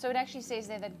 So it actually says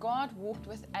there that God walked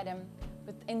with Adam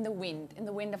in the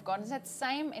wind of God. It's that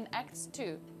same in Acts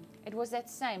 2. It was that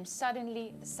same.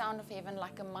 Suddenly the sound of heaven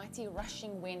like a mighty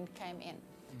rushing wind came in.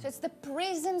 So it's the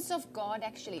presence of God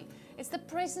actually. It's the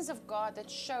presence of God that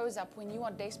shows up when you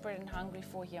are desperate and hungry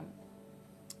for him.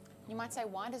 You might say,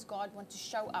 why does God want to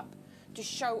show up, to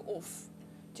show off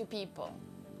to people?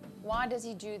 Why does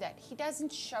he do that? He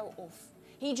doesn't show off.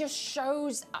 He just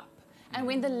shows up. And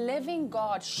when the living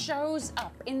God shows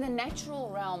up in the natural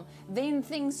realm, then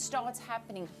things start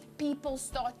happening. People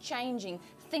start changing.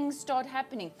 Things start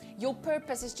happening. Your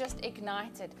purpose is just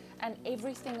ignited and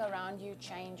everything around you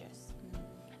changes.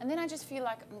 And then I just feel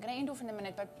like, I'm going to end off in a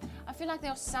minute, but I feel like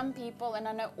there are some people, and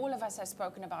I know all of us have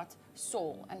spoken about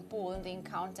Saul and Paul and the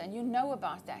encounter, and you know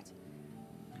about that.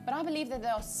 But I believe that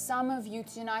there are some of you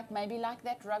tonight, maybe like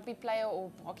that rugby player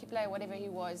or hockey player, whatever he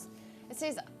was, it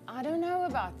says, I don't know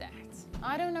about that.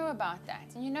 I don't know about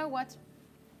that. And you know what?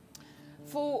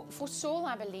 For Saul,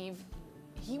 I believe,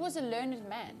 he was a learned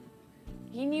man.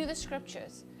 He knew the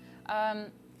scriptures.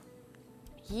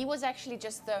 He was actually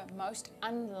just the most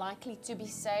unlikely to be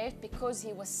saved because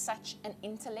he was such an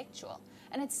intellectual.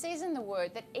 And it says in the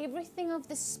word that everything of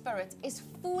the Spirit is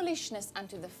foolishness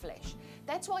unto the flesh.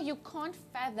 That's why you can't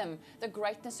fathom the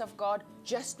greatness of God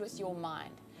just with your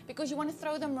mind. Because you want to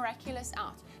throw the miraculous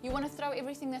out. You want to throw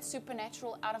everything that's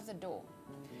supernatural out of the door.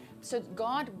 So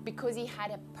God, because he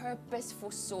had a purpose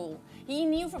for Saul, he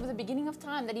knew from the beginning of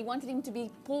time that he wanted him to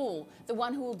be Paul, the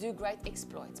one who will do great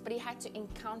exploits. But he had to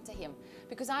encounter him.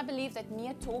 Because I believe that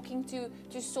mere talking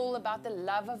to Saul about the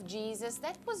love of Jesus,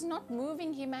 that was not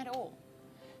moving him at all.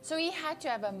 So he had to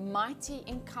have a mighty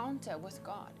encounter with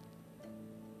God.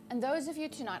 And those of you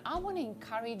tonight, I want to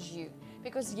encourage you.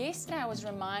 Because yesterday I was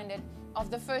reminded of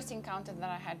the first encounter that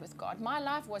I had with God. My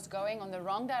life was going on the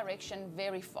wrong direction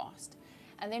very fast.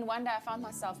 And then one day I found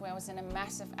myself where I was in a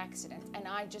massive accident, and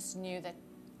I just knew that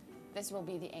this will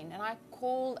be the end. And I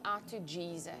called out to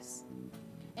Jesus.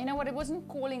 You know what? It wasn't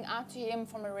calling out to him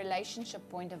from a relationship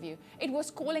point of view. It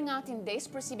was calling out in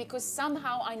desperacy because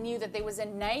somehow I knew that there was a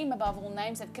name above all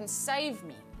names that can save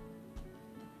me.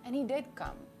 And he did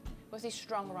come with his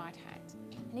strong right hand.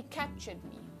 And he captured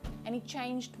me. And he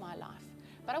changed my life.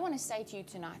 But I want to say to you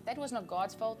tonight, that was not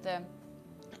God's fault. The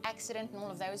accident and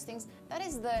all of those things, that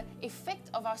is the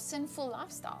effect of our sinful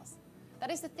lifestyles.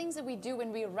 That is the things that we do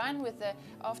when we run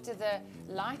after the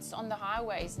lights on the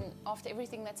highways and after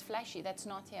everything that's flashy. That's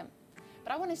not him.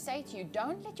 But I want to say to you,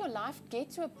 don't let your life get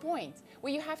to a point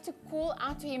where you have to call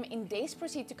out to Him in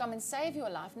desperacy to come and save your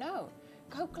life. No.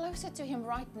 Go closer to Him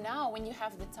right now when you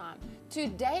have the time.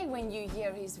 Today when you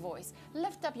hear His voice,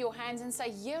 lift up your hands and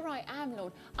say, here I am,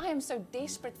 Lord. I am so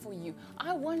desperate for you.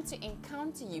 I want to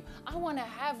encounter you. I want to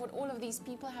have what all of these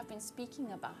people have been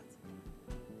speaking about.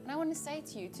 And I want to say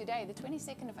to you today, the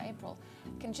 22nd of April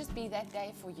can just be that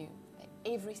day for you, that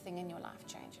everything in your life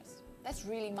changes. That's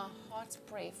really my heart's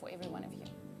prayer for every one of you.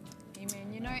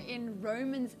 Amen. You know, in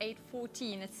Romans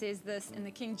 8:14, it says this in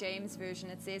the King James Version.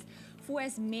 It says, for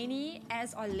as many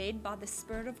as are led by the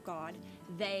Spirit of God,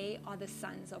 they are the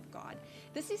sons of God.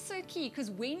 This is so key,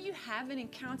 because when you have an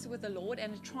encounter with the Lord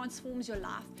and it transforms your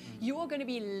life, you are going to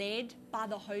be led by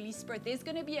the Holy Spirit. There's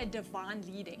going to be a divine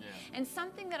leading. Yeah. And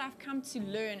something that I've come to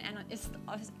learn, and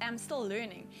I'm still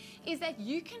learning, is that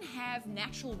you can have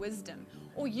natural wisdom,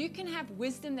 or you can have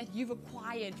wisdom that you've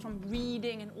acquired from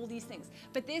reading and all these things.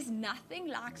 But there's nothing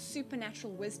like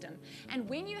supernatural wisdom. And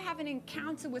when you have an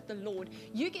encounter with the Lord,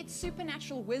 you get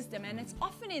supernatural wisdom. And it's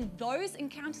often in those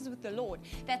encounters with the Lord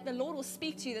that the Lord will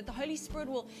speak to you, that the Holy Spirit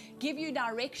will give you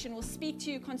direction, will speak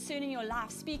to you concerning your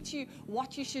life, speak to you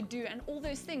what you should do, and all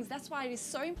those things. That's why it is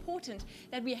so important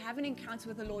that we have an encounter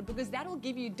with the Lord, because that will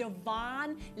give you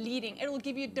divine leading. It will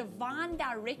give you divine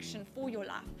direction for your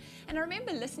life. And I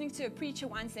remember listening to a preacher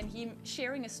once and him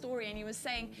sharing a story, and he was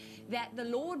saying that the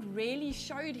Lord really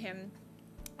showed him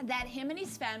that him and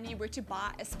his family were to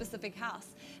buy a specific house,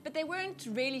 but they weren't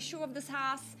really sure of this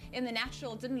house. In the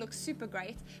natural, it didn't look super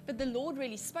great, but the Lord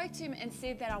really spoke to him and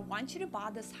said that I want you to buy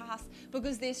this house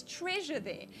because there's treasure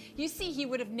there. You see, he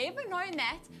would have never known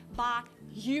that by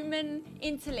human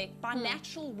intellect, by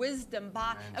natural wisdom,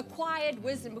 by acquired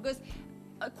wisdom, because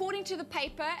according to the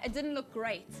paper, it didn't look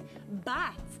great.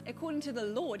 But according to the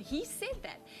Lord, he said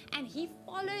that. And he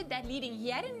followed that leading. He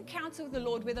had an encounter with the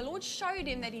Lord where the Lord showed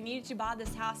him that he needed to buy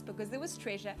this house because there was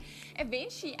treasure.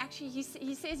 Eventually, actually,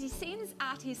 he says he sends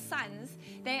out his sons.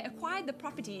 They acquired the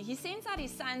property. He sends out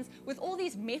his sons with all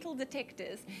these metal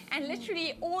detectors and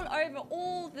literally all over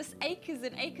all this acres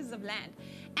and acres of land.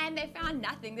 And they found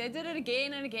nothing. They did it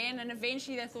again and again. And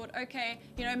eventually they thought, okay,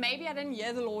 you know, maybe I didn't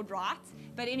hear the Lord right.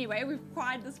 But anyway, we've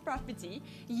acquired this property.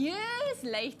 Years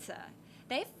later,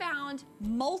 they found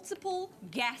multiple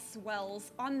gas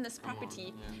wells on this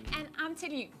property. And I'm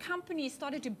telling you, companies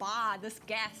started to buy this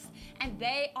gas, and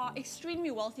they are extremely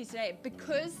wealthy today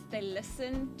because they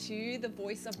listened to the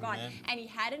voice of God. Amen. And he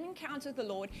had an encounter with the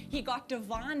Lord. He got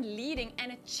divine leading,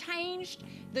 and it changed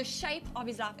the shape of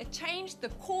his life. It changed the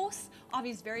course of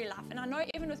his very life. And I know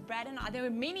even with Brad and I, there were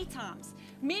many times,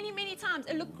 many times,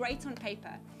 it looked great on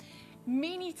paper.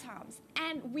 Many times,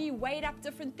 and we weighed up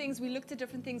different things, we looked at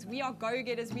different things. We are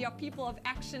go-getters, we are people of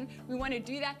action, we want to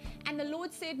do that. And the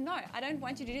Lord said, no, I don't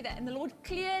want you to do that. And the Lord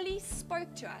clearly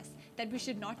spoke to us that we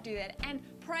should not do that. And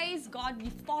praise God, we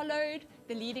followed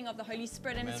the leading of the Holy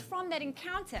Spirit. And it's from that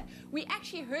encounter we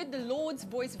actually heard the Lord's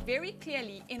voice very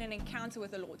clearly in an encounter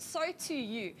with the Lord. So to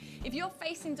you, if you're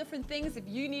facing different things, if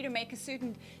you need to make a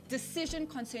certain decision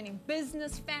concerning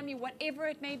business, family, whatever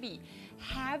it may be,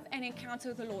 have an encounter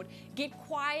with the Lord. Get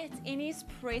quiet in His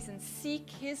presence, seek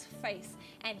His face,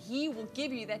 and He will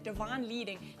give you that divine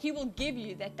leading. He will give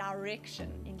you that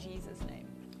direction in Jesus' name.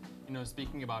 You know,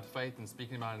 speaking about faith and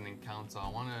speaking about an encounter, I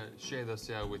want to share this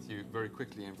here with you very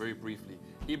quickly and very briefly.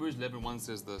 Hebrews 11:1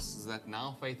 says this, is that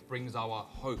now faith brings our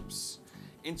hopes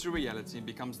into reality and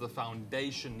becomes the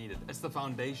foundation needed. It's the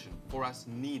foundation for us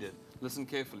needed, listen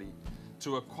carefully,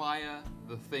 to acquire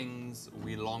the things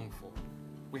we long for.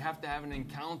 We have to have an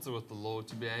encounter with the Lord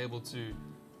to be able to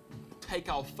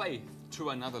take our faith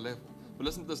to another level. But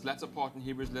listen to this latter part in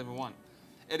Hebrews 11:1.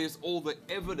 It is all the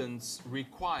evidence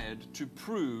required to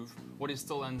prove what is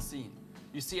still unseen.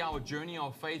 You see, our journey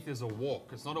of faith is a walk.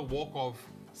 It's not a walk of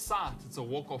sight, it's a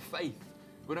walk of faith.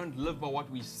 We don't live by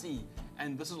what we see.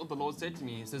 And this is what the Lord said to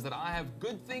me. He says that I have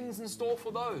good things in store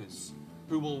for those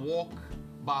who will walk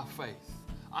by faith.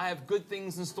 I have good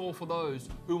things in store for those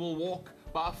who will walk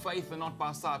by faith and not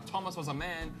by sight. Thomas was a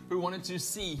man who wanted to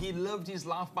see. He lived his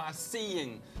life by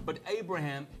seeing. But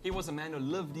Abraham, he was a man who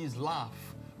lived his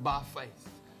life by faith.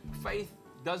 Faith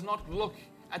does not look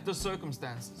at the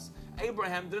circumstances.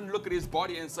 Abraham didn't look at his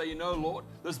body and say, you know, Lord,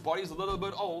 this body's a little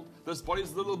bit old, this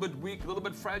body's a little bit weak, a little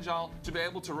bit fragile to be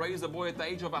able to raise a boy at the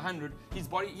age of 100. His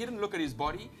body, he didn't look at his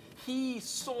body. He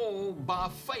saw by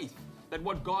faith that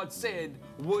what God said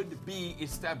would be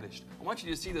established. I want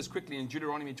you to see this quickly in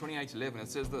Deuteronomy 28:11. It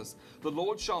says this, the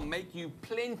Lord shall make you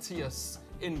plenteous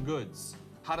in goods.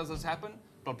 How does this happen?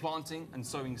 By planting and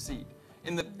sowing seed.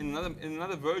 In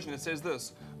another version, it says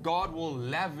this, God will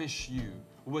lavish you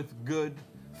with good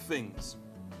things.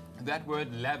 That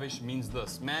word lavish means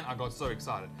this. Man, I got so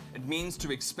excited. It means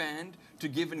to expand, to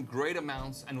give in great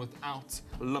amounts and without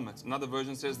limit. Another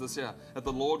version says this here, that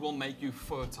the Lord will make you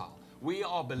fertile. We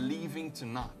are believing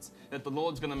tonight that the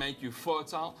Lord's going to make you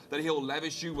fertile, that He'll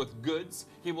lavish you with goods.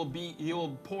 He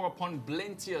will pour upon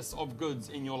plenteous of goods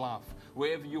in your life.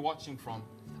 Wherever you're watching from,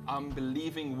 I'm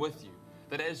believing with you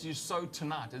that as you sow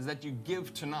tonight, as that you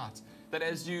give tonight, that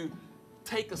as you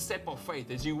take a step of faith,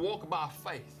 as you walk by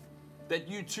faith, that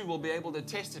you too will be able to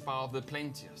testify of the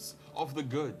plenteous, of the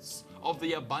goods, of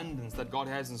the abundance that God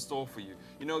has in store for you.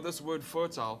 You know, this word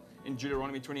fertile in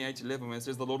Deuteronomy 28:11, when it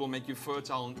says the Lord will make you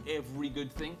fertile in every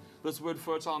good thing, this word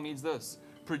fertile means this,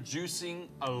 producing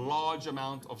a large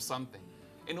amount of something.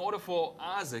 In order for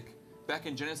Isaac, back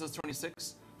in Genesis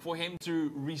 26, for him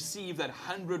to receive that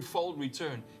 100-fold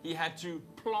return, he had to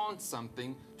plant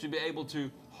something to be able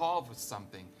to harvest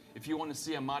something. If you want to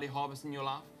see a mighty harvest in your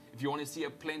life, if you want to see a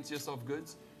plenteous of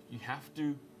goods, you have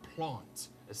to plant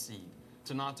a seed.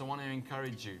 Tonight, I want to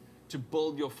encourage you to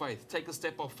build your faith. Take a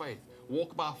step of faith.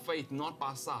 Walk by faith, not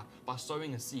by sight, by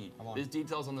sowing a seed. There's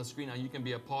details on the screen now. You can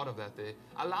be a part of that there.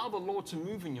 Allow the Lord to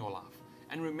move in your life.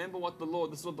 And remember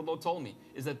this is what the Lord told me,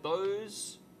 is that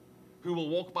those who will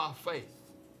walk by faith,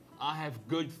 I have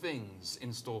good things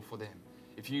in store for them.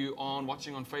 If you are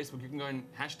watching on Facebook, you can go and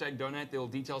 #donate. There will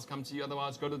details come to you.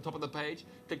 Otherwise, go to the top of the page,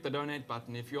 click the donate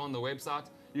button. If you're on the website,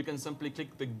 you can simply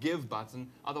click the give button.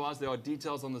 Otherwise, there are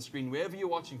details on the screen, wherever you're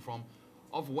watching from,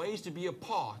 of ways to be a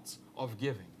part of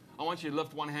giving. I want you to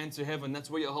lift one hand to heaven. That's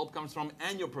where your help comes from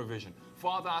and your provision.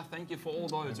 Father, I thank you for all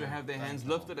those who have their hands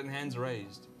lifted and hands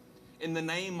raised. In the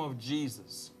name of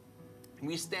Jesus,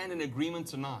 we stand in agreement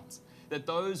tonight that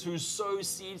those who sow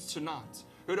seeds tonight,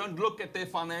 who don't look at their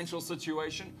financial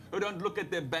situation, who don't look at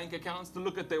their bank accounts, to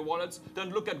look at their wallets,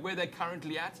 don't look at where they're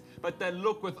currently at, but they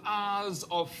look with eyes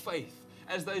of faith.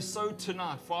 As they sow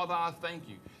tonight, Father, I thank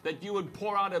you that you would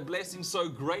pour out a blessing so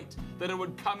great that it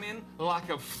would come in like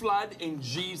a flood in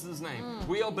Jesus' name.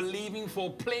 We are believing for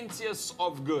plenteous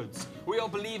of goods. We are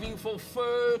believing for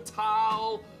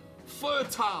fertile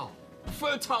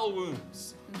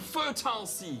wombs, fertile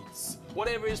seeds.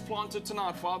 Whatever is planted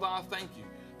tonight, Father, I thank you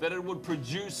that it would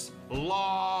produce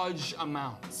large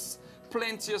amounts,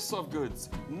 plenteous of goods,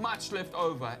 much left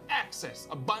over, access,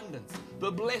 abundance,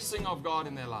 the blessing of God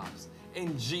in their lives,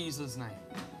 in Jesus' name.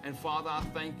 And Father, I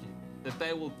thank you that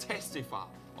they will testify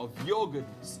of your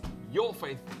goodness, your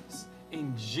faithfulness,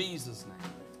 in Jesus'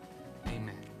 name.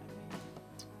 Amen.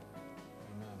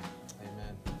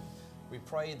 Amen. We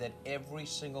pray that every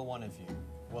single one of you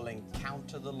will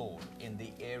encounter the Lord in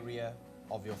the area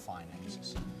of your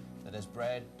finances. That as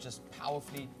Brad just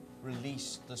powerfully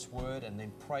released this word and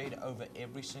then prayed over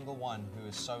every single one who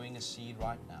is sowing a seed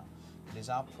right now, it is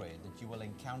our prayer that you will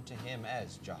encounter Him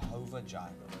as Jehovah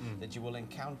Jireh, that you will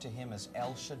encounter Him as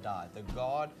El Shaddai, the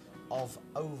God of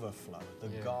overflow, the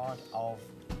God of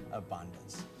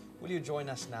abundance. Will you join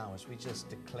us now as we just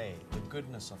declare the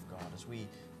goodness of God, as we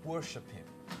worship Him,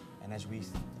 and as we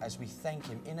thank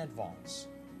Him in advance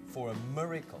for a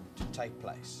miracle to take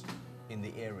place in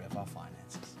the area of our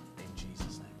finances. In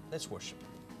Jesus' name. Let's worship Him.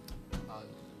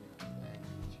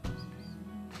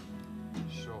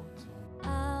 Sure.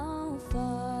 Our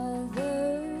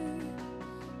Father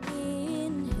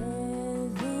in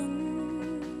heaven,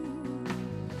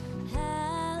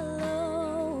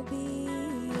 hallowed be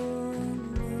your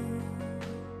name.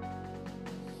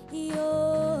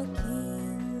 Your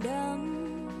kingdom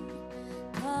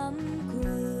come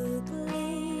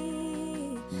quickly.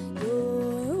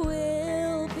 Your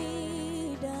will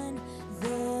be done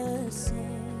the same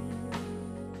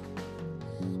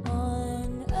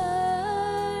on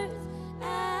earth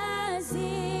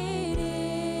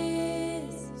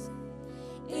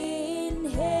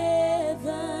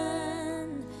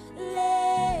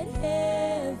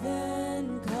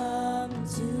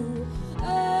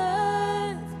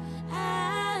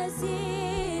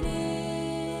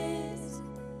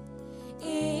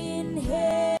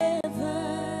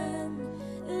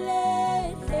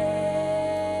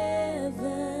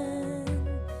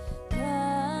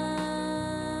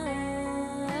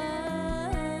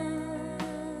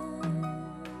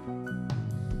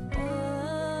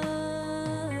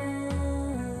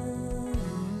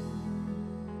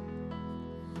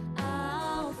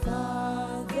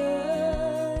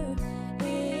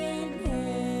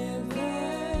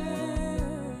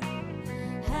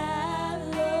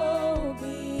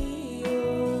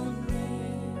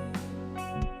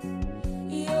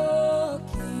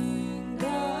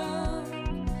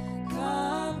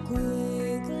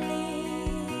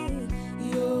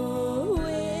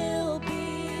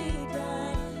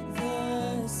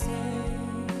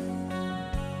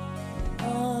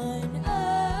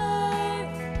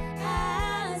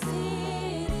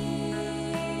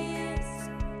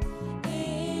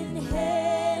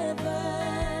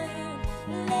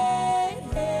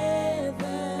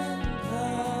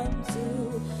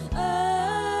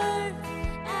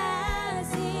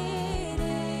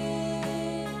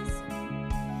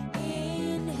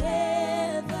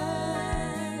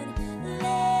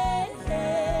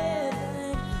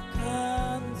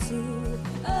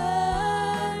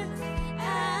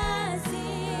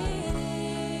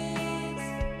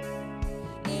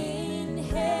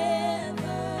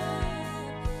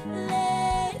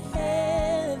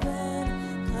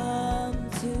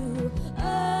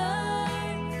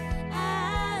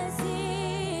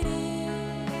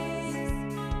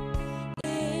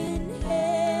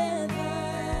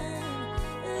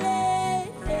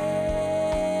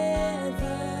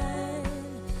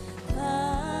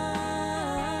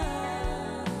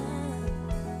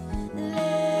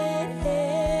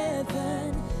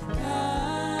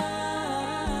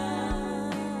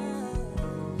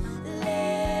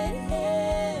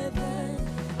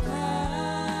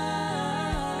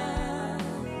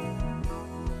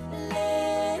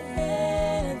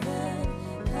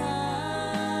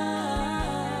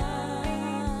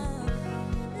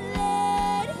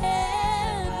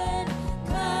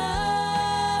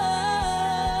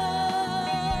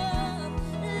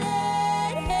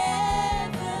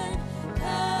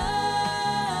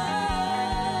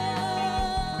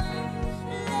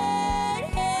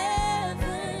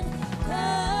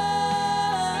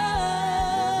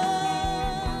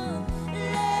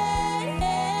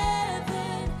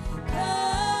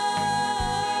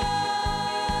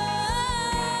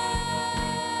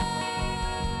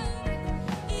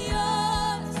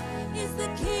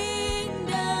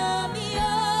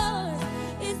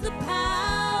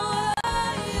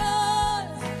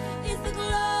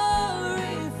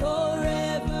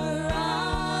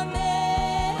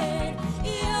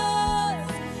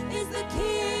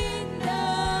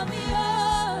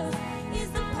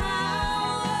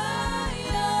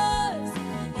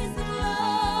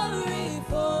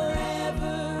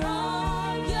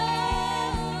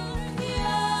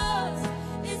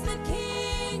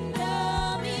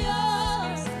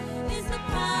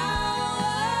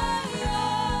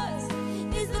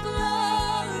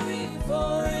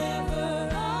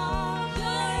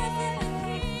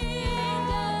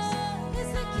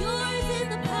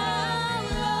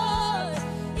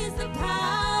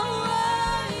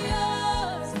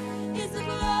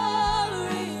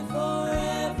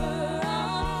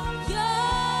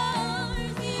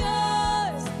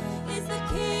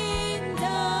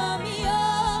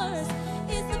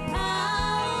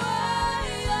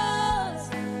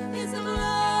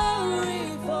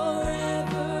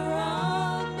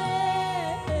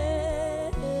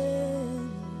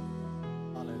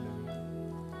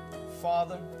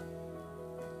Father,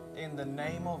 in the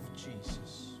name of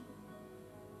Jesus,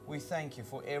 we thank you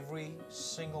for every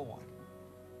single one.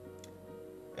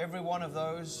 Every one of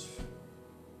those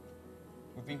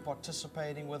who've been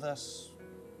participating with us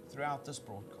throughout this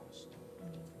broadcast.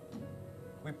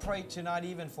 We pray tonight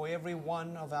even for every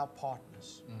one of our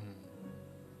partners.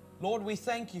 Lord, we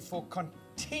thank you for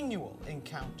continual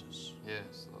encounters.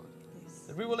 Yes, Lord.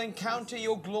 That we will encounter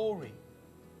your glory,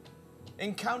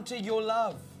 encounter your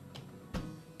love,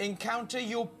 encounter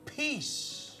your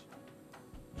peace,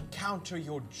 encounter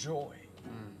your joy.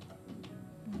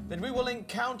 That we will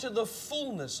encounter the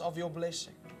fullness of your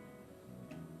blessing.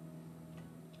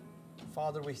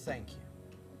 Father, we thank you.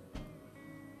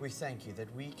 We thank you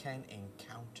that we can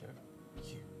encounter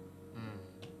you.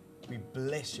 We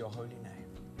bless your holy name.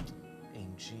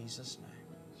 In Jesus'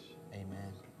 name,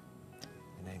 amen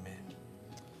and amen.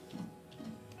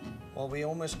 Well, we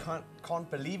almost can't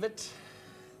believe it.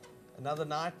 Another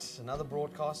night, another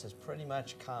broadcast has pretty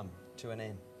much come to an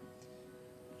end.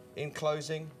 In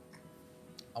closing,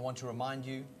 I want to remind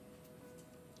you,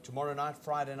 tomorrow night,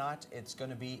 Friday night, it's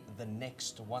going to be the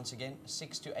next, once again,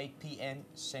 6 to 8 p.m.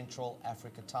 Central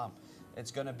Africa time. It's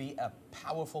going to be a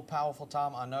powerful, powerful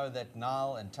time. I know that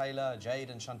Niall and Taylor, Jade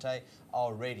and Shantae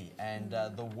are ready. And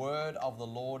the word of the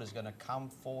Lord is going to come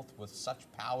forth with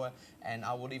such power, and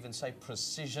I would even say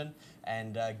precision.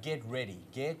 And get ready,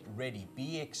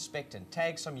 be expectant.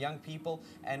 Tag some young people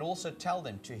and also tell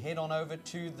them to head on over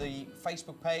to the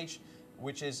Facebook page,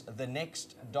 which is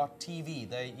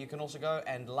thenext.tv. You can also go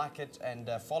and like it and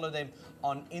follow them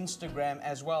on Instagram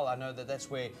as well. I know that that's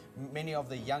where many of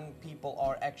the young people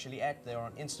are actually at. They're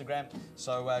on Instagram.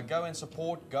 So go and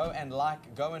support, go and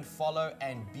like, go and follow,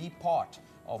 and be part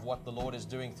of what the Lord is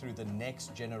doing through the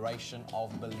next generation of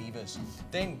believers.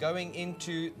 Then going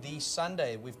into the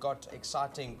Sunday, we've got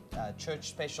exciting church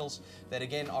specials that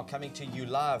again are coming to you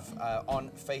live on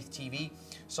Faith TV.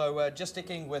 So just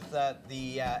sticking with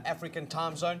the African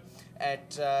time zone,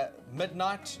 at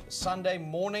midnight Sunday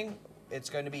morning, it's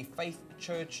going to be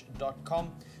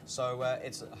faithchurch.com. So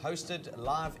it's hosted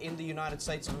live in the United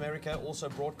States of America, also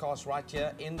broadcast right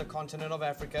here in the continent of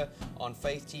Africa on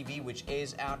Faith TV, which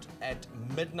airs out at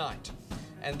midnight.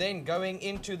 And then going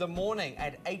into the morning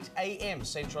at 8 a.m.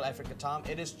 Central Africa time,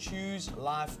 it is Choose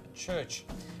Life Church.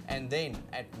 And then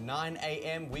at 9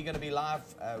 a.m., we're going to be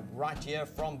live right here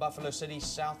from Buffalo City,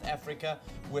 South Africa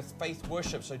with Faith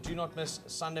Worship. So do not miss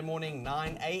Sunday morning,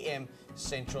 9 a.m.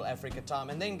 Central Africa time.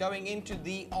 And then going into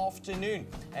the afternoon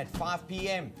at 5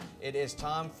 p.m., it is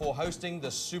time for hosting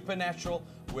the Supernatural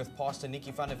with Pastor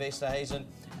Nikki van der Westerhuizen.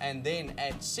 And then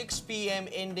at 6 p.m.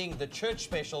 ending the church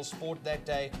specials for that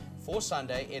day. For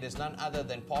Sunday, it is none other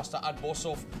than Pastor Ad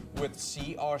Boshoff with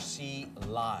CRC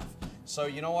Live. So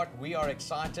you know what? We are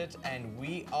excited, and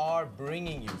we are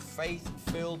bringing you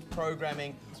faith-filled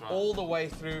programming all the way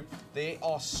through. There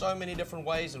are so many different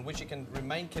ways in which you can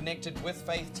remain connected with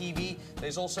Faith TV.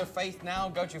 There's also Faith Now.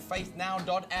 Go to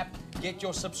faithnow.app, get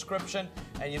your subscription,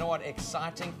 and you know what?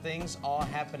 Exciting things are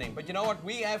happening. But you know what?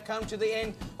 We have come to the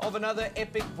end of another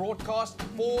epic broadcast.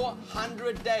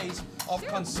 400 days of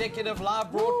consecutive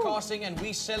live broadcasting, and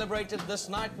we celebrated this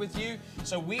night with you.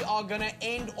 So we are going to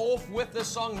end off with the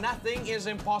song Nothing is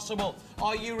Impossible.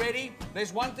 Are you ready?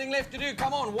 There's one thing left to do.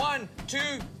 Come on. 1, 2,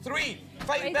 3.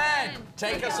 Faith Band,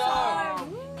 take us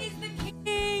home. Is the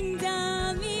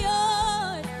kingdom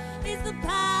yours? Is the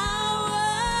power